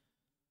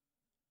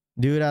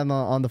 Do it on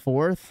the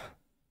 4th.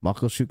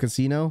 Muckleshoot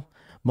Casino.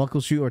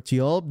 Muckleshoot or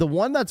Teal. The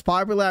one that's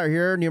popular out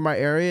here near my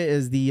area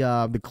is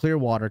the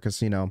Clearwater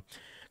Casino.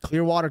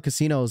 Clearwater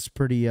Casino is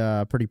pretty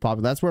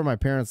popular. That's where my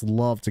parents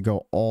love to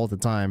go all the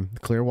time.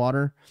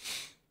 Clearwater.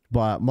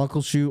 But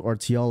Muckleshoot or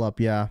Teolip,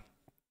 yeah.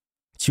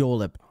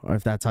 Teolip, or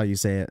if that's how you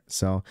say it.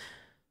 So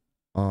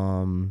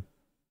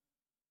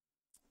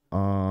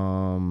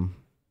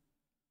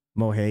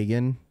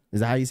Mohegan. Is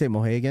that how you say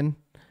Mohegan?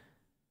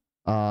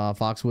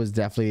 Foxwood's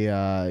definitely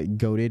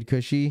goated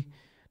cushy.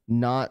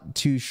 Not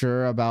too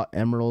sure about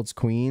Emerald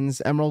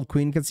Queens. Emerald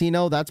Queen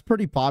Casino, that's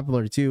pretty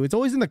popular too. It's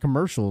always in the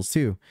commercials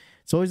too.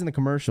 It's always in the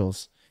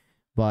commercials.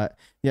 But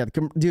yeah,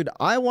 dude,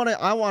 I want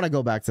to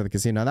go back to the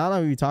casino. Now that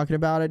we're talking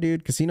about it,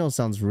 dude, casino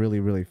sounds really,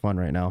 really fun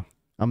right now.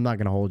 I'm not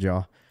going to hold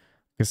y'all.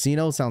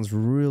 Casino sounds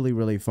really,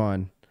 really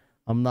fun.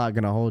 I'm not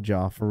going to hold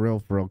y'all. For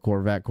real,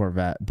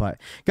 Corvette. But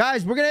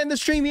guys, we're going to end the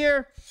stream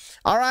here.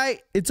 All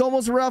right. It's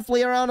almost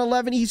roughly around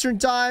 11 Eastern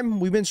time.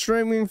 We've been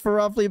streaming for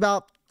roughly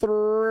about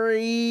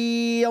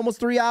almost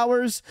 3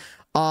 hours.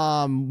 We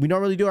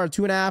normally do our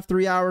 2.5,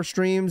 3 hour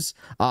streams.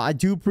 I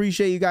do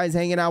appreciate you guys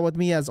hanging out with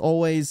me as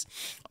always.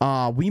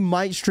 We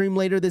might stream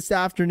later this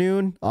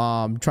afternoon.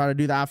 Try to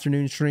do the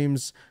afternoon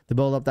streams to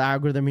build up the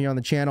algorithm here on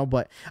the channel.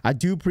 But I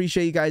do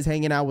appreciate you guys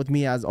hanging out with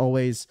me as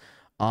always.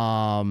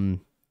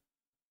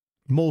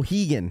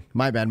 Mohegan,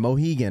 my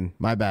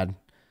bad.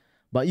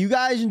 But you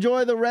guys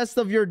enjoy the rest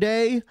of your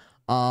day.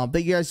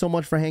 Thank you guys so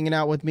much for hanging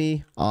out with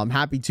me.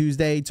 Happy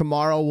Tuesday.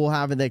 Tomorrow we'll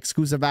have the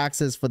exclusive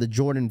access for the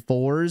Jordan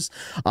 4s.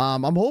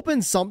 I'm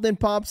hoping something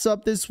pops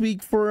up this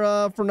week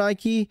for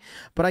Nike,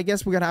 but I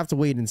guess we're gonna have to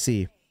wait and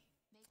see.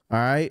 All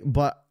right,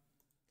 but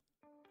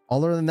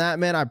other than that,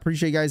 man, I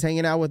appreciate you guys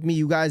hanging out with me.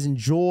 You guys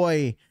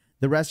enjoy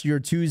the rest of your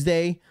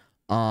Tuesday.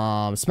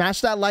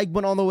 Smash that like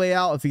button on the way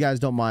out if you guys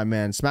don't mind,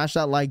 man. Smash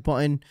that like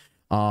button.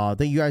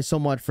 Thank you guys so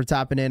much for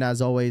tapping in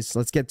as always.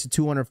 Let's get to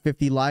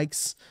 250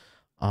 likes.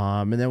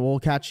 And then we'll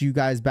catch you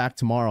guys back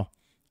tomorrow.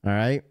 All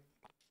right.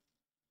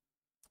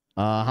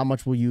 How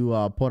much will you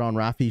put on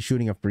Rafi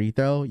shooting a free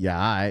throw? Yeah,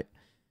 all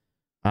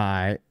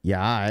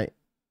right.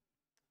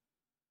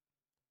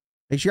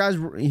 Make sure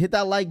you guys hit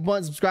that like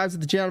button, subscribe to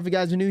the channel if you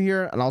guys are new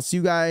here, and I'll see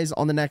you guys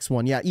on the next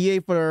one. Yeah, EA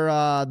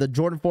for the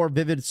Jordan 4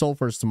 Vivid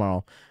Sulfurs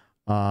tomorrow.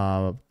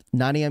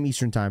 9 a.m.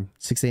 Eastern time,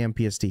 6 a.m.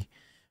 PST.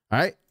 All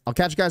right. I'll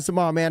catch you guys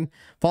tomorrow, man.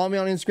 Follow me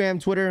on Instagram,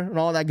 Twitter, and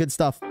all that good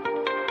stuff.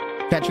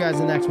 Catch you guys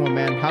in the next one,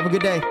 man. Have a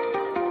good day.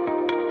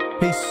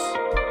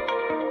 Peace.